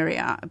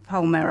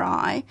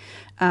palmeri.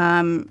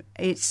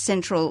 It's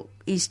Central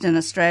Eastern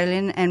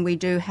Australian, and we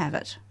do have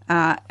it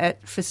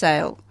for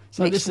sale.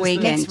 So next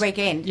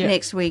weekend. Yeah.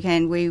 Next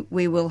weekend, we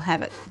will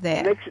have it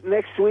there.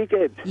 Next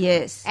weekend?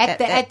 Yes.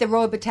 At the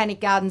Royal Botanic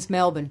Gardens,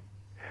 Melbourne.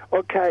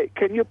 Okay,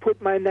 can you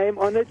put my name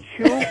on it,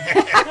 Hugh?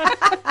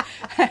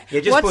 Yeah,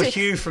 just put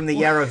Hugh from the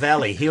Yarra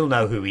Valley. He'll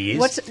know who he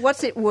is.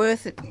 What's it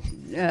worth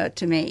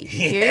to me,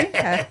 Hugh?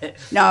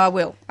 No, I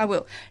will.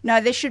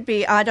 No, there should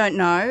be, I don't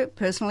know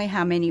personally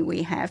how many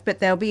we have, but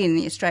they'll be in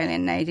the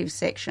Australian native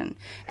section.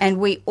 And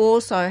we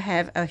also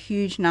have a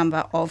huge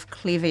number of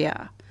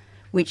Clivia,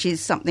 which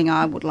is something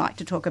I would like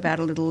to talk about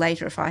a little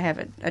later if I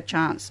have a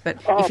chance. But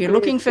if you're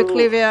looking for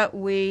Clivia,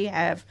 we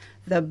have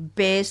the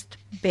best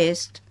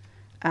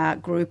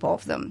group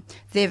of them.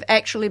 They've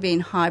actually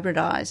been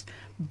hybridised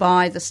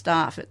by the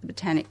staff at the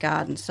Botanic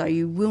Garden, so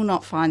you will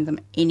not find them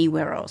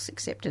anywhere else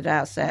except at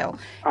our sale.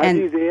 I'll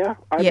be there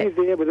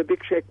with a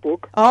big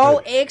checkbook.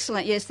 Oh,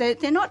 excellent. Yes,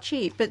 they're not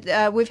cheap,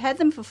 but we've had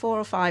them for 4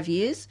 or 5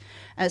 years.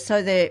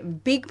 So they're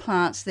big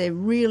plants. They're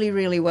really,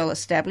 really well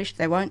established.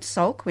 They won't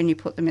sulk when you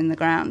put them in the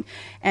ground.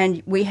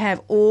 And we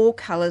have all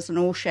colours and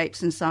all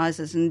shapes and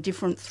sizes and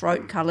different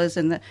throat colours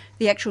and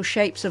the actual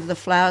shapes of the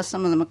flowers.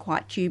 Some of them are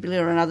quite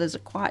tubular and others are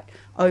quite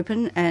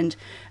open, and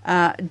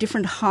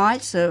different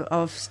heights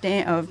of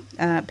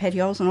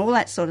petioles and all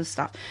that sort of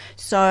stuff.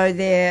 So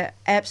they're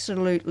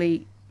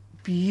absolutely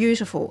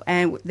beautiful,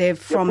 and they're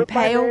from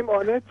pale.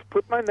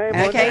 Put my name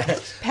on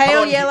it.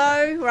 Pale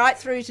yellow right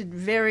through to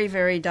very,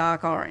 very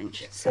dark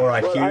orange. All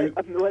right, Hugh.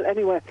 Well,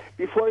 anyway,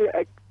 before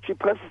she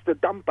presses the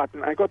dump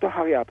button, I got to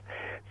hurry up.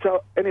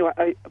 So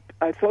anyway,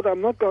 I thought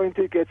I'm not going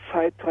to get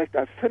sidetracked.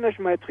 I finished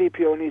my tree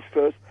peonies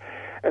first,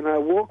 and I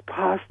walked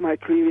past my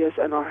Clevias,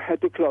 and I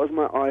had to close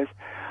my eyes.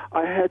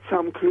 I had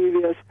some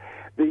Clevias,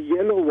 the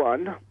yellow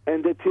one,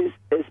 and it is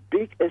as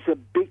big as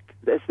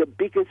the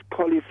biggest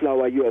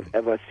cauliflower you have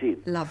ever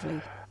seen.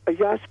 Lovely.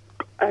 Yes,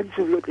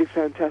 absolutely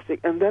fantastic.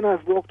 And then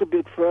I've walked a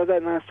bit further,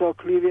 and I saw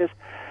Clevias,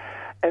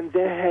 and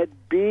they had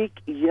big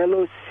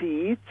yellow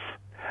seeds.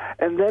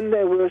 And then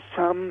there were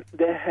some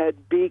that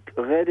had big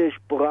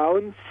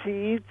reddish-brown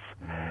seeds,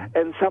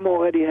 and some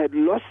already had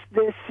lost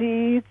their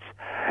seeds.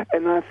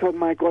 And I thought,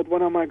 my God,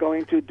 what am I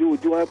going to do?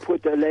 Do I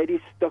put a lady's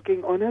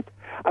stocking on it?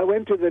 I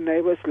went to the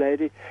neighbor's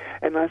lady,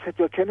 and I said,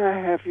 well, can I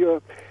have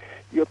your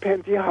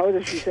pantyhose?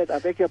 And she said, I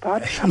beg your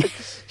pardon?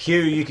 Hugh,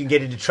 you can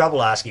get into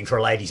trouble asking for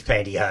a lady's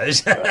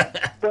pantyhose.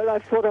 Well, I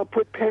thought I'd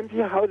put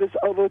pantyhoses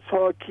over it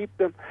so I'll keep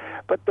them.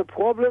 But the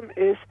problem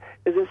is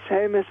the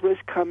same as with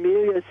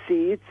camellia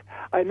seeds.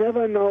 I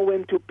never know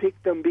when to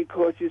pick them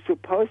because you're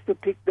supposed to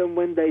pick them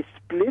when they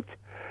split,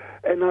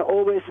 and I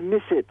always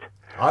miss it.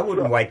 I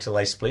wouldn't wait till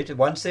they split.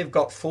 Once they're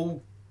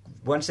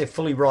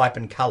fully ripe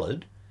and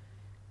coloured,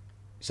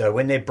 so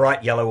when they're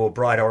bright yellow or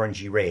bright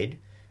orangey red,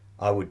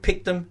 I would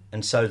pick them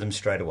and sow them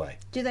straight away.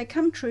 Do they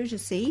come true to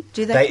seed?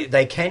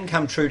 They can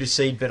come true to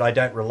seed, but I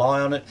don't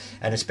rely on it.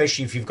 And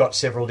especially if you've got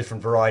several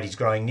different varieties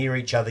growing near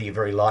each other, you're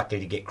very likely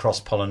to get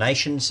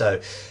cross-pollination.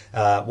 So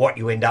what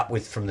you end up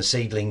with from the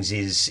seedlings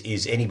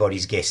is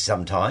anybody's guess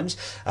sometimes.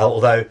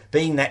 Although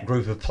being that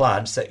group of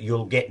plants, that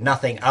you'll get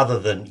nothing other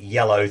than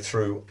yellow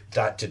through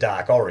to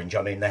dark orange.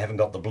 I mean, they haven't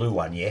got the blue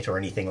one yet or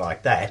anything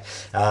like that.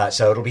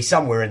 So it'll be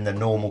somewhere in the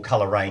normal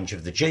colour range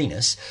of the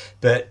genus.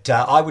 But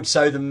I would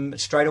sow them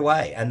straight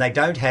away. And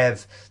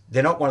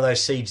they're not one of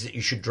those seeds that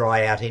you should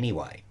dry out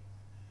anyway.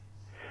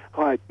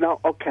 Right. Now,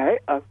 okay,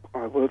 I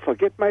will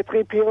forget my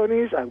 3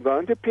 peonies. I'm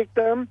going to pick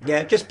them.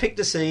 Yeah, just pick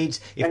the seeds.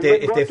 If And they're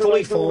then what if they're do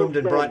I fully do formed with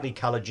and them? brightly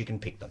coloured, you can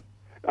pick them.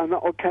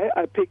 Okay,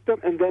 I pick them,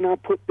 and then I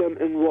put them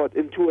in what?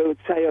 Into,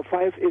 say, a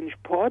 5-inch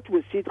pot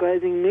with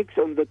seed-raising mix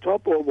on the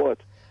top, or what?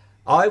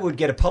 I would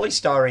get a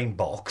polystyrene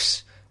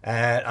box,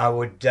 and I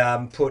would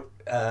put,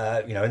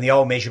 in the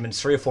old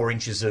measurements, 3 or 4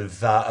 inches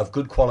of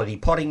good quality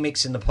potting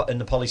mix in the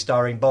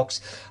polystyrene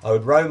box. I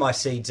would row my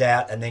seeds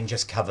out and then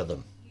just cover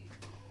them.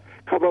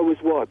 Cover with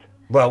what?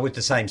 Well, with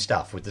the same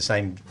stuff, with the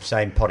same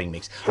potting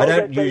mix. So I don't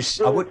that they use.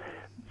 I still- would.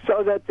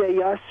 So that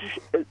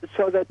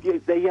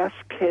the yash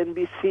can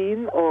be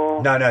seen,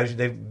 or No,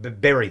 they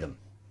bury them.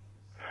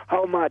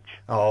 how much?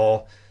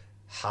 Oh,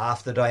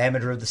 half the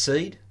diameter of the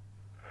seed.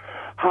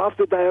 Half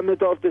the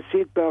diameter of the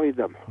seed, bury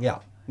them. Yeah,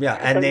 and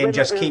And then then,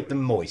 just keep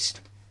them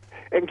moist.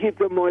 And keep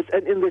them moist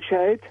and in the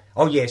shade?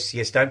 Oh, yes,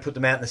 don't put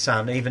them out in the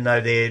sun, even though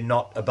they're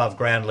not above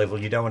ground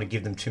level. You don't want to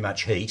give them too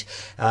much heat.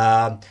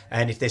 And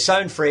if they're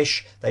sown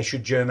fresh, they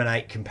should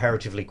germinate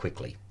comparatively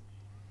quickly.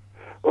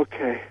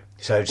 Okay.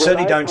 So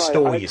certainly don't I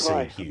store your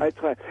try. seed, Hugh. I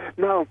try.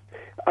 Now,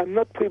 I'm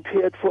not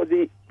prepared for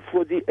the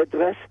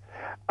address.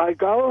 I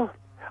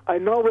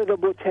know where the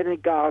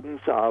Botanic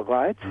Gardens are,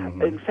 right?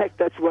 Mm-hmm. In fact,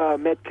 that's where I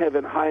met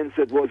Kevin Hines.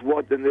 It was,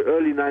 in the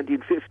early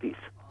 1950s,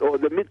 or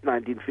the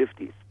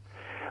mid-1950s,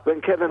 when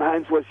Kevin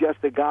Hines was just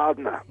a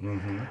gardener.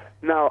 Mm-hmm.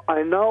 Now,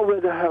 I know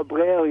where the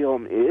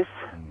herbarium is,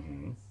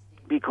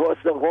 because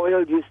the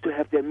Royal used to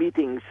have their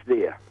meetings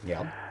there.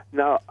 Yeah.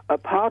 Now,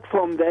 apart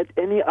from that,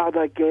 any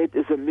other gate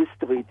is a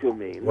mystery to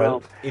me. Well,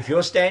 Now, if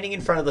you're standing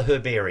in front of the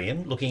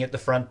herbarium, looking at the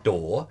front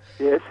door,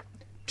 yes?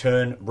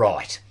 turn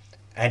right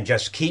and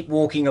just keep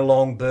walking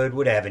along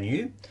Birdwood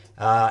Avenue.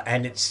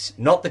 And it's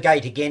not the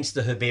gate against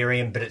the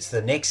herbarium, but it's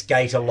the next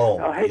gate along.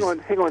 Now, hang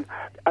on.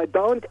 I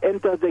don't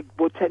enter the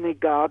Botanic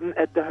Garden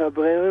at the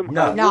herbarium.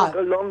 No. I No. walk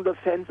along the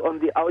fence on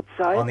the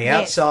outside. On the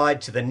Yes.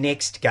 outside to the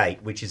next gate,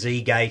 which is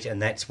E gate,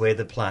 and that's where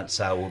the plant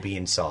sale will be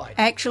inside.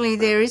 Actually,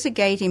 there is a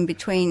gate in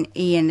between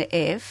E and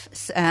F.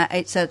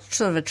 It's a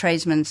sort of a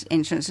tradesman's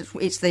entrance.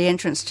 It's the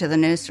entrance to the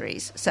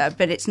nurseries.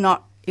 But it's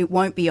not. It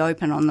won't be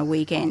open on the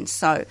weekends.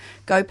 So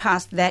go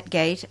past that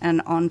gate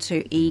and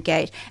onto E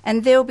gate,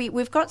 and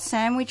we've got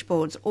sandwich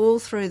boards all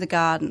through the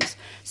gardens.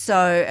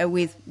 So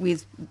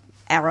with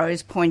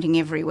arrows pointing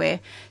everywhere.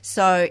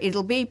 So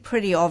it'll be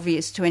pretty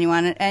obvious to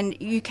anyone, and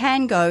you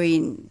can go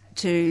in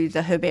to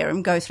the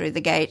herbarium, go through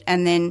the gate,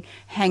 and then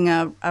hang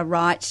a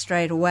right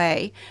straight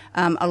away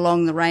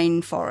along the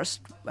rainforest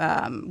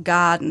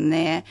garden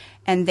there,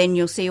 and then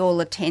you'll see all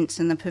the tents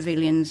and the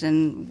pavilions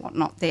and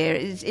whatnot there.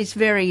 It's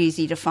very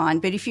easy to find.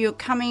 But if you're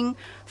coming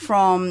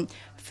from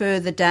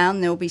further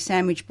down, there'll be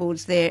sandwich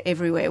boards there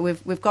everywhere.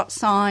 We've got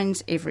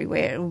signs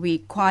everywhere. It'll be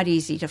quite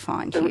easy to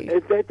find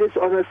you. That is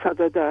on a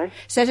Saturday.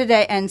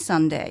 Saturday and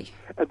Sunday.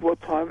 At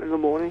what time in the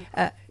morning?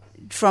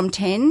 From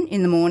 10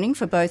 in the morning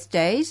for both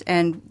days,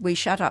 and we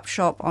shut up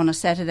shop on a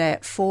Saturday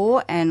at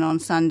 4 and on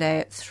Sunday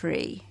at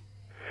 3.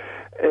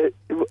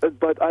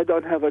 But I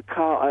don't have a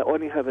car. I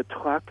only have a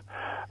truck.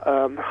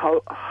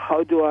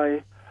 How do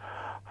I?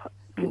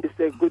 Is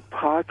there good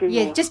parking?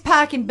 Yeah, or- just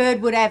park in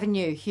Birdwood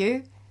Avenue,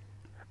 Hugh.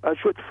 I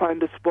should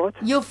find a spot.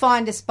 You'll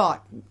find a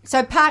spot.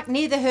 So park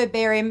near the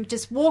herbarium.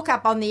 Just walk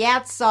up on the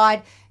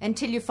outside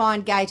until you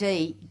find gate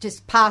E,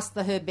 just past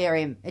the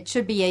herbarium. It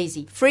should be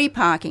easy. Free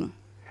parking.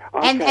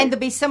 And Okay. there'll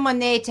be someone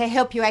there to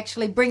help you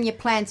actually bring your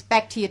plants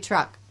back to your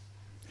truck.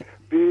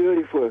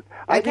 Beautiful.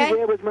 I'll Okay. be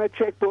there with my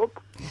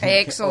checkbook.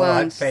 Excellent.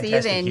 All right, See you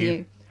fantastic, then, Hugh.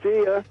 you.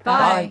 See ya.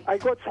 Bye. I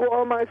got through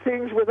all my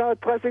things without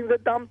pressing the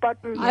dump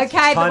button.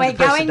 Okay, but Time we're to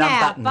press the going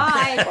dump now.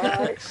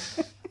 button.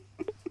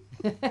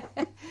 Bye.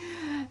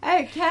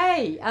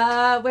 Okay,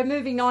 we're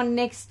moving on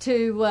next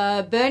to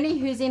Bernie,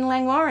 who's in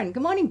Langwarrin.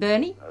 Good morning,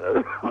 Bernie.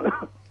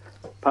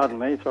 Pardon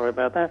me, sorry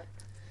about that.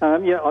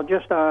 I'll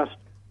just ask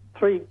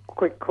 3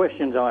 quick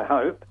questions, I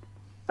hope.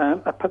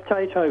 A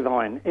potato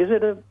vine, is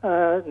it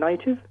a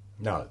native?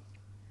 No.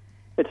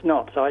 It's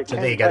not, so it So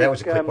can there you go, that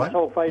was a quick one.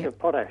 sulphate of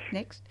potash.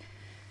 Next.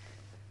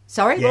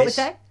 Sorry, what was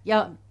Yes. that?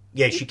 Yeah.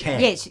 Yes, you can.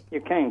 Yes.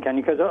 You can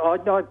you? Because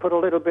I put a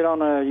little bit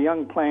on a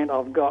young plant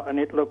I've got and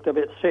it looked a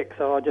bit sick,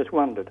 so I just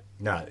wondered.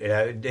 No,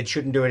 it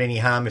shouldn't do it any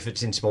harm if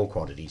it's in small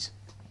quantities.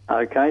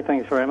 Okay,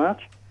 thanks very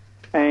much.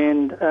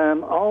 And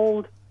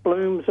old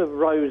blooms of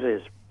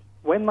roses,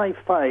 when they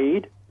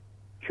fade,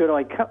 should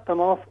I cut them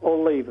off or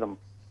leave them?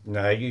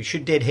 No, you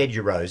should deadhead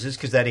your roses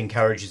because that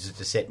encourages it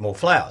to set more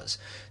flowers.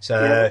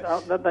 So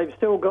They've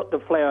still got the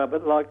flower,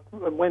 but like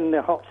when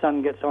the hot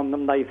sun gets on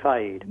them, they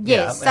fade.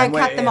 Yes, so and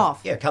cut them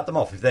off. Yeah, cut them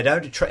off. If they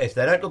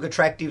don't look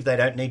attractive, they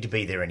don't need to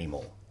be there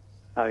anymore.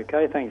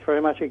 Okay, thanks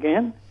very much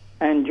again.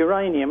 And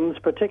geraniums,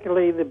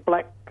 particularly the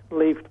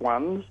black-leafed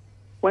ones,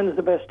 when's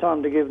the best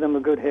time to give them a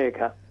good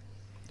haircut?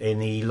 In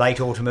the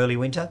late autumn, early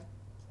winter?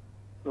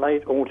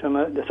 Late autumn,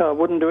 so I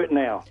wouldn't do it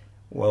now.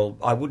 Well,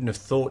 I wouldn't have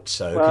thought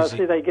so. Well, 'cause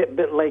see, they get a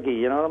bit leggy,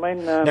 you know what I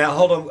mean? now,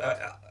 hold on.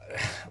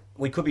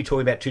 We could be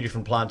talking about 2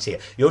 different plants here.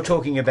 You're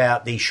talking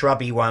about the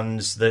shrubby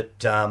ones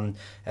that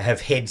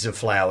have heads of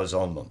flowers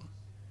on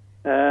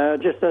them.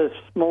 Just a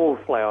small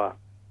flower.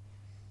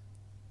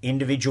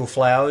 individual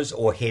flowers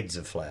or heads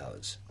of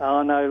flowers?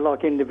 Oh, no,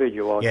 like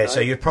individual, I'd Yeah, say. so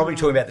you're probably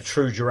talking about the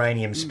true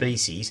geranium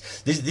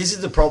species. This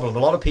is the problem. A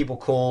lot of people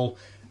call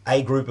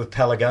a group of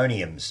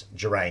pelargoniums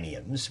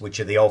geraniums,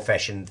 which are the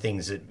old-fashioned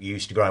things that you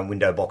used to grow in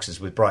window boxes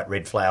with bright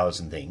red flowers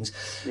and things.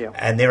 Yeah.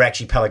 And they're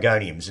actually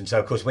pelargoniums. And so,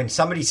 of course, when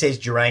somebody says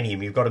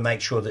geranium, you've got to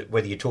make sure that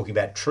whether you're talking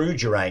about true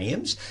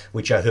geraniums,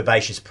 which are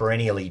herbaceous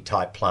perennially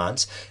type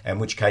plants, in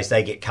which case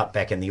they get cut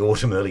back in the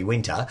autumn, early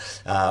winter,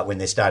 when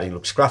they're starting to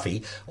look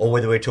scruffy, or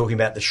whether we're talking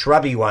about the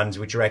shrubby ones,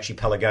 which are actually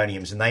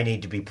pelargoniums, and they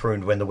need to be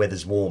pruned when the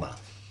weather's warmer.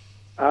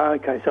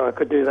 Okay, so I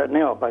could do that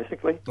now,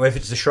 basically. Well, if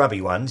it's the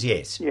shrubby ones,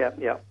 yes. Yeah.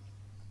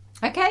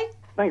 Okay.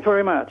 Thanks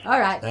very much. All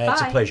right.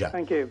 It's bye. a pleasure.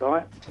 Thank you.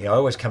 Bye. Yeah, I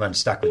always come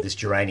unstuck with this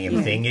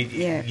geranium thing.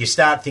 You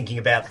start thinking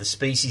about the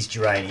species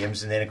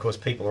geraniums, and then, of course,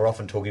 people are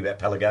often talking about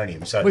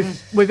pelargoniums. So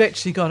We've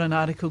actually got an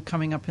article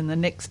coming up in the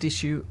next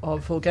issue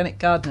of Organic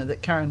Gardener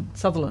that Karen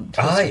Sutherland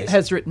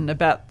has written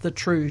about the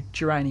true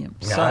geranium.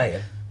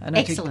 And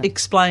it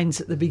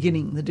explains at the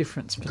beginning the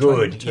difference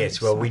between the two.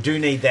 Yes. Well, we do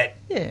need that.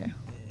 Yeah.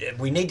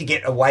 We need to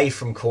get away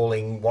from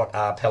calling what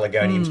are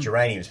pelargoniums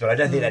geraniums, but I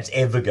don't think that's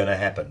ever going to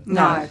happen.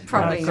 No,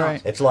 probably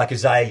not. It's like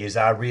azaleas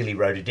are really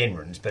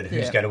rhododendrons, but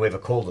who's going to ever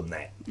call them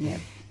that? Yeah.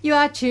 You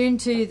are tuned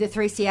to the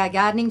 3CR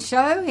Gardening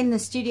Show. In the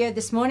studio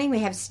this morning we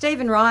have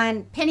Stephen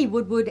Ryan, Penny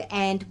Woodward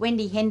and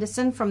Wendy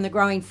Henderson from the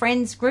Growing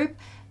Friends group.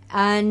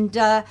 And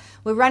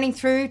we're running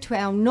through to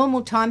our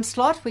normal time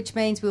slot, which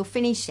means we'll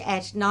finish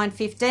at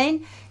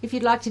 9:15. If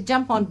you'd like to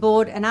jump on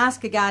board and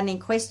ask a gardening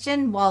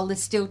question while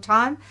there's still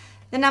time,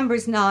 the number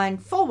is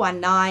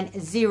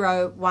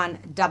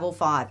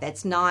 94190155.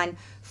 That's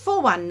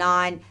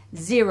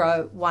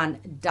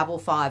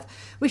 94190155.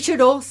 We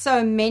should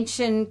also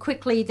mention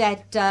quickly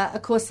that,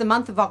 of course, the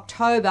month of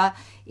October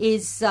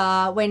is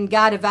when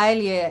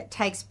Gardevalia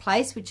takes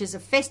place, which is a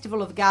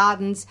festival of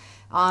gardens.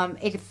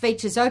 It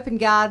features open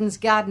gardens,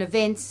 garden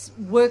events,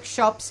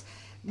 workshops,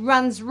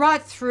 runs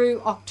right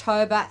through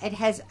October. It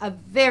has a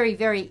very,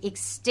 very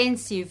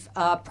extensive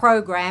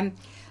program.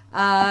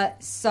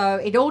 So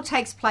it all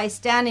takes place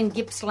down in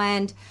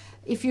Gippsland.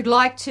 If you'd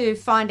like to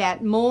find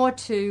out more,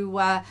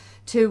 to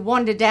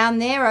wander down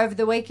there over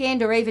the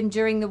weekend or even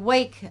during the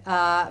week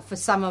for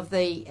some of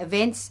the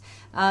events,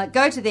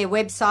 go to their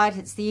website.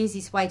 It's the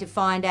easiest way to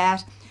find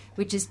out,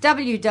 which is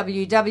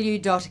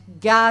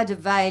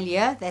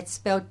www.Gardevalia, that's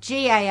spelled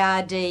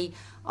Gardivalia,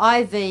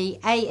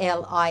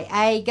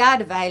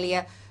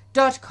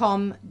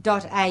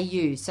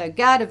 Gardevalia.com.au. So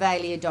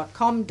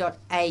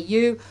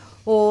Gardevalia.com.au.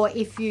 Or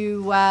if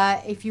you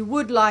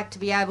would like to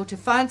be able to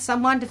phone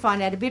someone to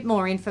find out a bit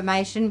more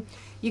information,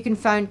 you can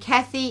phone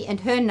Kathy,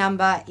 and her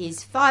number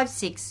is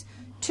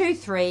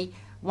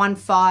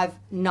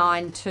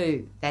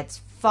 56231592. That's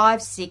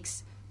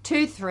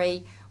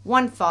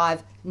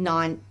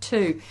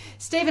 56231592.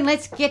 Stephen,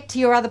 let's get to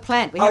your other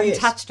plant. We haven't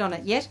touched on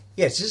it yet.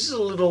 Yes, this is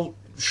a little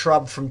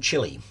shrub from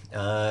Chile.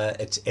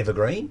 It's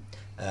evergreen.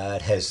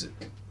 It has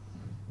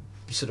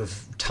sort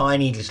of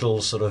tiny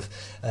little sort of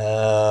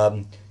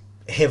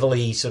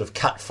heavily sort of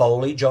cut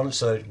foliage on it,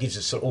 so it gives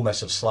us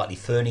almost a slightly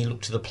ferny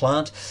look to the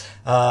plant.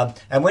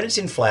 And when it's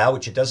in flower,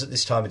 which it does at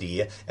this time of the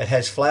year, it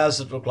has flowers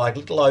that look like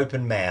little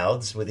open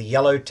mouths with a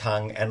yellow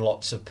tongue and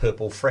lots of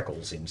purple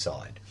freckles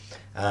inside.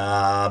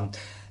 And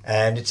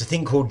it's a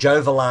thing called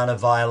Jovellana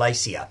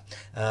violacea.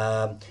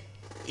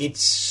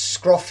 It's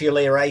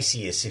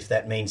Scrophulariaceus, if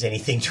that means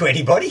anything to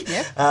anybody.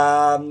 Yep.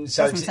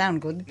 Doesn't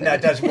sound good. But... No,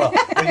 it doesn't. Well,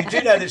 you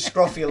do know that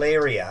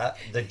Scrophularia,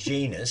 the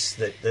genus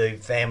that the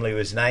family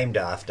was named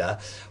after,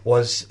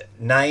 was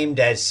named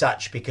as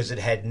such because it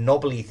had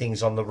knobbly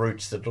things on the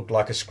roots that looked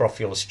like a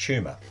scrophulous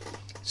tumour.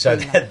 So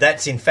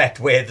that's in fact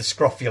where the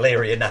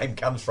Scrophularia name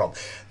comes from.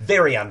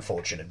 Very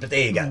unfortunate, but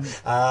there you go.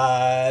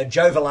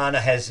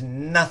 Jovellana has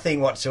nothing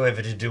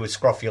whatsoever to do with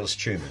scrophulous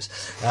tumours.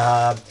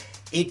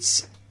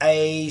 It's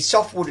a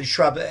soft-wooded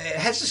shrub. It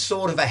has a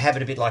sort of a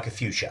habit a bit like a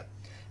fuchsia.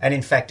 And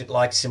in fact, it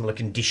likes similar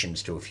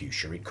conditions to a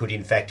fuchsia. It could,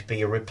 in fact,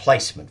 be a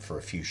replacement for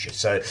a fuchsia.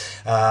 So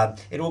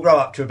it will grow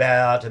up to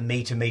about a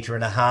metre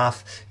and a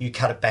half. You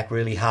cut it back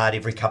really hard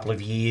every couple of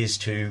years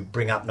to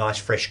bring up nice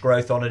fresh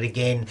growth on it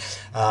again.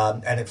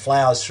 And it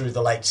flowers through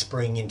the late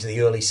spring into the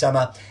early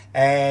summer.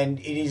 And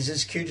it is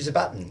as cute as a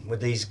button with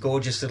these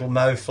gorgeous little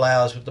mauve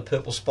flowers with the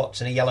purple spots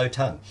and a yellow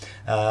tongue.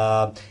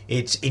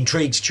 It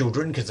intrigues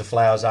children because the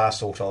flowers are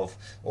sort of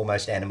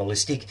almost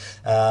animalistic.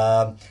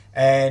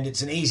 And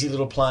it's an easy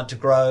little plant to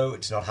grow.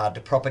 It's not hard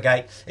to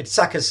propagate. It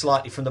suckers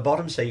slightly from the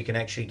bottom, so you can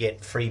actually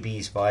get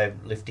freebies by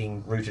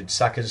lifting rooted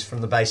suckers from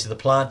the base of the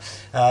plant.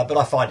 But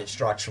I find it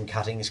strikes from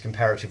cuttings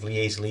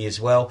comparatively easily as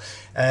well.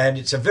 And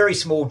it's a very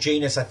small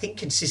genus, I think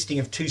consisting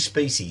of two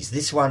species.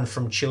 This one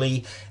from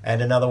Chile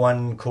and another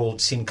one called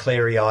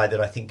Sinclairii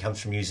that I think comes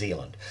from New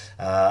Zealand.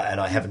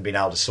 And I haven't been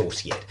able to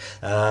source yet.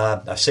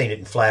 I've seen it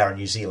in flower in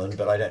New Zealand,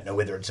 but I don't know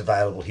whether it's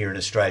available here in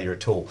Australia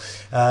at all.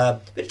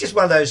 But it's just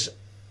one of those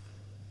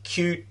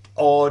cute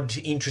odd,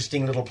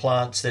 interesting little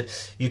plants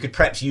that you could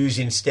perhaps use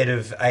instead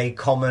of a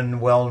common,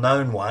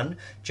 well-known one,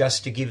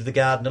 just to give the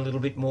garden a little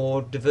bit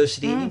more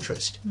diversity and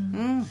interest.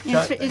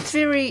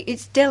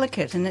 It's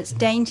delicate and it's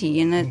dainty,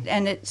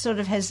 and it sort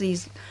of has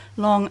these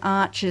long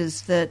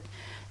arches that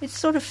it's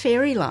sort of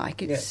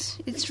fairy-like. It's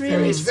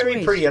really very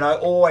sweet. pretty, and I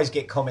always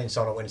get comments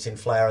on it when it's in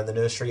flower in the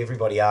nursery.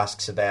 Everybody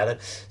asks about it,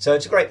 so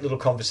it's a great little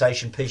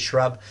conversation piece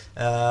shrub,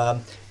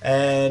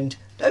 and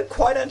don't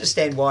quite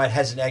understand why it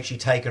hasn't actually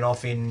taken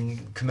off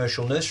in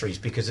commercial nurseries,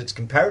 because it's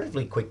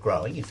comparatively quick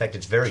growing. In fact,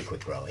 it's very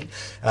quick growing.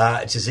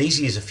 It's as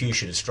easy as a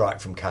fuchsia to strike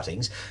from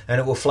cuttings, and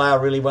it will flower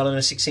really well in a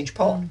 6-inch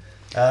pot.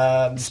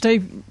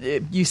 Steve,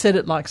 you said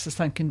it likes the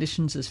same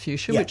conditions as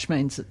fuchsia, which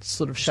means it's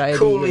sort of shady.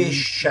 Coolish,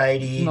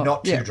 shady,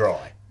 not too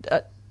dry.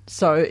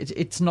 So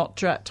it's not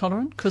drought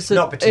tolerant, because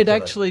it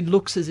actually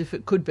looks as if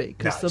it could be,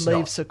 because the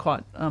leaves are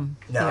quite.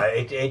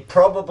 It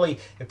probably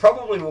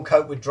will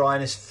cope with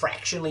dryness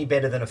fractionally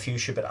better than a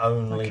fuchsia, but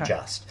only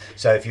just.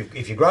 So if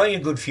you're growing a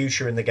good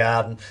fuchsia in the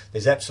garden,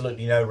 there's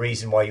absolutely no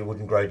reason why you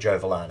wouldn't grow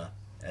Jovelana.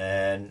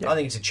 And I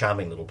think it's a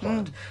charming little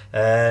plant.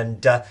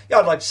 And I'd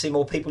like to see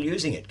more people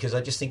using it, because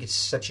I just think it's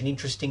such an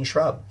interesting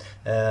shrub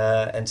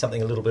and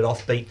something a little bit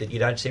offbeat that you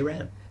don't see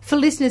around. For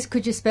listeners,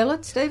 could you spell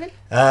it, Stephen?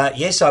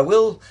 Yes, I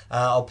will.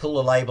 I'll pull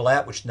the label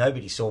out, which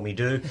nobody saw me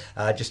do,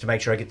 just to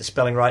make sure I get the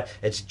spelling right.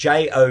 It's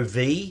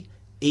Jovelana.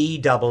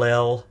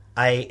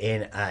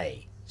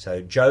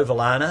 So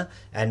Jovelana,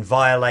 and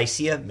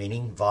Violacea,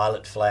 meaning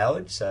violet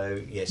flowered.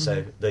 So,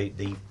 so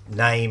the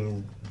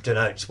name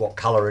denotes what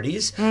colour it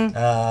is. And,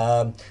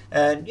 I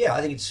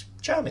think it's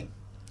charming.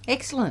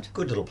 Excellent.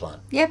 Good little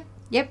plant. Yep.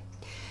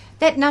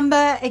 That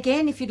number,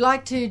 again, if you'd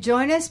like to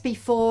join us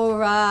before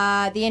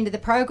the end of the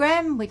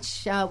program,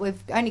 which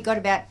we've only got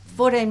about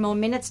 14 more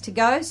minutes to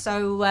go,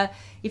 so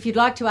if you'd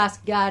like to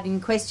ask a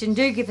gardening question,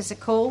 do give us a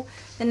call.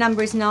 The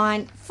number is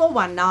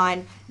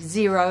 9419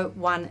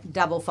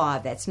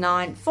 0155. That's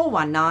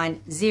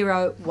 9419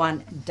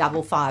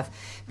 0155.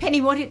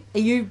 Penny, what are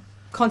you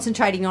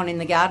concentrating on in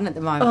the garden at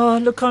the moment? Oh,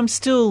 look, I'm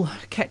still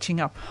catching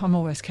up. I'm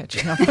always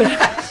catching up.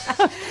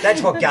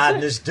 That's what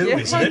gardeners do,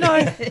 isn't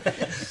it?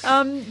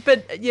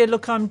 But yeah,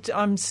 look, I'm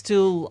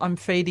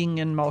feeding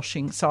and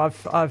mulching. So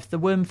I've the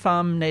worm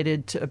farm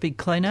needed a big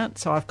clean out.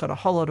 So I've got a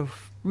whole lot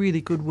of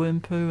really good worm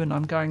poo, and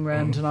I'm going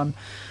around and I'm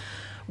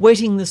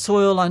wetting the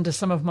soil under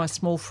some of my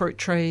small fruit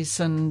trees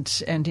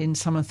and in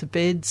some of the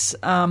beds,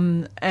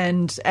 and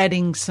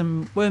adding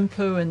some worm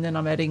poo, and then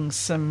I'm adding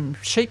some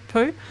sheep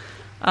poo.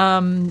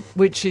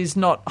 Which is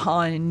not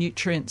high in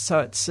nutrients, so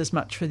it's as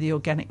much for the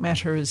organic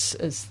matter as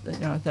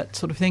that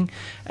sort of thing.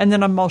 And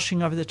then I'm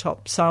mulching over the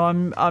top. So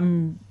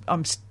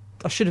I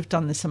should have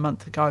done this a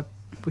month ago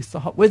with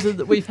the hot weather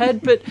that we've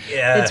had, but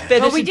it's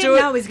better to do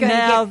it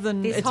now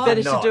than it's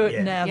better to do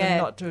it now than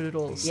not do it at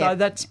all. So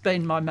that's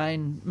been my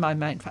main,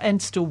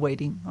 and still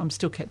weeding. I'm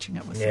still catching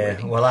up with the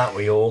weeding. Well, aren't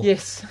we all?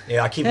 Yes.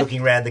 Yeah, I keep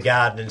looking around the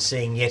garden and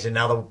seeing yet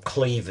another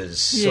cleavers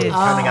sort of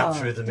coming up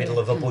through the middle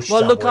of a bush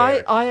somewhere. Well, look,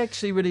 I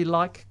actually really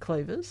like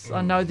cleavers.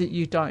 I know that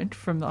you don't.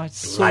 I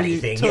saw bloody you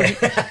thing,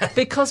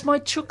 because my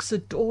chooks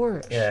adore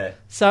it. Yeah.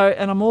 So,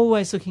 and I'm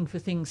always looking for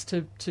things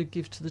to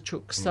give to the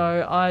chooks.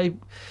 So I.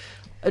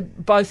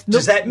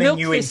 Does that mean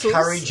you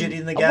encourage it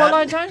in the garden? Well,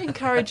 I don't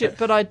encourage it,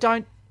 but I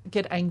don't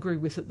get angry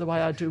with it the way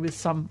I do with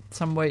some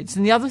weeds.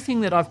 And the other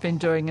thing that I've been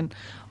doing, and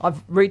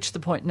I've reached the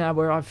point now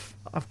where I've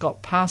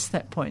got past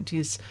that point,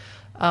 is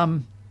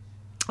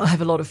I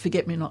have a lot of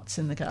forget-me-nots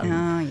in the garden.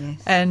 Oh,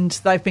 yes. And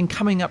they've been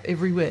coming up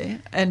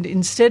everywhere. And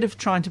instead of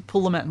trying to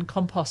pull them out and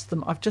compost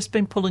them, I've just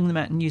been pulling them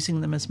out and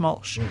using them as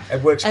mulch.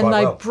 It works quite well.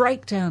 And they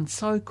break down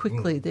so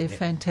quickly. They're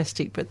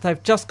fantastic. But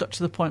they've just got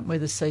to the point where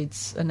the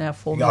seeds are now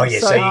forming. Oh,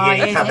 yes, so you're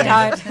getting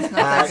covered.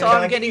 So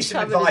I'm getting you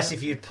some covered. Advice.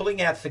 If you're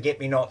pulling out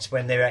forget-me-nots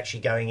when they're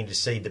actually going into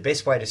seed, the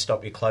best way to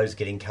stop your clothes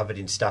getting covered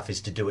in stuff is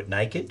to do it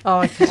naked.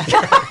 Oh, okay.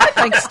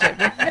 Thanks,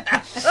 Stephen.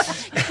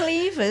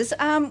 Cleavers,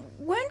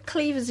 weren't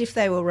cleavers, if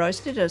they were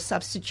roasted, a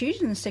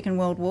substitute in the Second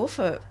World War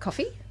for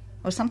coffee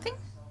or something?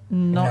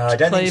 No, I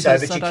don't think so,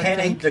 but you can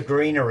eat the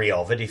greenery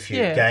of it if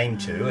you're game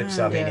to. It's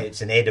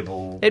it's an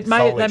edible They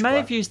may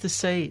have used the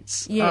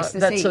seeds. Yes,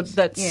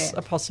 that's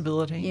a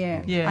possibility.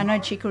 Yeah. I know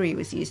chicory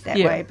was used that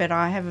way, but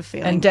I have a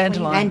feeling... And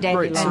dandelion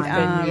roots have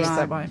been used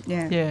that way.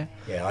 Yeah,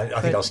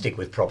 I think I'll stick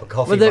with proper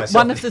coffee myself.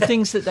 One of the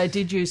things that they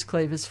did use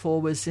cleavers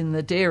for was in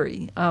the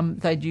dairy.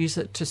 They'd use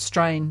it to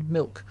strain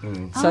milk.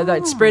 So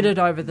they'd spread it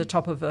over the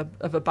top of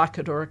a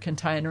bucket or a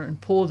container and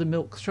pour the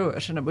milk through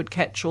it, and it would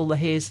catch all the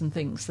hairs and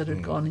things that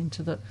had gone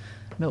into the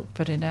milk.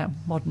 But in our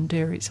modern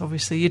dairies,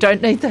 obviously, you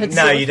don't need that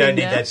you don't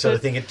need that sort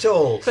of thing at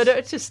all. But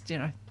it's just,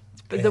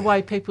 but the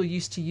way people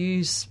used to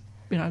use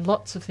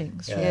lots of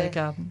things from their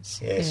gardens.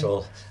 Yes,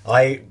 well,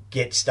 I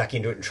get stuck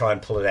into it and try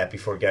and pull it out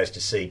before it goes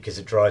to seed because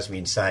it drives me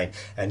insane.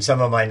 And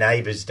some of my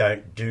neighbours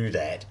don't do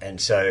that, and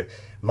so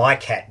my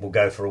cat will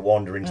go for a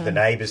wander into the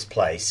neighbour's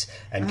place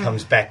and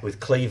comes back with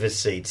cleaver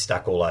seed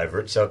stuck all over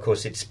it. So, of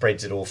course, it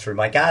spreads it all through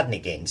my garden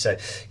again. So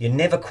you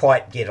never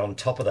quite get on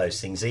top of those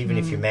things, even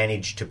if you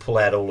manage to pull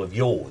out all of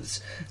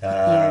yours.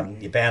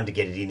 You're bound to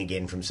get it in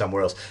again from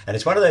somewhere else. And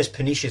it's one of those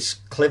pernicious,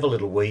 clever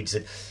little weeds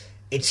that...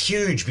 It's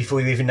huge before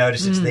you even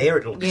notice it's there.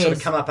 It'll sort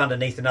of come up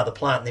underneath another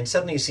plant, and then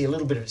suddenly you see a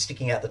little bit of it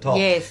sticking out the top.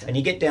 Yes. And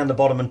you get down the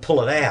bottom and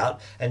pull it out,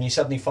 and you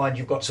suddenly find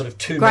you've got sort of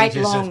 2 Great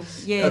metres long,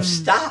 of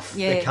stuff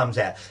that comes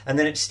out. And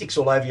then it sticks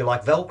all over you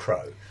like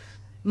Velcro.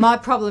 My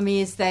problem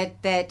is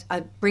that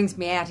brings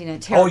me out in a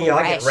terrible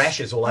rash. I get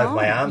rashes all over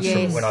my arms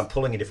when I'm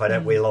pulling it if I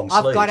don't wear long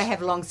sleeves. I've got to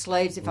have long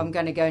sleeves if I'm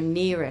going to go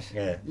near it.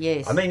 Yeah.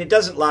 Yes. I mean, it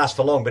doesn't last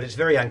for long, but it's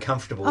very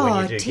uncomfortable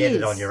when you do get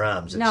it on your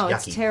arms. It's yucky.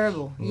 It's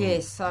terrible.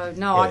 Yes, so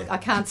I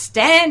can't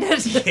stand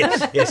it.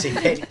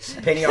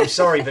 See, Penny, I'm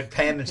sorry, but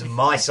Pam is on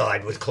my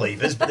side with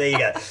cleavers, but there you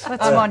go.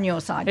 I'm on your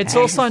side, It's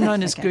Pam. also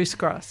known as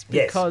goosegrass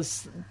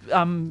because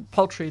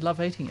poultry love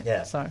eating it.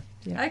 Yeah. So...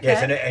 Yeah. Okay.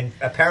 Yes, and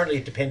apparently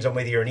it depends on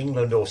whether you're in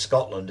England or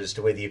Scotland as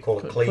to whether you call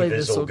it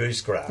cleavers or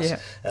goosegrass.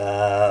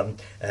 Yeah.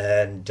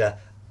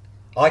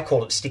 I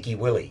call it Sticky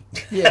Willy.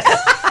 Yes.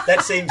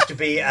 That seems to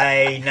be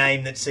a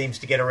name that seems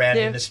to get around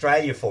in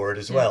Australia for it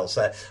as well.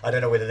 So I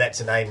don't know whether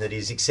that's a name that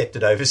is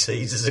accepted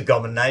overseas as a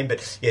common name,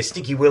 but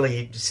Sticky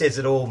Willy says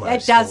it almost.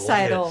 It does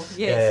say it all,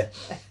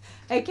 yes. Yeah.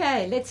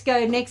 Okay, let's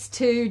go next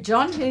to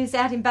John, who's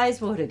out in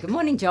Bayswater. Good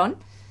morning, John.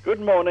 Good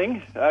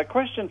morning.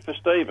 Question for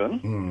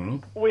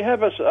Stephen. We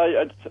have a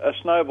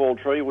snowball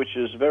tree which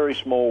is very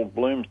small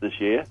blooms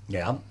this year.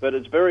 Yeah. But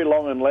it's very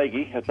long and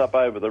leggy. It's up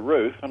over the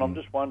roof, and I'm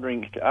just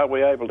wondering, are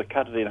we able to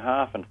cut it in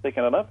half and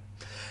thicken it up?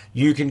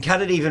 You can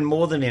cut it even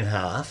more than in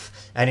half,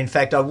 and in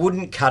fact I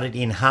wouldn't cut it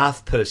in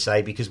half per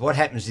se, because what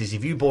happens is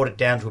if you brought it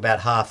down to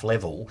about half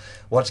level,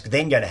 what's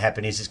then going to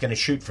happen is it's going to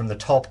shoot from the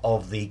top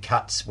of the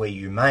cuts where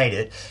you made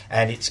it,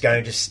 and it's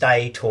going to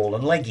stay tall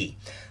and leggy.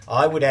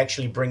 I would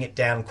actually bring it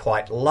down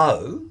quite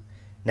low.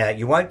 Now,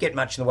 you won't get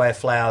much in the way of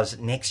flowers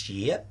next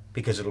year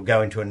because it'll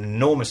go into an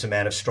enormous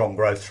amount of strong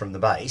growth from the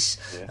base,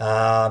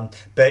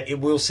 but it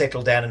will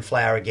settle down and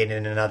flower again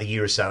in another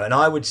year or so. And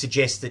I would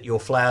suggest that your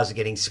flowers are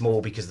getting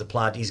small because the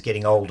plant is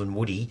getting old and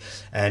woody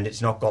and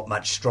it's not got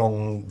much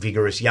strong,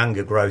 vigorous,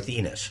 younger growth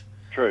in it.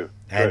 True.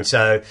 And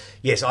so,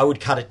 yes, I would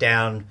cut it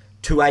down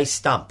to a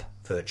stump,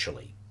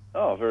 virtually.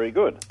 Oh, very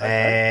good.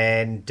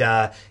 Okay. And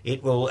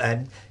it will...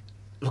 and.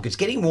 Look, it's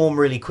getting warm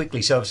really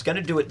quickly, so if I was going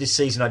to do it this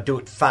season, I'd do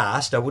it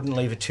fast. I wouldn't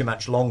leave it too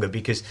much longer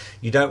because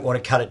you don't want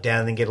to cut it down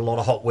and then get a lot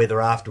of hot weather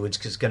afterwards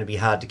because it's going to be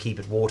hard to keep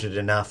it watered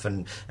enough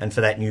and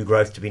for that new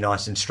growth to be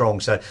nice and strong.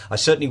 So I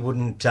certainly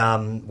wouldn't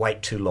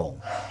wait too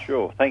long.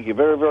 Sure. Thank you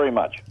very, very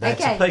much.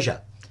 That's a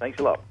pleasure. Thanks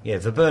a lot. Yeah,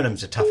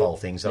 viburnums are tough old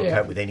things. They'll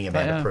cope with any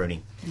amount of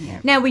pruning. Yeah.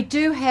 Now, we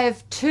do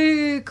have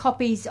 2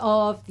 copies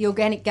of the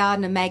Organic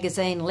Gardener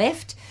magazine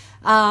left.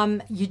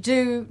 You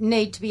do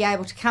need to be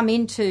able to come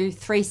into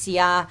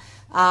 3CR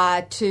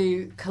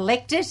to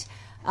collect it.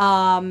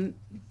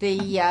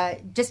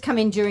 Just come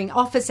in during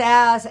office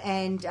hours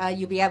and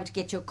you'll be able to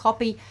get your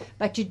copy.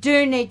 But you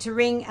do need to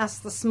ring us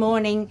this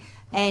morning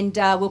and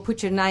we'll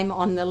put your name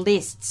on the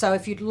list. So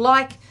if you'd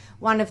like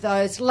one of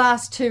those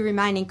last 2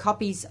 remaining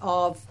copies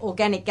of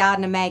Organic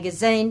Gardener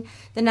magazine,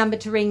 the number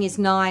to ring is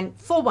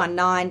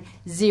 9419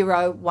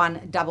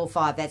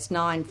 0155. That's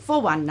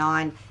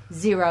 9419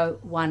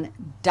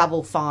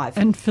 0155.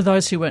 And for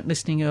those who weren't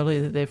listening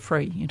earlier, they're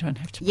free. You don't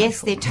have to pay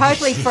Yes, for they're them.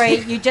 totally free.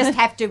 You just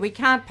have to. We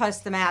can't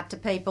post them out to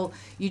people.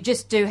 You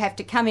just do have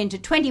to come into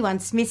 21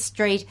 Smith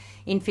Street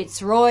in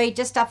Fitzroy,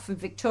 just up from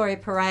Victoria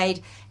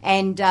Parade,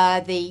 and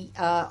the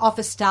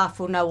office staff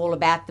will know all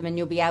about them and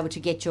you'll be able to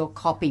get your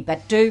copy.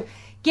 But do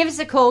give us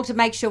a call to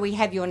make sure we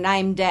have your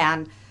name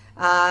down.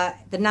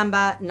 The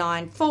number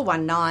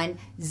 9419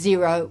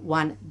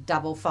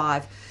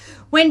 0155.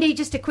 Wendy,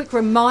 just a quick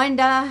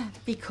reminder,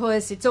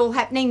 because it's all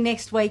happening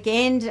next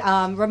weekend,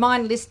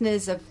 remind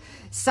listeners of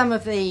some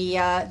of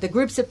the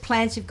groups of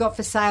plants you've got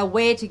for sale,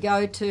 where to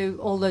go to,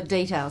 all the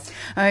details.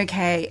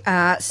 Okay,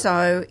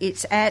 so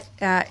it's at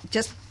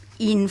just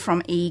in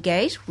from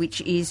E-Gate,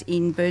 which is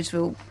in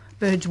Birdswood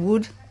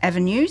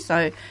Avenue,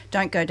 so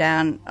don't go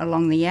down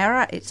along the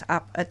Yarra, it's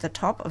up at the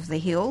top of the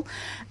hill.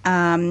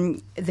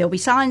 There'll be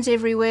signs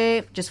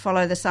everywhere, just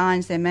follow the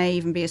signs. There may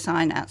even be a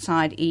sign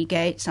outside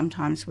E-Gate.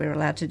 Sometimes we're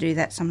allowed to do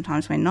that,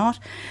 sometimes we're not.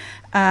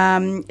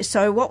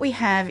 So what we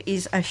have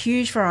is a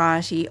huge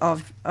variety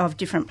of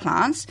different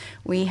plants.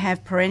 We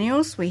have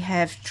perennials, we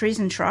have trees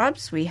and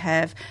shrubs, we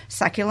have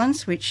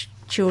succulents, which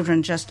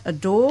children just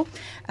adore,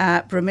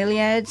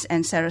 bromeliads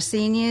and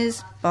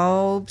sarracenias,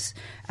 bulbs,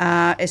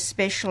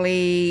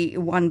 especially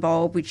one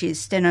bulb which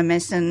is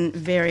Stenomesson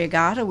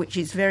variegata, which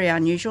is very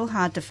unusual,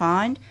 hard to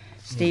find.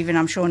 Stephen,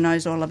 I'm sure,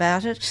 knows all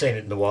about it. Seen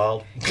it in the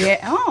wild. Yeah.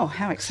 Oh,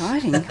 how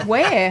exciting.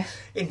 Where?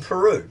 In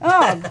Peru.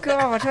 Oh,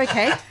 God,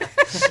 okay.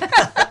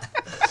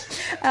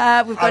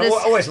 We've got I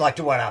always like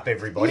to one-up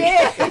everybody.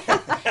 Yeah.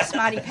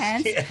 Smarty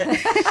pants.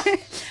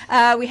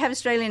 We have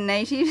Australian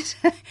natives,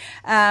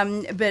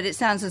 but it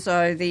sounds as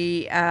though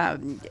the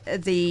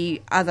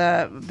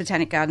other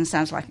botanic garden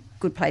sounds like a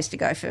good place to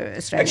go for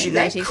Australian Actually,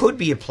 natives. that could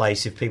be a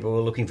place if people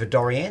were looking for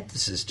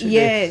Dorianthuses too.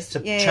 Yes,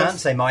 There's a yes.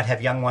 chance they might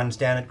have young ones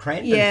down at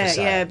Cranbourne for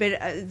sale. Yeah,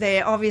 but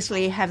they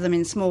obviously have them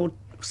in small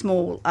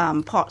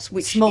pots,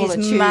 which Smaller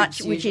is tubes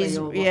much, which is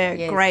usually,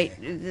 yes. great.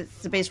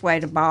 It's the best way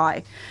to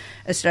buy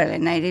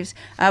Australian natives.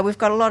 We've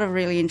got a lot of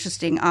really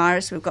interesting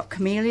iris. We've got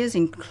camellias,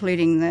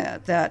 including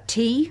the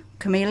tea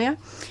camellia.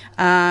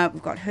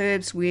 We've got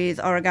herbs with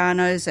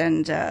oreganos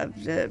and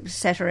the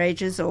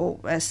saturages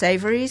or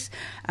savouries.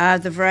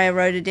 The Varroa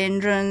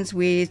rhododendrons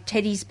with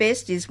Teddy's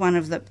Best is one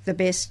of the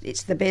best.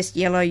 It's the best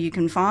yellow you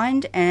can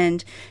find.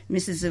 And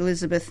Mrs.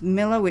 Elizabeth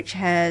Miller, which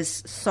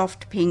has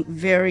soft pink,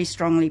 very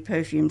strongly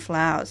perfumed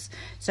flowers.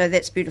 So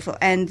that's beautiful.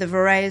 And the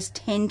Varroas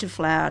tend to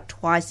flower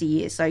twice a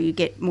year, so you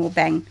get more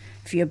bang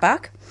for your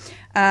buck.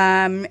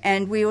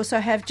 And we also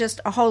have just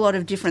a whole lot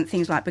of different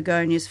things like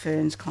begonias,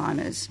 ferns,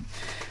 climbers,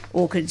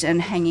 orchids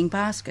and hanging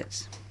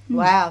baskets.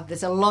 Wow,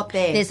 there's a lot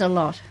there. There's a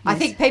lot. I yes.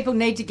 think people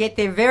need to get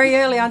there very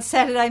early on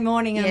Saturday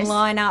morning and Yes.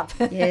 line up.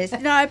 Yes,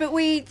 no, but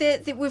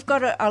we've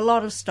got a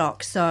lot of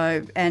stock,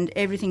 so and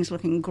everything's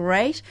looking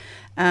great,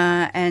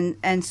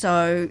 and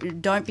so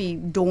don't be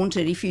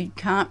daunted if you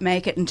can't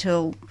make it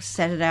until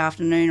Saturday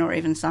afternoon or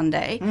even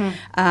Sunday.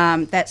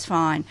 That's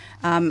fine.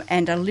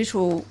 And a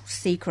little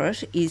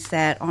secret is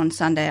that on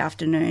Sunday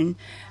afternoon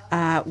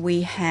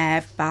we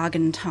have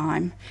bargain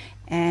time.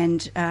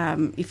 And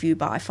if you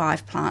buy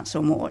 5 plants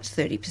or more, it's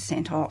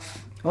 30%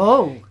 off.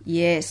 Oh.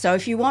 Yeah, so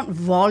if you want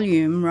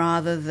volume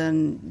rather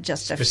than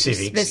just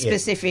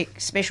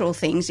Specifics, special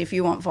things, if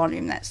you want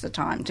volume, that's the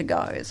time to go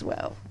as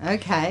well.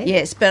 Okay.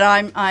 Yes, but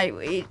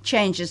it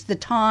changes. The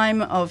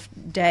time of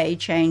day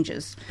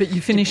changes. But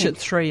you finish at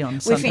 3 on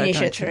Sunday, finish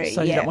don't at you? 3,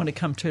 So you yeah. don't want to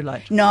come too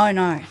late. No.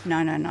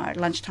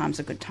 Lunchtime's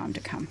a good time to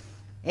come.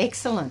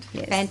 Excellent,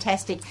 Yes.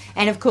 fantastic,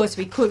 and of course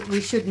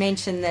we should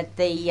mention that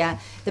the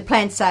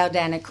plant sale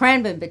down at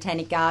Cranbourne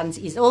Botanic Gardens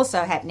is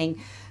also happening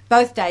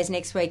both days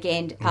next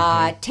weekend,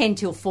 10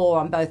 till 4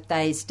 on both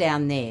days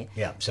down there.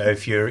 Yeah, so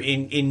if you're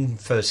in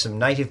for some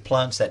native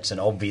plants, that's an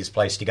obvious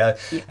place to go.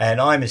 Yeah. And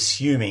I'm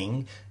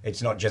assuming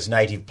it's not just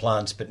native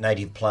plants, but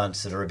native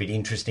plants that are a bit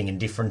interesting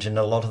and different, and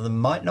a lot of them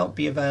might not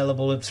be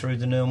available through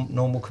the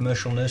normal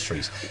commercial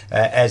nurseries,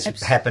 as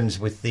happens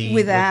with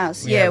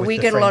ours. We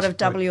get a lot of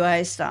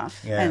WA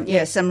stuff,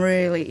 and some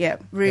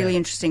really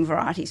interesting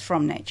varieties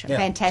from nature. Yeah.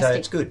 Fantastic. So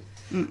it's good.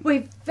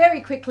 We've very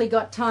quickly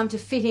got time to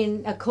fit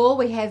in a call.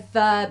 We have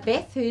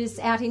Beth, who's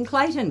out in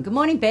Clayton. Good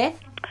morning, Beth.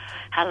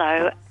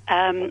 Hello.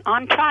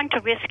 I'm trying to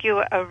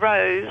rescue a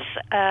rose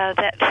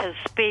that has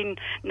been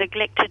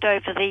neglected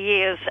over the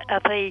years.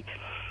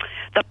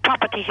 The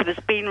property has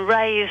been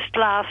raised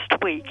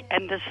last week,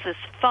 and there's this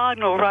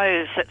final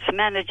rose that's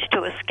managed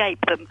to escape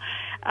them.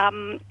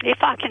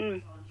 If I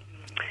can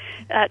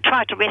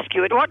try to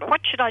rescue it,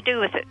 what should I do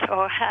with it?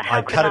 Or how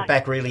I'd cut it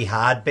back really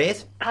hard,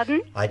 Beth.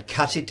 Pardon? I'd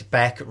cut it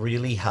back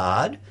really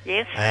hard.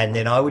 Yes. And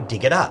then I would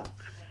dig it up.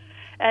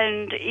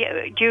 And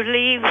do you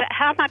leave,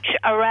 how much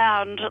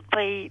around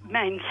the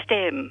main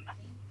stem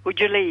would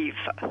you leave?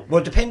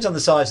 Well, it depends on the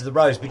size of the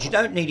rose, but you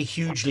don't need a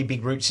hugely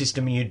big root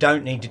system, and you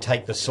don't need to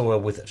take the soil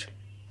with it.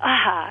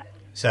 Aha.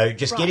 So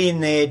just get in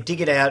there,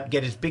 dig it out,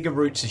 get as big a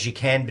roots as you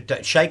can, but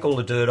don't shake all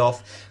the dirt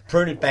off,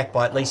 prune it back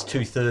by at least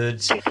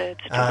 2/3.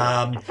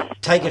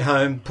 Take it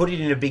home, put it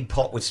in a big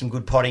pot with some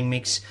good potting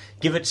mix,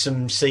 give it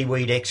some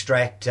seaweed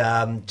extract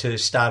to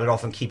start it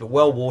off and keep it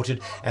well watered,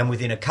 and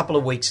within a couple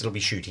of weeks it'll be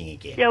shooting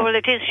again. Yeah, well,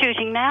 it is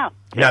shooting now.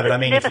 No, but I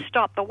mean... Never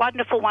stop, the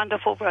wonderful,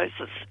 wonderful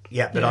roses.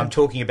 Yeah, but I'm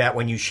talking about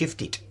when you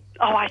shift it.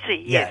 Oh, I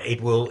see. Yeah, yes.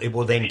 it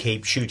will then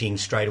keep shooting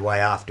straight away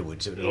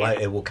afterwards.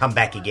 It will come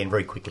back again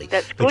very quickly.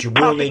 That's but good you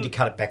will potting. need to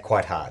cut it back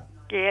quite hard.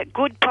 Yeah,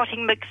 good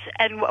potting mix.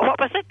 And what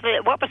was it?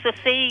 What was the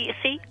sea?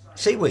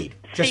 Seaweed.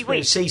 Just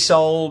Seaweed. Sea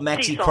Sol,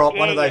 Maxi Sea Sol, Crop,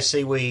 one of yeah. those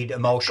seaweed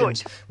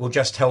emulsions will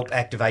just help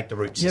activate the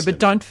root system. Yeah, but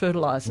don't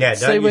fertilise it. Yeah,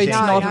 don't Seaweed's use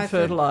not any- a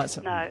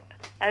fertiliser. No.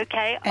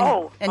 Okay.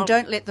 And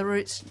don't let the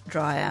roots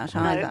dry out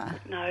either.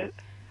 No.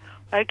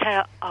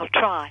 Okay, I'll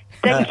try.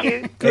 Thank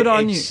you. Good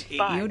on you.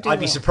 Bye. I'd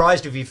be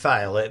surprised if you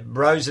fail.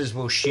 Roses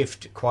will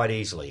shift quite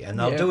easily, and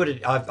they'll do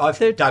it.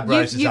 I've dug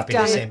roses up in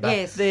done it, December.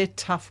 yes. They're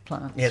tough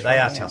plants. Yeah, they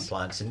are tough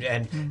plants, and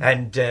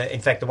in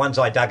fact, the ones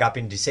I dug up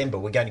in December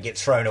were going to get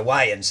thrown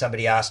away, and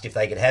somebody asked if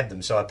they could have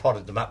them, so I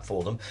potted them up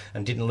for them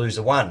and didn't lose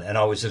a one, and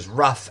I was as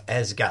rough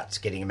as guts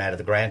getting them out of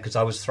the ground because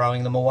I was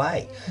throwing them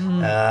away.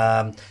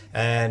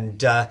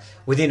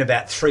 Within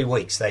about 3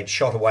 weeks, they'd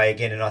shot away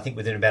again, and I think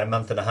within about a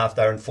month and a half,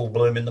 they were in full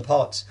bloom in the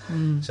pots.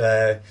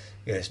 So,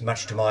 yes,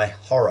 much to my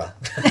horror.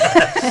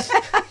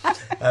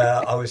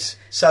 I was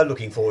so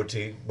looking forward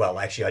to... Well,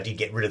 actually, I did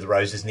get rid of the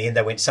roses in the end.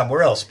 They went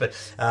somewhere else, but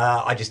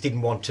I just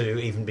didn't want to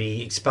even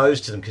be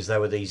exposed to them because they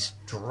were these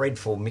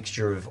dreadful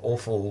mixture of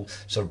awful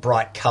sort of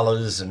bright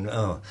colours and...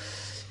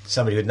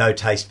 somebody with no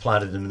taste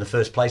planted them in the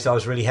first place. I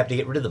was really happy to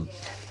get rid of them.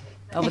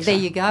 Oh, well, there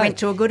you go. Went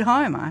to a good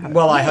home, I hope.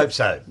 Well, I hope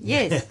so.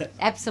 Yes,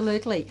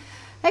 absolutely.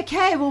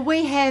 Okay, well,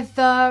 we have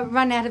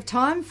run out of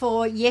time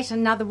for yet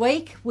another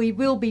week. We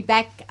will be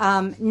back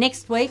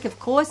next week, of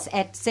course,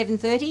 at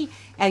 7:30,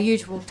 our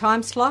usual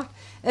time slot.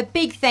 A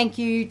big thank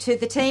you to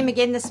the team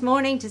again this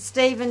morning, to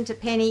Stephen, to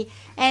Penny,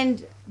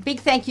 and big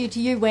thank you to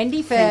you,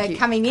 Wendy, for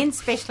coming in,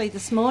 especially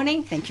this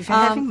morning. Thank you for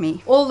having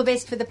me. All the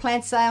best for the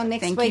plant sale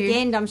next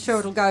weekend. You. I'm sure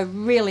it'll go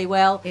really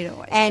well. It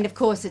always and, of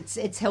course,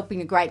 it's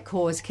helping a great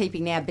cause,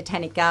 keeping our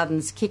botanic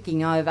gardens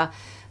kicking over.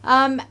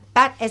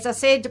 But, as I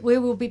said, we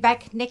will be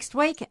back next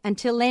week.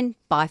 Until then,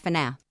 bye for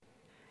now.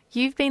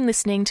 You've been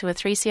listening to a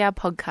 3CR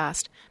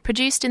podcast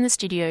produced in the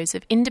studios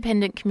of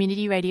independent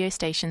community radio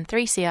station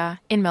 3CR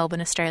in Melbourne,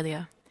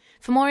 Australia.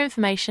 For more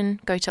information,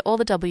 go to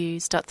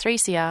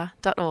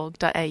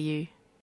allthews.3cr.org.au.